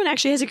about, this one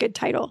actually has a good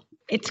title.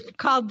 It's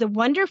called The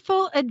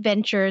Wonderful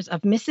Adventures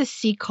of Mrs.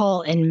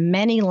 Seacole in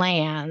Many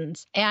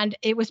Lands. And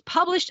it was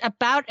published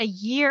about a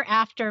year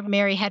after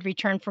Mary had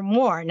returned from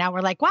war. Now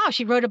we're like, wow,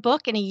 she wrote a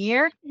book in a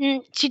year?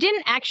 She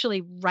didn't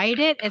actually write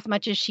it as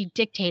much as she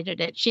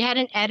dictated it. She had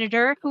an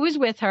editor who was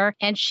with her,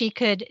 and she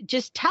could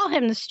just tell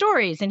him the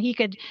stories, and he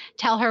could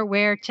tell her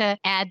where to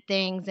add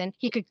things, and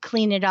he could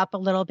clean it up a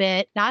little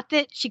bit. Not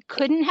that she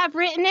couldn't have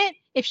written it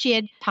if she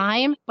had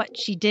time, but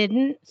she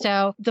didn't.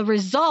 So the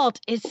result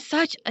is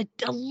such a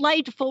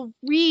delightful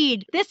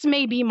read. This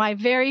may be my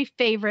very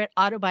favorite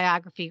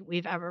autobiography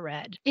we've ever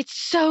read. It's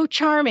so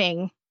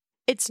charming.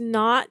 It's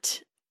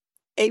not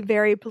a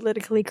very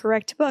politically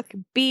correct book.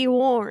 Be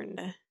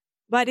warned.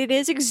 But it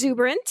is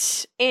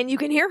exuberant, and you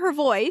can hear her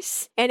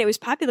voice, and it was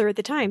popular at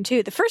the time,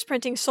 too. The first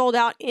printing sold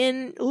out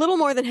in a little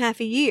more than half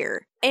a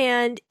year,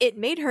 and it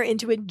made her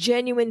into a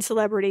genuine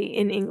celebrity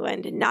in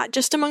England, not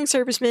just among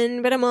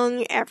servicemen, but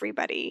among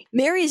everybody.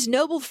 Mary's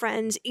noble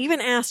friends even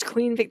asked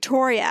Queen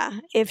Victoria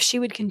if she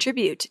would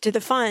contribute to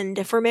the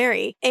fund for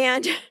Mary,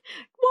 and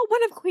well,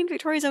 one of Queen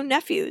Victoria's own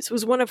nephews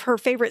was one of her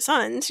favorite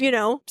sons, you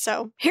know.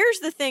 So here's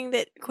the thing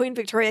that Queen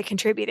Victoria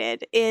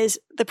contributed is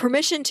the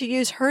permission to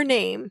use her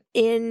name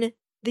in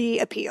the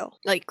appeal.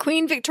 Like,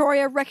 Queen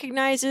Victoria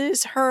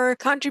recognizes her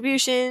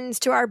contributions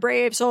to our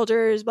brave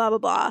soldiers, blah, blah,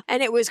 blah.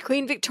 And it was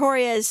Queen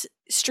Victoria's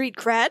street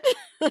cred,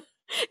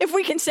 if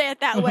we can say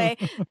it that way,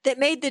 that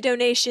made the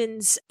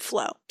donations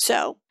flow.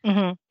 So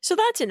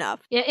that's enough.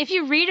 Yeah, if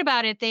you read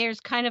about it,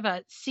 there's kind of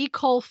a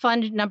Seacole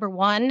Fund number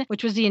 1,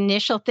 which was the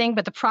initial thing.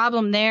 But the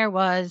problem there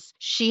was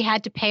she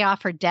had to pay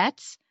off her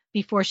debts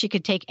before she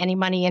could take any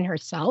money in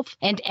herself.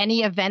 And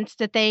any events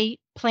that they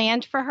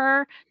planned for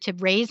her to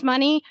raise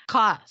money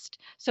cost.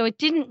 So it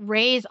didn't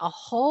raise a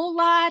whole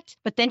lot,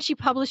 but then she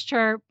published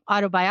her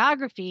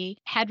autobiography,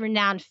 had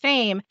renowned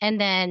fame,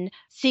 and then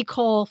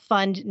Seacole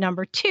Fund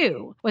number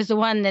 2 was the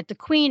one that the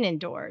Queen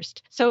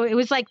endorsed. So it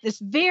was like this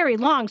very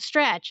long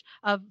stretch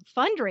of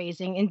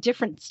fundraising in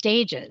different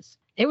stages.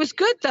 It was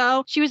good,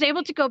 though. She was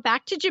able to go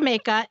back to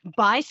Jamaica,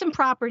 buy some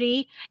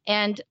property,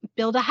 and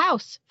build a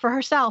house for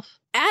herself.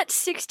 At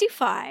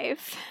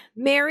 65,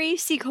 Mary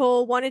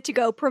Seacole wanted to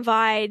go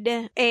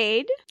provide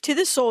aid to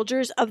the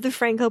soldiers of the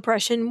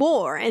Franco-Prussian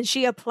War, and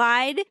she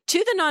applied to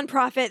the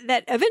nonprofit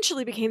that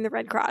eventually became the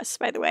Red Cross,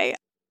 by the way,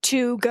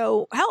 to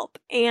go help.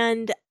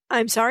 And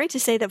I'm sorry to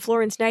say that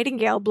Florence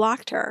Nightingale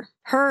blocked her.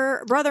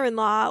 Her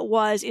brother-in-law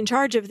was in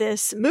charge of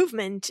this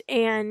movement,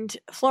 and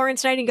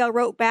Florence Nightingale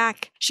wrote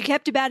back, "She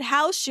kept a bad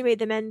house, she made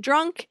the men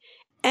drunk.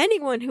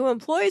 Anyone who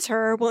employs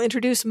her will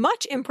introduce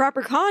much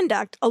improper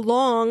conduct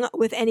along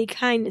with any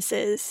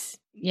kindnesses."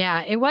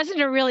 Yeah, it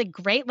wasn't a really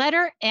great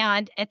letter.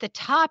 And at the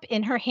top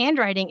in her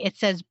handwriting, it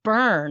says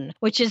burn,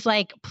 which is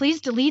like,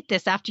 please delete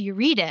this after you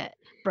read it,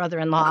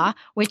 brother-in-law,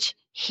 which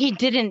he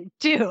didn't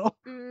do.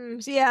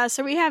 Yeah,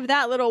 so we have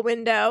that little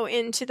window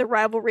into the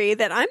rivalry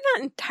that I'm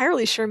not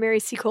entirely sure Mary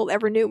Seacole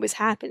ever knew was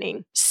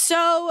happening.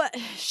 So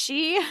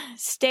she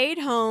stayed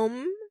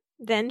home.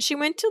 Then she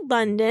went to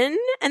London,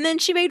 and then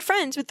she made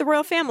friends with the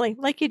royal family,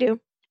 like you do.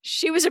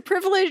 She was a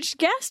privileged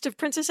guest of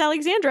Princess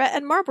Alexandra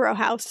at Marlborough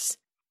House.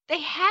 They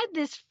had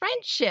this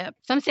friendship.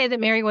 Some say that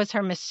Mary was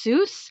her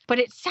masseuse, but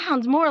it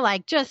sounds more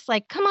like just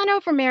like, come on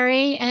over,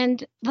 Mary,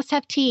 and let's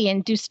have tea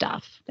and do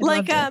stuff.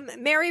 Like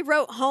Mary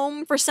wrote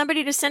home for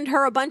somebody to send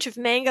her a bunch of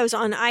mangoes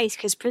on ice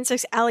because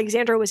Princess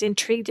Alexandra was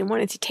intrigued and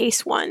wanted to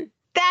taste one.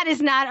 That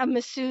is not a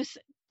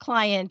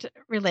masseuse-client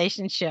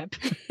relationship.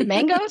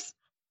 Mangoes?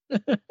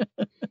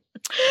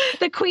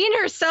 The Queen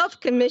herself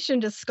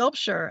commissioned a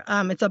sculpture.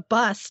 It's a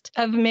bust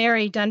of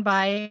Mary done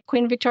by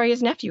Queen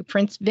Victoria's nephew,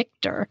 Prince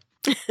Victor.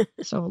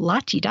 So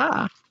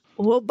la-ti-da.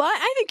 Well, but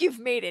I think you've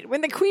made it.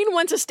 When the Queen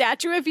wants a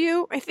statue of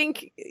you, I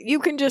think you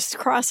can just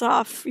cross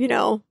off,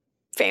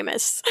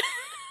 famous.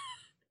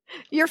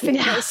 You're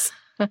famous.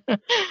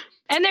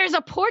 And there's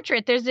a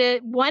portrait.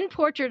 There's one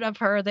portrait of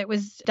her that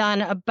was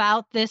done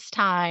about this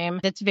time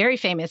that's very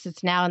famous.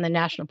 It's now in the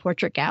National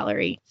Portrait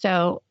Gallery.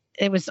 So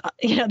it was,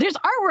 there's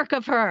artwork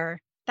of her.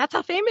 That's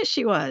how famous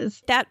she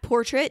was. That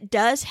portrait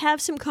does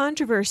have some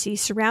controversy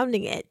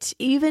surrounding it,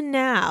 even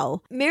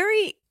now.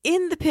 Mary,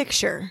 in the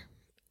picture,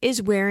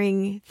 is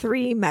wearing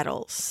 3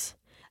 medals.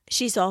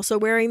 She's also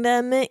wearing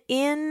them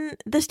in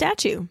the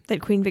statue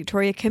that Queen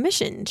Victoria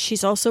commissioned.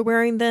 She's also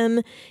wearing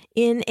them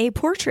in a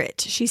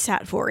portrait she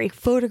sat for, a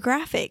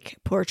photographic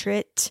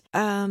portrait.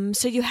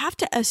 So you have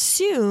to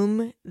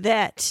assume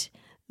that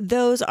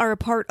those are a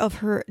part of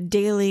her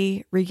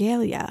daily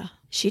regalia.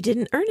 She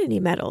didn't earn any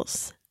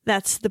medals.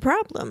 That's the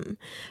problem.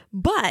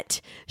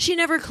 But she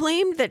never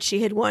claimed that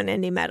she had won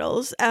any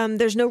medals.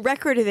 There's no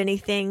record of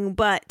anything,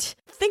 but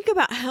think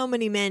about how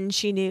many men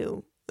she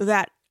knew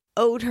that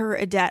owed her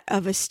a debt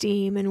of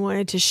esteem and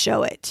wanted to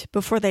show it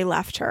before they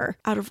left her.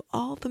 Out of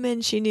all the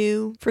men she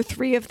knew, for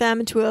 3 of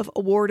them to have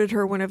awarded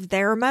her one of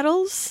their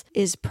medals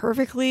is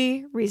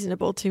perfectly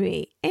reasonable to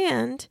me.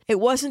 And it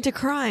wasn't a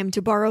crime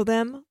to borrow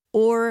them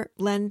or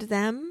lend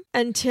them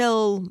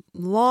until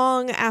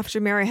long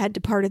after Mary had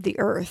departed the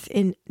earth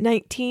in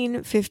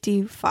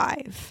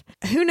 1955.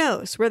 Who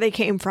knows where they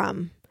came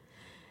from?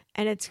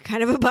 And it's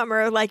kind of a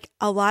bummer, like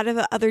a lot of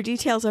other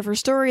details of her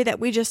story that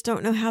we just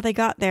don't know how they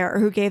got there or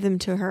who gave them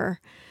to her.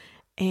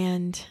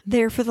 And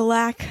there, for the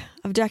lack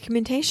of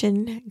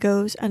documentation,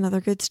 goes another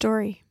good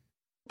story.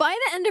 By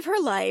the end of her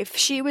life,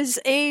 she was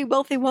a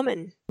wealthy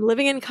woman,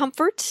 living in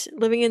comfort,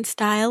 living in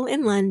style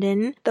in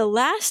London. The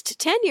last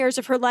 10 years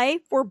of her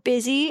life were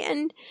busy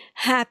and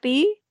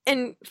happy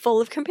and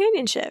full of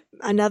companionship.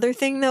 Another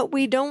thing that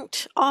we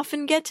don't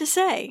often get to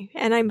say,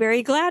 and I'm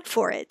very glad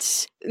for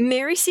it.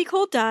 Mary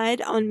Seacole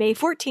died on May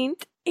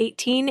 14th,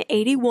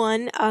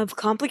 1881 of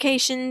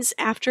complications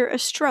after a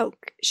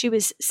stroke. She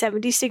was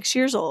 76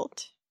 years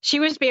old. She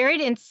was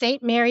buried in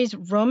St. Mary's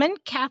Roman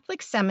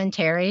Catholic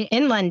Cemetery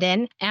in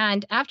London,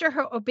 and after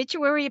her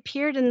obituary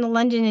appeared in the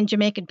London and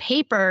Jamaican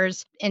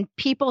papers and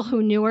people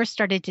who knew her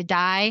started to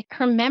die,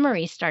 her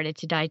memory started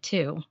to die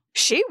too.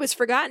 She was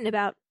forgotten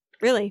about,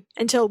 really,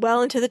 until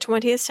well into the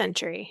 20th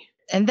century.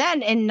 And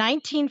then in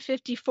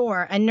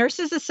 1954, a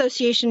nurses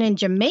association in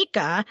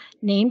Jamaica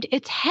named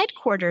its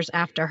headquarters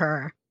after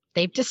her.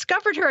 They've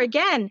discovered her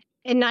again.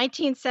 In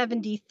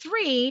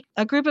 1973,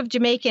 a group of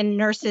Jamaican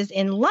nurses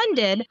in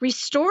London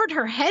restored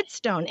her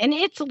headstone, and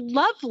it's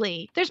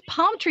lovely. There's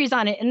palm trees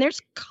on it, and there's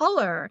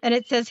color. And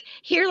it says,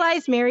 "Here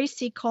lies Mary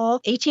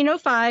Seacole,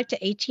 1805 to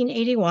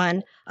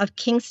 1881, of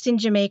Kingston,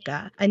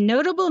 Jamaica, a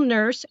notable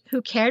nurse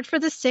who cared for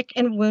the sick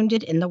and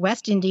wounded in the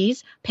West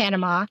Indies,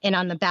 Panama, and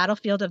on the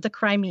battlefield of the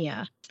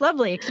Crimea." It's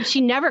lovely, except she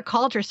never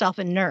called herself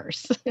a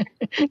nurse.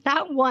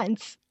 Not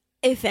once.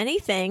 If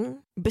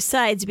anything,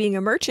 besides being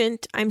a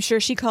merchant, I'm sure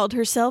she called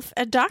herself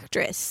a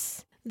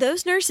doctress.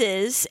 Those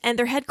nurses and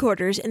their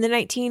headquarters in the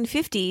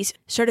 1950s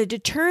started to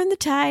turn the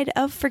tide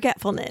of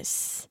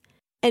forgetfulness.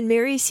 And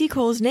Mary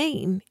Seacole's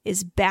name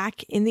is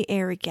back in the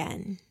air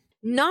again.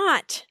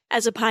 Not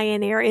as a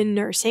pioneer in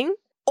nursing,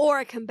 or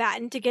a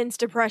combatant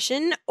against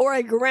oppression, or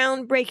a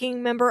groundbreaking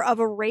member of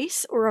a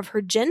race or of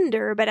her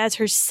gender, but as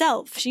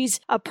herself. She's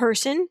a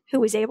person who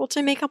was able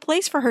to make a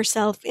place for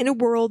herself in a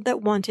world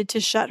that wanted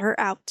to shut her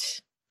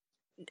out.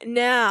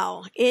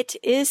 Now, it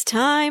is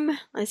time.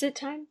 Is it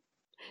time?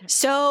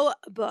 So,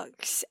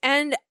 books.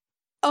 And,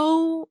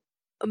 oh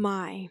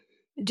my,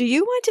 do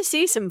you want to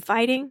see some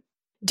fighting?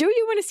 Do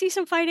you want to see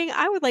some fighting?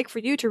 I would like for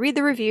you to read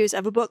the reviews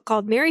of a book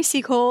called Mary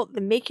Seacole,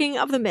 The Making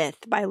of the Myth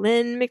by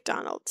Lynn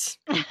McDonald.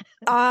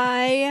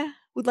 I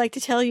would like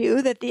to tell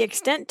you that the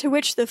extent to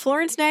which the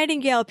Florence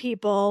Nightingale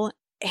people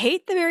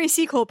hate the Mary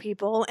Seacole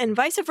people and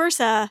vice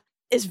versa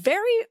is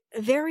very,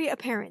 very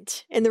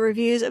apparent in the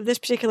reviews of this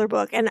particular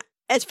book. And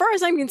as far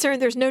as I'm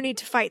concerned, there's no need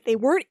to fight. They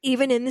weren't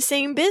even in the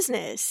same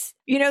business.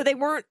 You know, they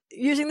weren't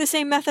using the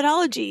same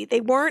methodology. They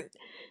weren't,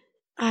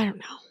 I don't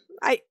know.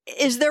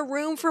 Is there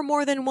room for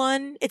more than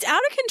one? It's out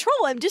of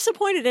control. I'm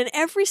disappointed in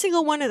every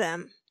single one of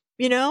them,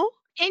 you know?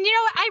 And you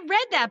know, I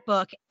read that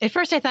book. At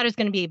first I thought it was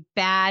going to be a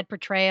bad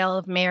portrayal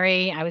of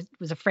Mary. I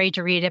was afraid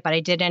to read it, but I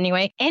did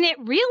anyway. And it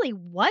really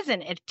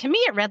wasn't. To me,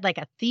 it read like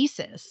a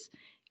thesis.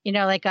 You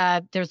know, like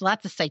there's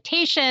lots of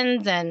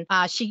citations, and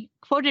she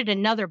quoted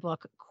another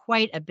book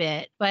quite a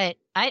bit, but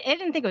I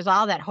didn't think it was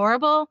all that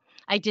horrible.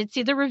 I did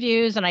see the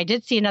reviews, and I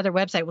did see another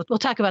website. We'll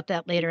talk about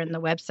that later in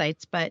the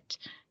websites, but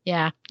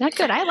yeah, not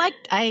good.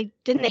 I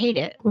didn't hate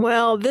it.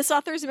 Well, this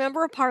author is a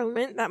member of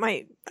parliament. That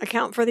might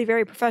account for the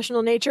very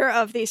professional nature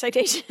of the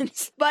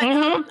citations. But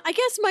I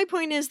guess my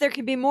point is there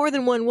can be more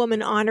than one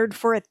woman honored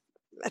for a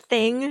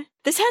thing.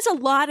 This has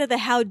a lot of the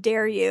how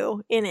dare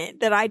you in it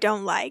that I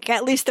don't like,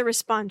 at least the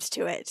response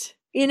to it.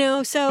 You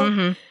know,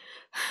 so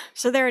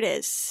there it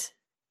is.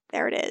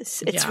 There it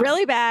is. It's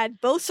really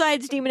bad. Both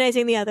sides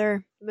demonizing the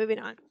other. Moving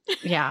on.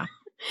 Yeah.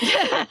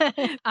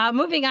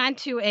 Moving on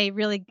to a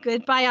really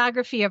good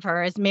biography of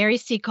her is Mary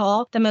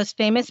Seacole, the most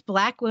famous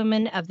Black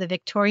woman of the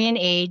Victorian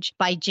age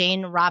by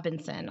Jane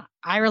Robinson.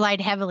 I relied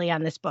heavily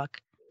on this book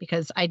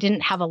because I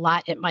didn't have a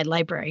lot at my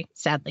library,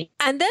 sadly.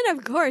 And then,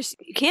 of course,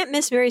 you can't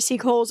miss Mary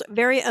Seacole's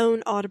very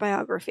own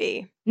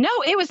autobiography. No,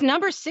 it was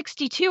number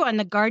 62 on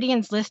the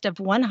Guardian's list of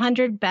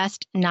 100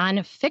 best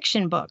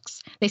nonfiction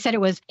books. They said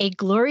it was a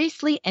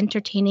gloriously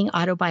entertaining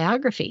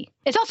autobiography.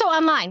 It's also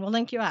online. We'll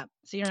link you up.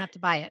 so you don't have to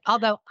buy it.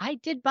 Although I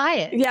did buy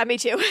it. Yeah, me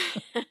too.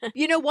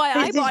 You know why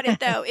I bought it,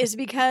 though, is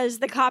because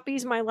the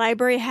copies my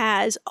library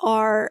has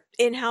are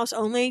in-house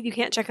only. You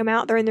can't check them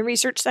out. They're in the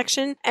research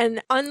section.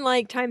 And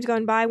unlike times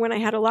gone by when I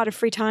had a lot of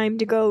free time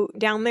to go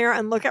down there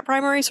and look at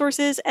primary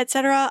sources,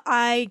 etc.,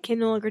 I can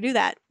no longer do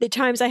that. The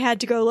times I had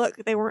to go look,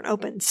 they weren't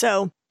open.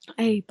 So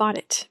I bought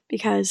it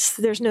because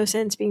there's no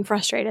sense being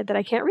frustrated that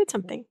I can't read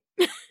something.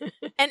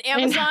 And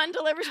Amazon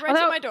delivers right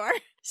to my door.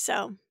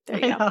 So there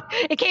you go.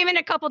 It came in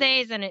a couple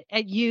days and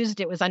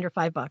it was under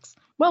 $5.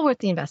 Well worth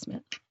the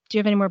investment. Do you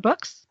have any more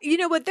books? You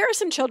know what? There are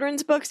some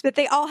children's books, but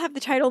they all have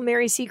the title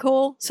Mary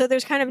Seacole. So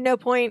there's kind of no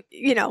point,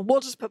 we'll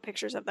just put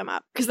pictures of them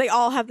up because they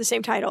all have the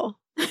same title.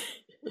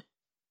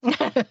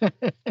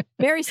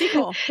 Mary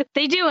Seacole.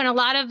 They do. And a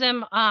lot of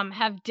them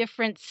have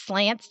different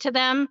slants to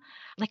them.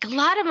 Like a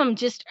lot of them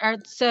just are.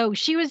 So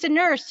she was a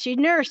nurse. She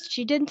nursed.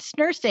 She did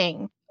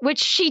nursing, which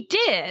she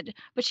did.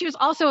 But she was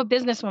also a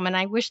businesswoman.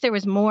 I wish there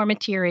was more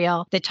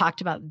material that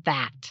talked about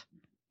that.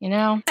 And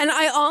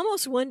I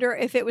almost wonder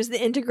if it was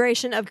the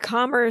integration of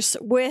commerce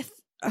with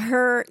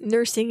her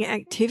nursing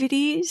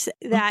activities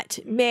that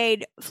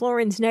made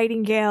Florence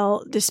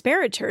Nightingale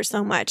disparage her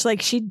so much.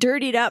 Like she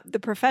dirtied up the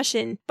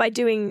profession by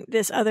doing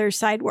this other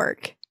side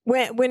work.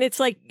 When it's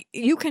like,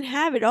 you can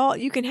have it all.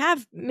 You can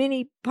have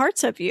many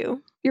parts of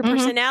you. Your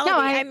personality. No,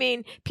 I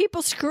mean,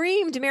 people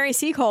screamed Mary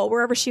Seacole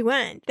wherever she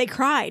went. They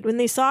cried when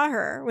they saw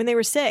her, when they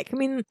were sick. I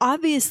mean,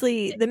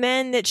 obviously the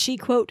men that she,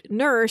 quote,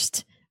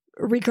 nursed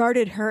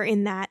regarded her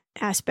in that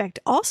aspect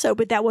also,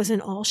 but that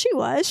wasn't all she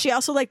was. She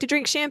also liked to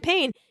drink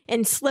champagne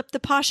and slip the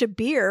Pasha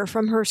beer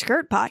from her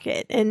skirt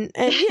pocket. And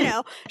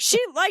she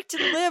liked to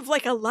live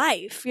like a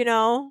life,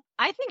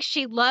 I think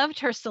she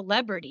loved her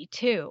celebrity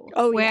too.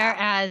 Oh,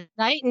 Whereas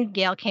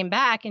Nightingale came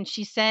back and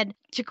she said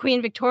to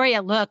Queen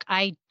Victoria, look,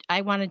 I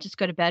want to just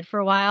go to bed for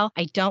a while.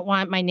 I don't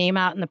want my name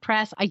out in the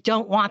press. I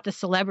don't want the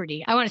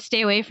celebrity. I want to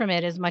stay away from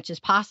it as much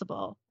as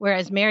possible.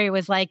 Whereas Mary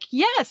was like,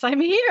 yes,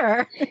 I'm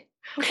here.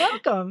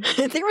 Welcome.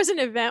 There was an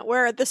event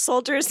where the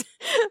soldiers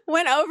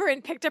went over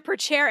and picked up her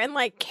chair and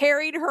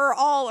carried her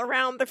all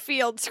around the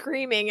field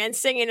screaming and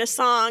singing a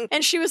song.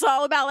 And she was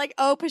all about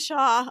oh,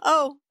 Pasha,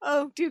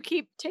 oh, do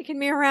keep taking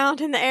me around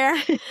in the air.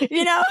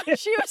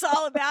 She was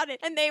all about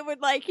it. And they would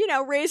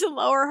raise and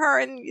lower her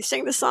and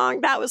sing the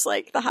song. That was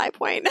the high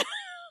point.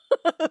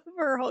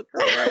 Her whole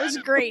career. It was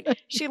great.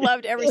 She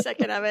loved every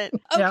second of it.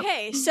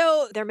 Okay,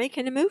 so they're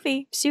making a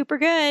movie. Super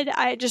good.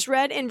 I just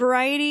read in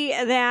Variety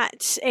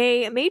that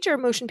a major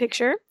motion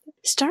picture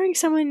starring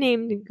someone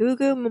named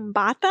Gugu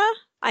Mbatha,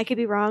 I could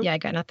be wrong. Yeah, I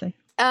got nothing.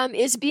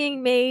 Is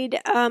being made.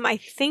 I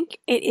think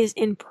it is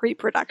in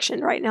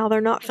pre-production right now.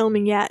 They're not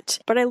filming yet,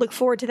 but I look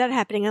forward to that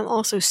happening. I'm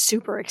also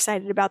super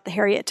excited about the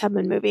Harriet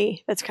Tubman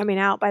movie that's coming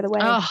out, by the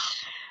way.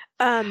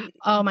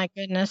 Oh my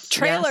goodness.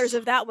 Trailers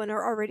of that one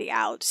are already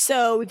out.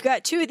 So we've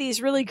got two of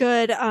these really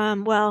good,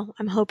 I'm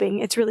hoping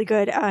it's really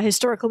good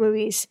historical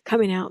movies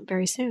coming out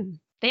very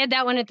soon. They had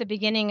that one at the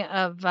beginning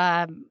of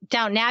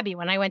Downton Abbey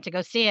when I went to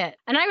go see it.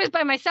 And I was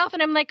by myself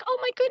and I'm like, oh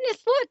my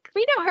goodness, look,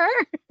 we know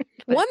her.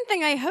 One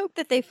thing I hope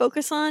that they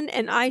focus on,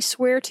 and I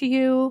swear to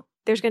you,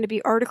 there's going to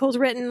be articles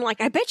written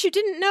I bet you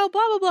didn't know,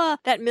 blah, blah, blah.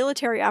 That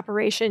military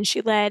operation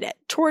she led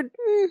toward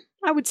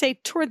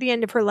the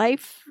end of her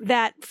life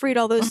that freed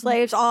all those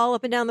slaves all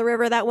up and down the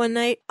river that one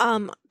night.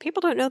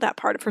 People don't know that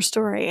part of her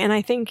story. And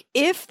I think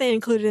if they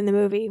include it in the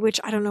movie, which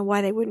I don't know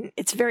why they wouldn't,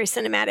 it's very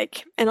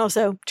cinematic and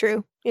also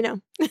true.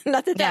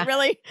 Not that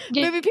really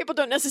movie people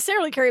don't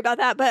necessarily care about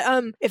that,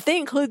 but if they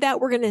include that,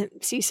 we're going to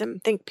see some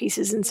think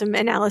pieces and some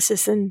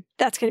analysis, and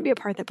that's going to be a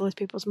part that blows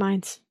people's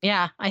minds.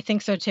 Yeah, I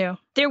think so too.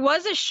 There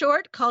was a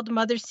short called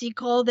Mother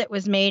Seacole that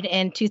was made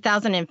in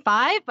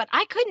 2005, but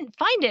I couldn't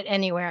find it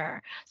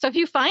anywhere. So if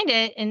you find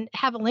it and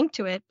have a link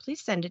to it, please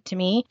send it to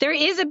me. There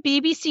is a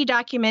BBC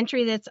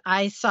documentary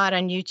I saw it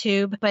on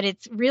YouTube, but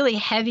it's really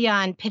heavy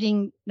on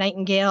pitting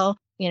Nightingale,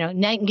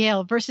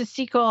 Nightingale versus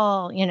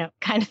Seacole,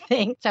 kind of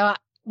thing. So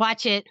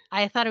watch it.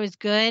 I thought it was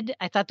good.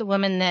 I thought the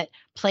woman that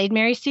played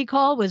Mary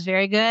Seacole was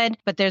very good,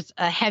 but there's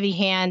a heavy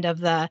hand of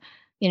the,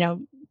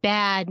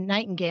 bad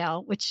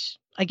Nightingale, which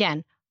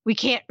again, we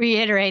can't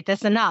reiterate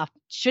this enough.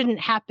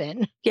 Shouldn't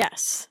happen.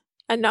 Yes.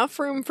 Enough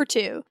room for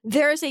two.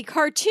 There's a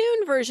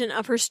cartoon version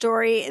of her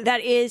story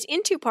that is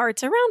in two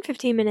parts, around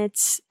 15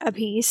 minutes a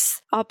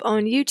piece, up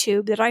on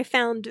YouTube that I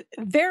found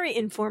very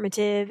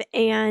informative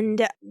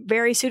and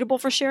very suitable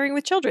for sharing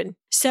with children.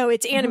 So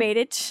it's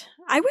animated.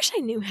 I wish I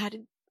knew how to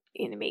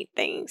animate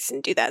things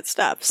and do that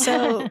stuff.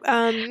 So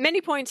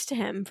many points to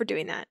him for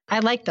doing that. I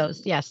like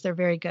those. Yes, they're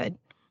very good.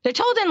 They're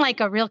told in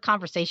a real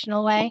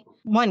conversational way.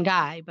 One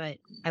guy, but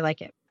I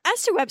like it.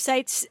 As to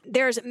websites,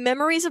 there's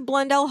Memories of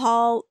Blundell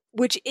Hall,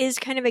 which is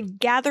kind of a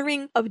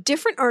gathering of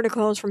different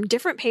articles from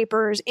different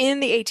papers in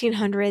the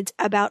 1800s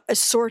about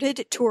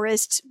assorted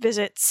tourists'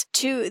 visits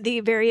to the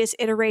various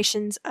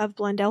iterations of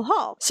Blundell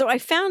Hall. So I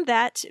found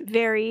that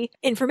very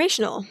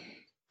informational.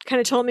 Kind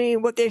of told me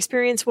what the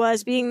experience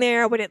was being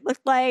there, what it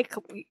looked like,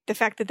 the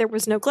fact that there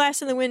was no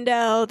glass in the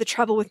window, the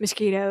trouble with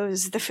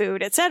mosquitoes, the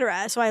food,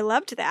 etc. So I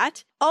loved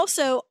that.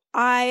 Also,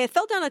 I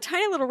fell down a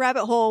tiny little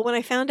rabbit hole when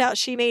I found out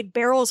she made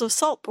barrels of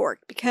salt pork,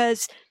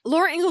 because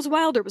Laura Ingalls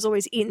Wilder was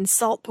always eating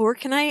salt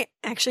pork, and I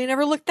actually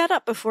never looked that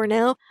up before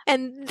now.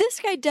 And this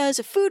guy does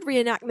food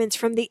reenactments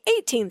from the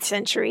 18th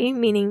century,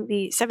 meaning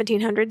the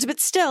 1700s, but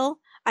still,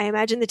 I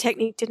imagine the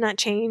technique did not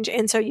change,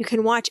 and so you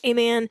can watch a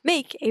man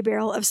make a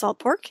barrel of salt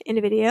pork in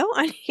a video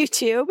on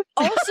YouTube.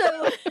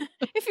 Also,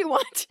 if you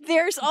want,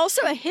 there's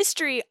also a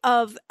history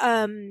of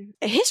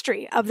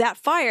that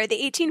fire. The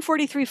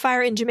 1843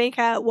 fire in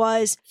Jamaica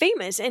was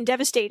famous and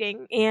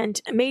devastating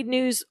and made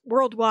news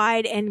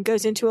worldwide, and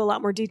goes into a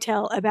lot more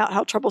detail about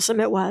how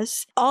troublesome it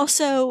was.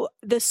 Also,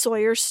 the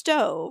Sawyer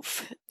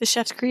stove, the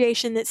chef's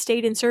creation that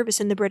stayed in service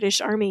in the British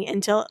Army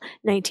until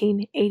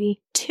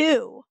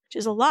 1982. Which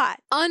is a lot.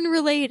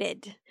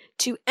 Unrelated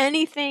to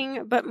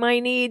anything but my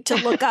need to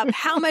look up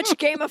how much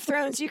Game of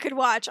Thrones you could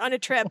watch on a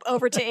trip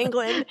over to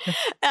England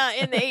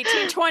in the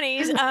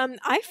 1820s.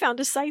 I found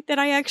a site that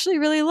I actually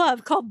really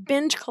love called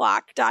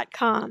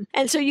bingeclock.com.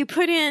 And so you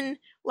put in,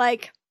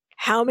 like,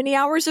 how many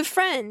hours of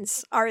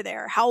Friends are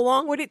there? How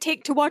long would it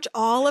take to watch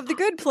all of The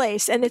Good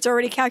Place? And it's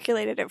already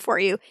calculated it for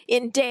you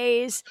in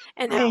days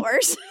and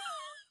hours.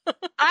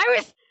 I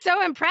was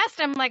so impressed.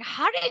 I'm like,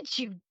 how did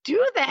you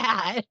do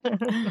that?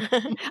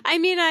 I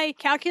mean, I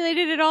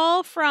calculated it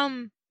all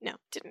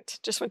didn't.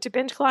 Just went to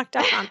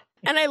bingeclock.com.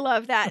 And I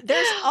love that.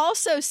 There's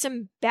also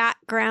some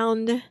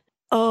background,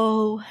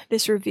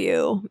 this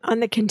review on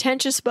the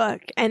contentious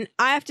book. And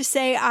I have to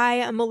say, I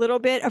am a little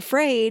bit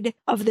afraid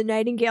of the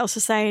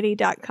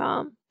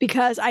NightingaleSociety.com.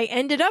 Because I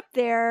ended up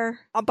there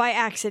by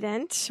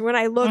accident. When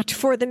I looked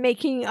for the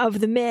making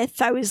of the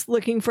myth, I was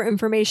looking for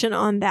information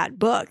on that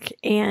book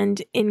and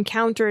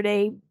encountered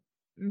a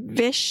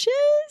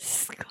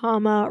vicious,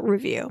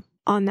 review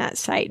on that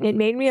site. And it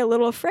made me a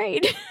little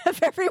afraid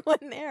of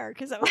everyone there,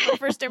 because that was my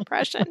first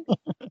impression.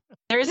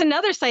 There is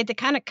another site that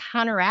kind of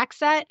counteracts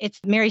that.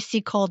 It's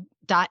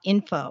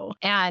maryseacole.info.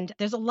 And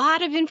there's a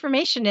lot of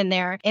information in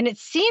there. And it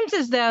seems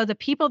as though the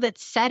people that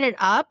set it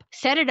up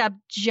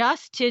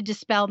just to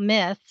dispel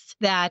myths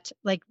that,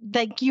 like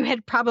you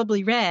had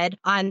probably read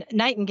on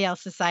Nightingale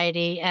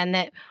Society, and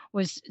that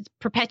was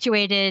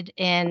perpetuated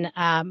in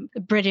the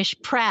British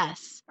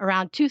press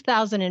around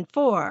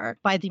 2004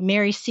 by the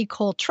Mary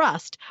Seacole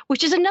Trust,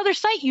 which is another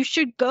site you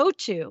should go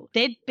to.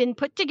 They've been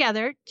put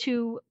together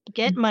to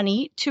get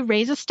money to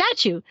raise a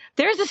statue.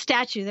 There's a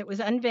statue that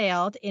was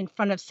unveiled in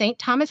front of St.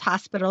 Thomas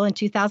Hospital in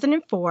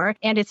 2004,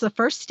 and it's the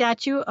first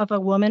statue of a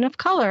woman of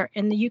color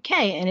in the UK,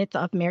 and it's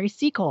of Mary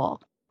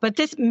Seacole. But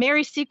this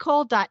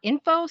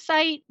maryseacole.info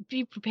site,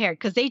 be prepared,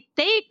 because they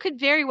could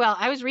very well,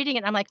 I was reading it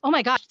and I'm like, oh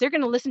my gosh, they're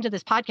going to listen to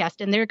this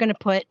podcast and they're going to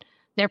put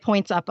their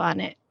points up on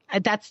it.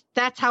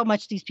 That's how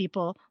much these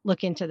people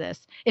look into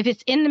this. If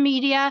it's in the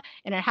media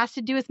and it has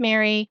to do with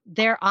Mary,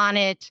 they're on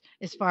it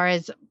as far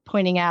as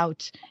pointing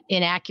out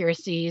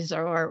inaccuracies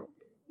or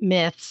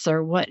myths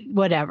or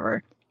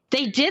whatever.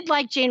 They did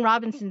like Jane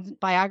Robinson's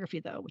biography,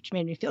 though, which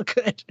made me feel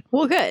good.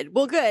 Well,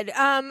 good.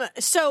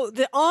 So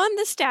on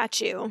the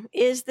statue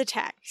is the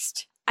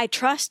text: I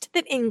trust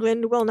that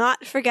England will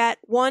not forget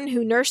one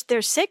who nursed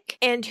their sick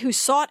and who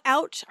sought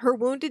out her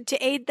wounded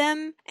to aid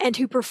them and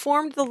who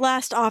performed the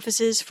last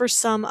offices for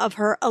some of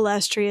her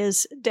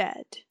illustrious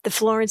dead. The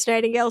Florence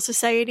Nightingale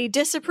Society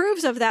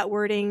disapproves of that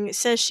wording,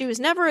 says she was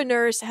never a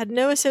nurse, had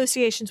no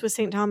associations with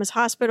St. Thomas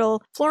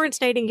Hospital.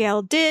 Florence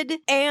Nightingale did,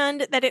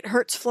 and that it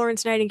hurts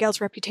Florence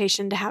Nightingale's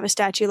reputation to have a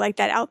statue like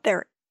that out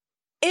there.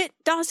 It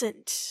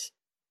doesn't.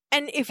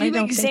 And if you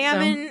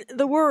examine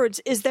the words,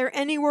 is there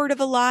any word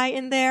of a lie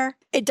in there?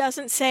 It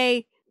doesn't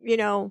say,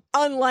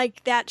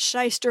 unlike that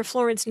shyster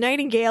Florence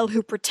Nightingale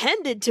who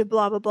pretended to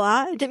blah, blah,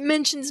 blah. It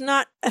mentions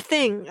not a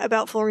thing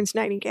about Florence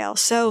Nightingale.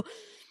 So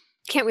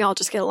can't we all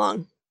just get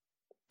along?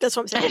 That's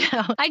what I'm saying. I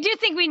know. I do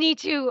think we need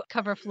to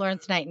cover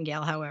Florence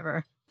Nightingale,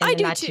 however, in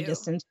the not too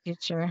distant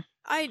future.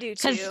 I do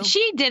too. Because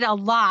she did a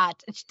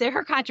lot.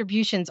 Her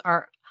contributions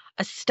are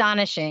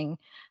astonishing.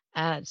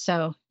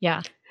 So,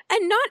 yeah.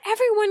 And not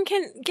everyone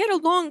can get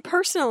along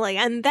personally,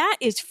 and that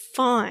is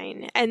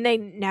fine. And they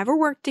never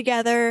worked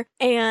together.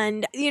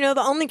 And, the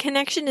only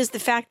connection is the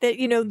fact that,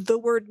 the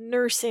word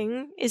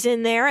nursing is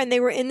in there, and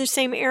they were in the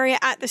same area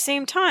at the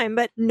same time,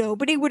 but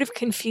nobody would have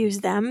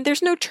confused them.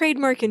 There's no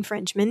trademark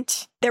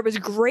infringement. There was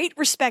great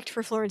respect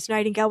for Florence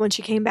Nightingale when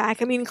she came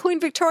back. I mean, Queen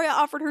Victoria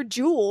offered her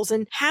jewels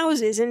and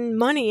houses and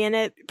money and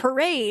a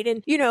parade.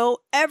 And,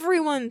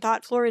 everyone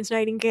thought Florence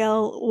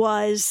Nightingale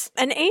was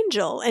an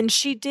angel, and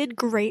she did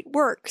great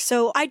work.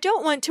 So I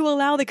don't want to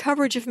allow the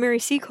coverage of Mary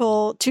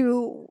Seacole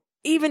to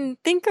even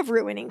think of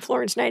ruining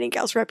Florence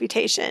Nightingale's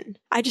reputation.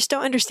 I just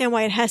don't understand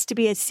why it has to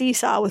be a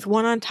seesaw with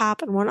one on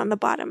top and one on the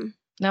bottom.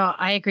 No,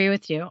 I agree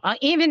with you.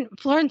 Even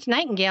Florence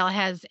Nightingale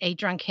has a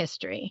drunk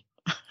history.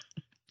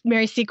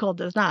 Mary Seacole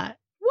does not.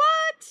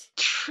 What?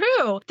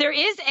 True. There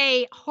is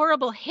a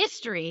Horrible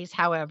Histories,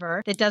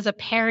 however, that does a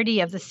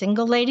parody of the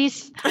Single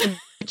Ladies,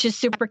 which is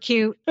super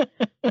cute.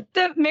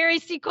 The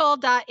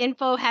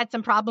maryseacole.info had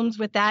some problems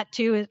with that,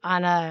 too,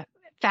 on a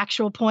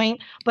factual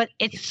point, but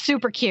it's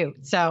super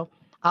cute. So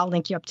I'll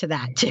link you up to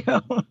that,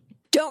 too.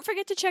 Don't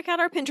forget to check out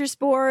our Pinterest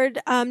board,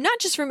 not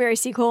just for Mary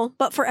Seacole,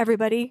 but for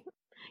everybody.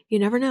 You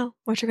never know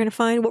what you're going to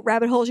find, what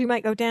rabbit holes you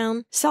might go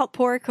down, salt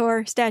pork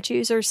or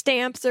statues or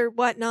stamps or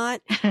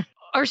whatnot.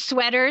 Or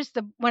sweaters.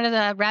 One of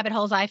the rabbit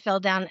holes I fell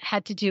down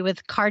had to do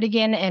with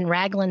cardigan and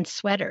raglan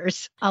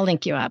sweaters. I'll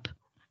link you up.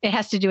 It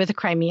has to do with the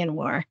Crimean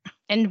War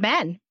and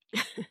men.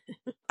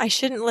 I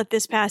shouldn't let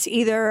this pass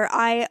either.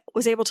 I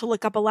was able to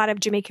look up a lot of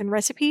Jamaican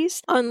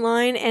recipes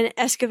online, and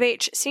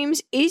escovitch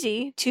seems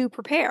easy to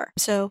prepare.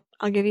 So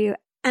I'll give you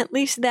at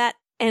least that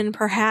and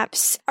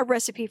perhaps a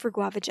recipe for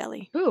guava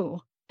jelly. Ooh.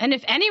 And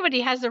if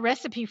anybody has a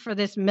recipe for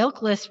this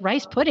milkless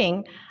rice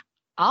pudding,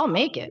 I'll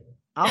make it.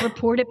 I'll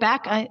report it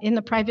back in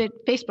the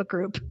private Facebook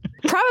group.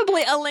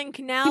 Probably a link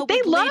now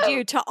would lead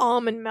you to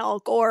almond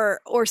milk or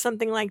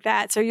something like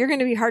that. So you're going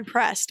to be hard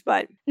pressed.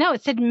 But no,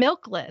 it said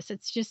milkless.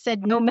 It's just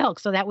said no milk.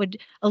 So that would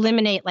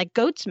eliminate like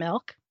goat's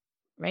milk,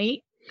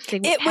 right?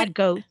 They had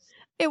goats.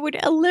 It would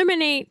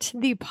eliminate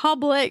the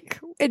public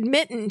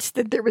admittance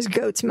that there was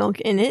goat's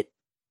milk in it.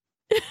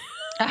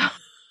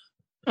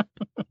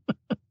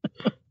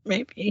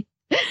 Maybe.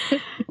 Have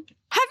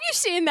you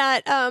seen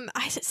that?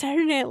 Is it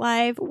Saturday Night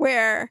Live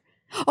where?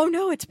 Oh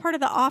no, it's part of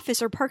The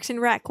Office or Parks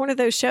and Rec, one of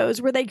those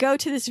shows where they go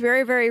to this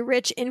very, very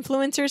rich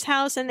influencer's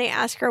house and they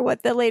ask her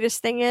what the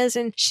latest thing is.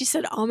 And she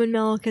said almond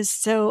milk is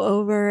so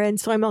over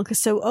and soy milk is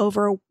so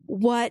over.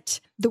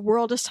 What the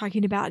world is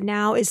talking about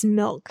now is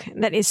milk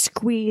that is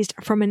squeezed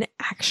from an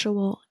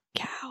actual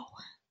cow.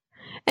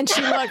 And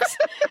she looks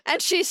and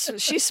she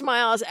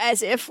smiles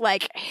as if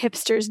like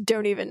hipsters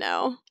don't even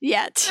know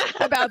yet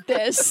about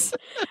this.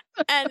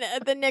 And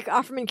the Nick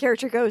Offerman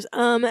character goes,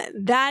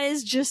 that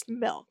is just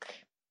milk.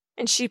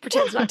 And she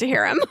pretends not to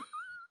hear him.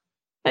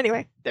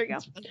 Anyway, there you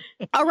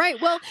go. All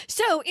right. Well,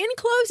 so in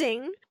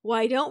closing,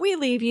 why don't we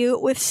leave you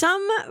with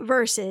some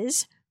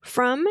verses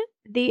from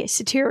the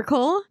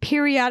satirical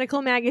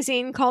periodical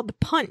magazine called The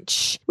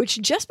Punch,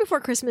 which just before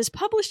Christmas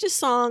published a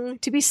song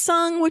to be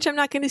sung, which I'm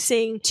not going to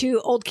sing,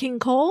 to Old King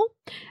Cole.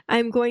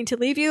 I'm going to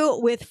leave you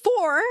with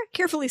 4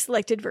 carefully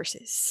selected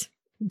verses.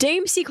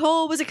 Dame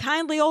Seacole was a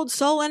kindly old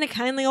soul, and a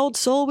kindly old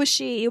soul was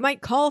she. You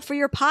might call for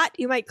your pot,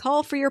 you might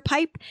call for your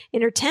pipe,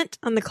 in her tent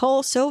on the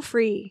coal so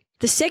free.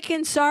 The sick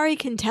and sorry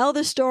can tell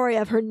the story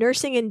of her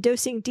nursing and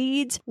dosing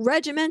deeds.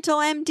 Regimental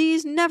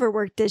MDs never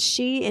worked as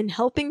she in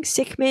helping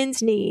sick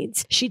men's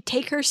needs. She'd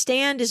take her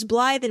stand as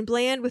blithe and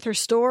bland with her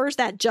stores,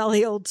 that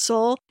jolly old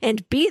soul,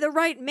 and be the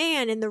right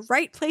man in the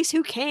right place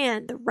who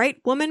can. The right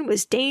woman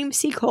was Dame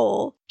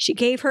Seacole. She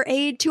gave her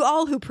aid to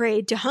all who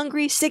prayed, to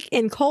hungry, sick,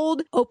 and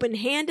cold, open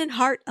hand and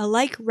heart,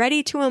 alike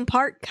ready to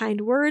impart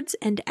kind words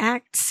and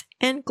acts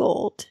and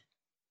gold.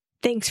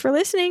 Thanks for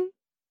listening.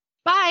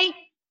 Bye.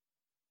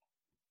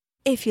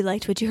 If you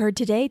liked what you heard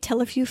today,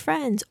 tell a few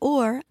friends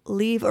or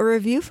leave a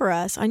review for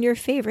us on your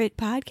favorite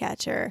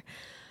podcatcher.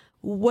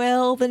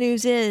 Well, the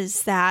news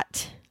is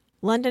that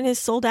London is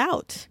sold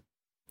out.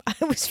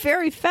 It was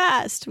very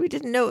fast. We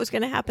didn't know it was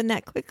going to happen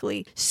that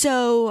quickly.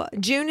 So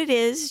June it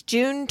is,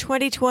 June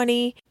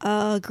 2020.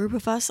 A group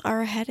of us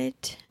are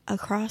headed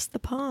across the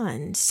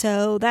pond.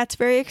 So that's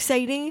very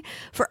exciting.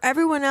 For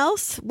everyone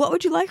else, what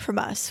would you like from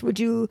us? Would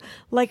you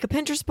like a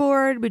Pinterest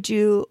board? Would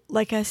you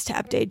like us to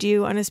update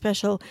you on a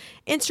special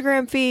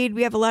Instagram feed?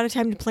 We have a lot of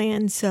time to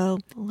plan, so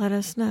let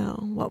us know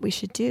what we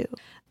should do.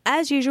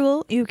 As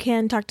usual, you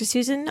can talk to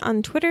Susan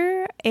on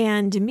Twitter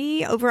and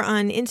me over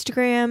on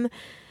Instagram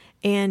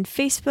and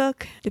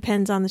Facebook,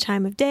 depends on the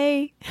time of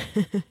day.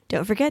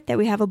 Don't forget that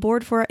we have a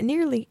board for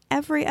nearly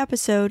every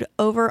episode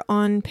over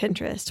on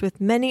Pinterest,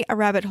 with many a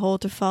rabbit hole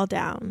to fall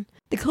down.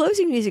 The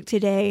closing music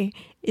today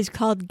is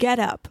called Get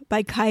Up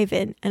by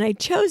Kyvan, and I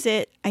chose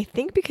it, I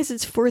think because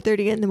it's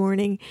 4:30 in the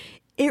morning.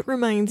 It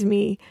reminds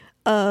me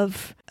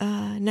of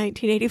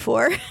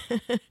 1984.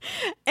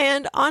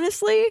 And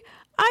honestly,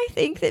 I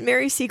think that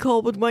Mary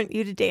Seacole would want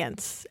you to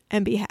dance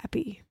and be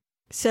happy.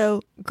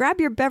 So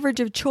grab your beverage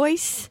of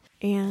choice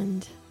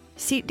and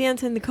seat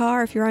dance in the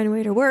car if you're on your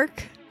way to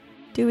work.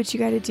 Do what you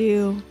got to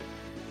do.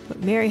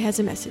 But Mary has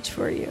a message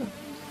for you.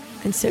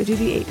 And so do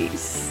the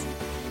 80s.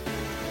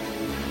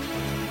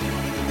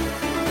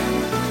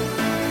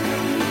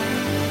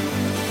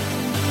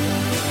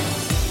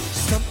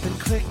 Something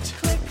clicked,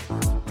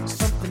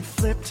 something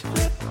flipped.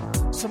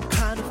 Some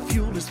kind of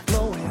fuel is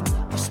blowing.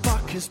 A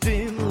spark has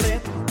been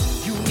lit.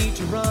 You need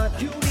to run.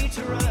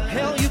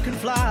 Hell, you can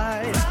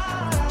fly.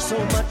 So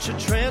much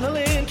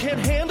adrenaline can't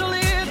handle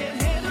it.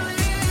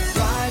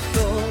 Ride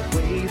the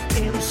wave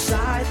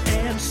inside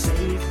and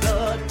save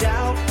the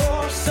doubt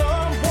for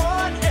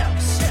someone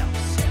else.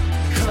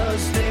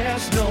 'Cause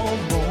there's no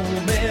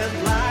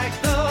moment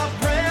like the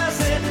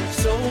present.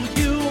 So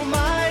you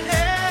might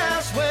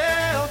as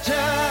well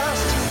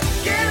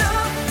just get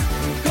up,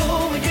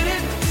 go and get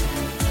it.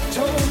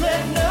 Don't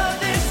let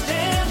nothing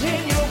stand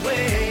in your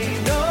way.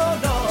 No.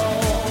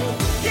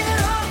 Get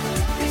up,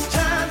 it's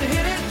time to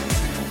hit it.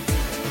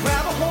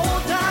 Grab a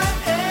hold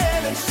tight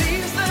and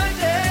seize the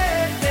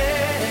day.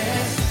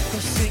 Go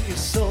sing your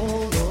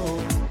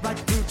solo right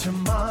through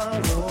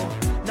tomorrow.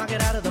 Knock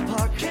it out of the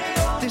park.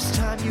 This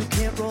time you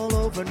can't roll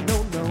over, no.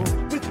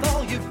 With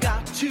all you've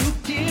got.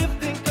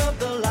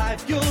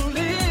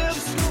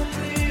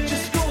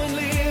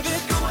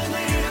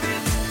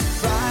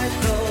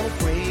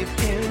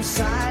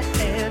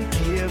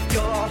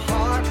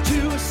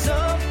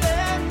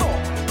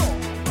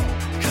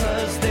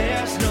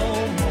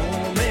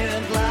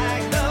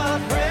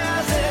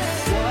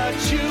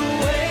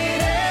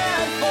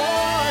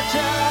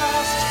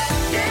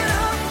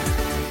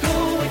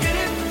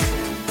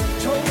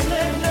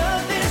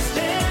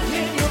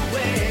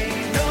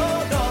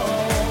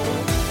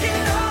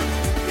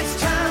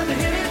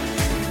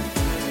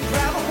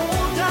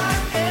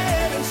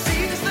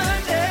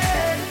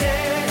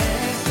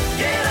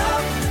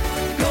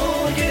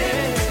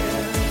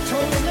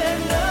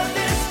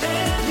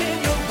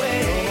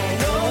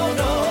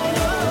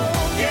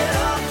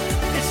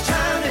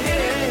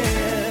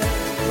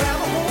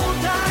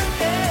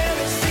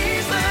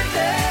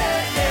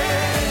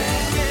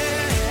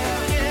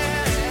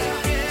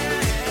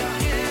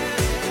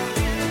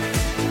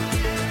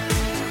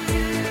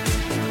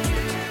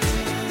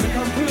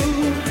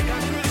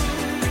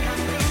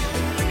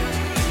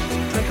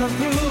 come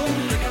through.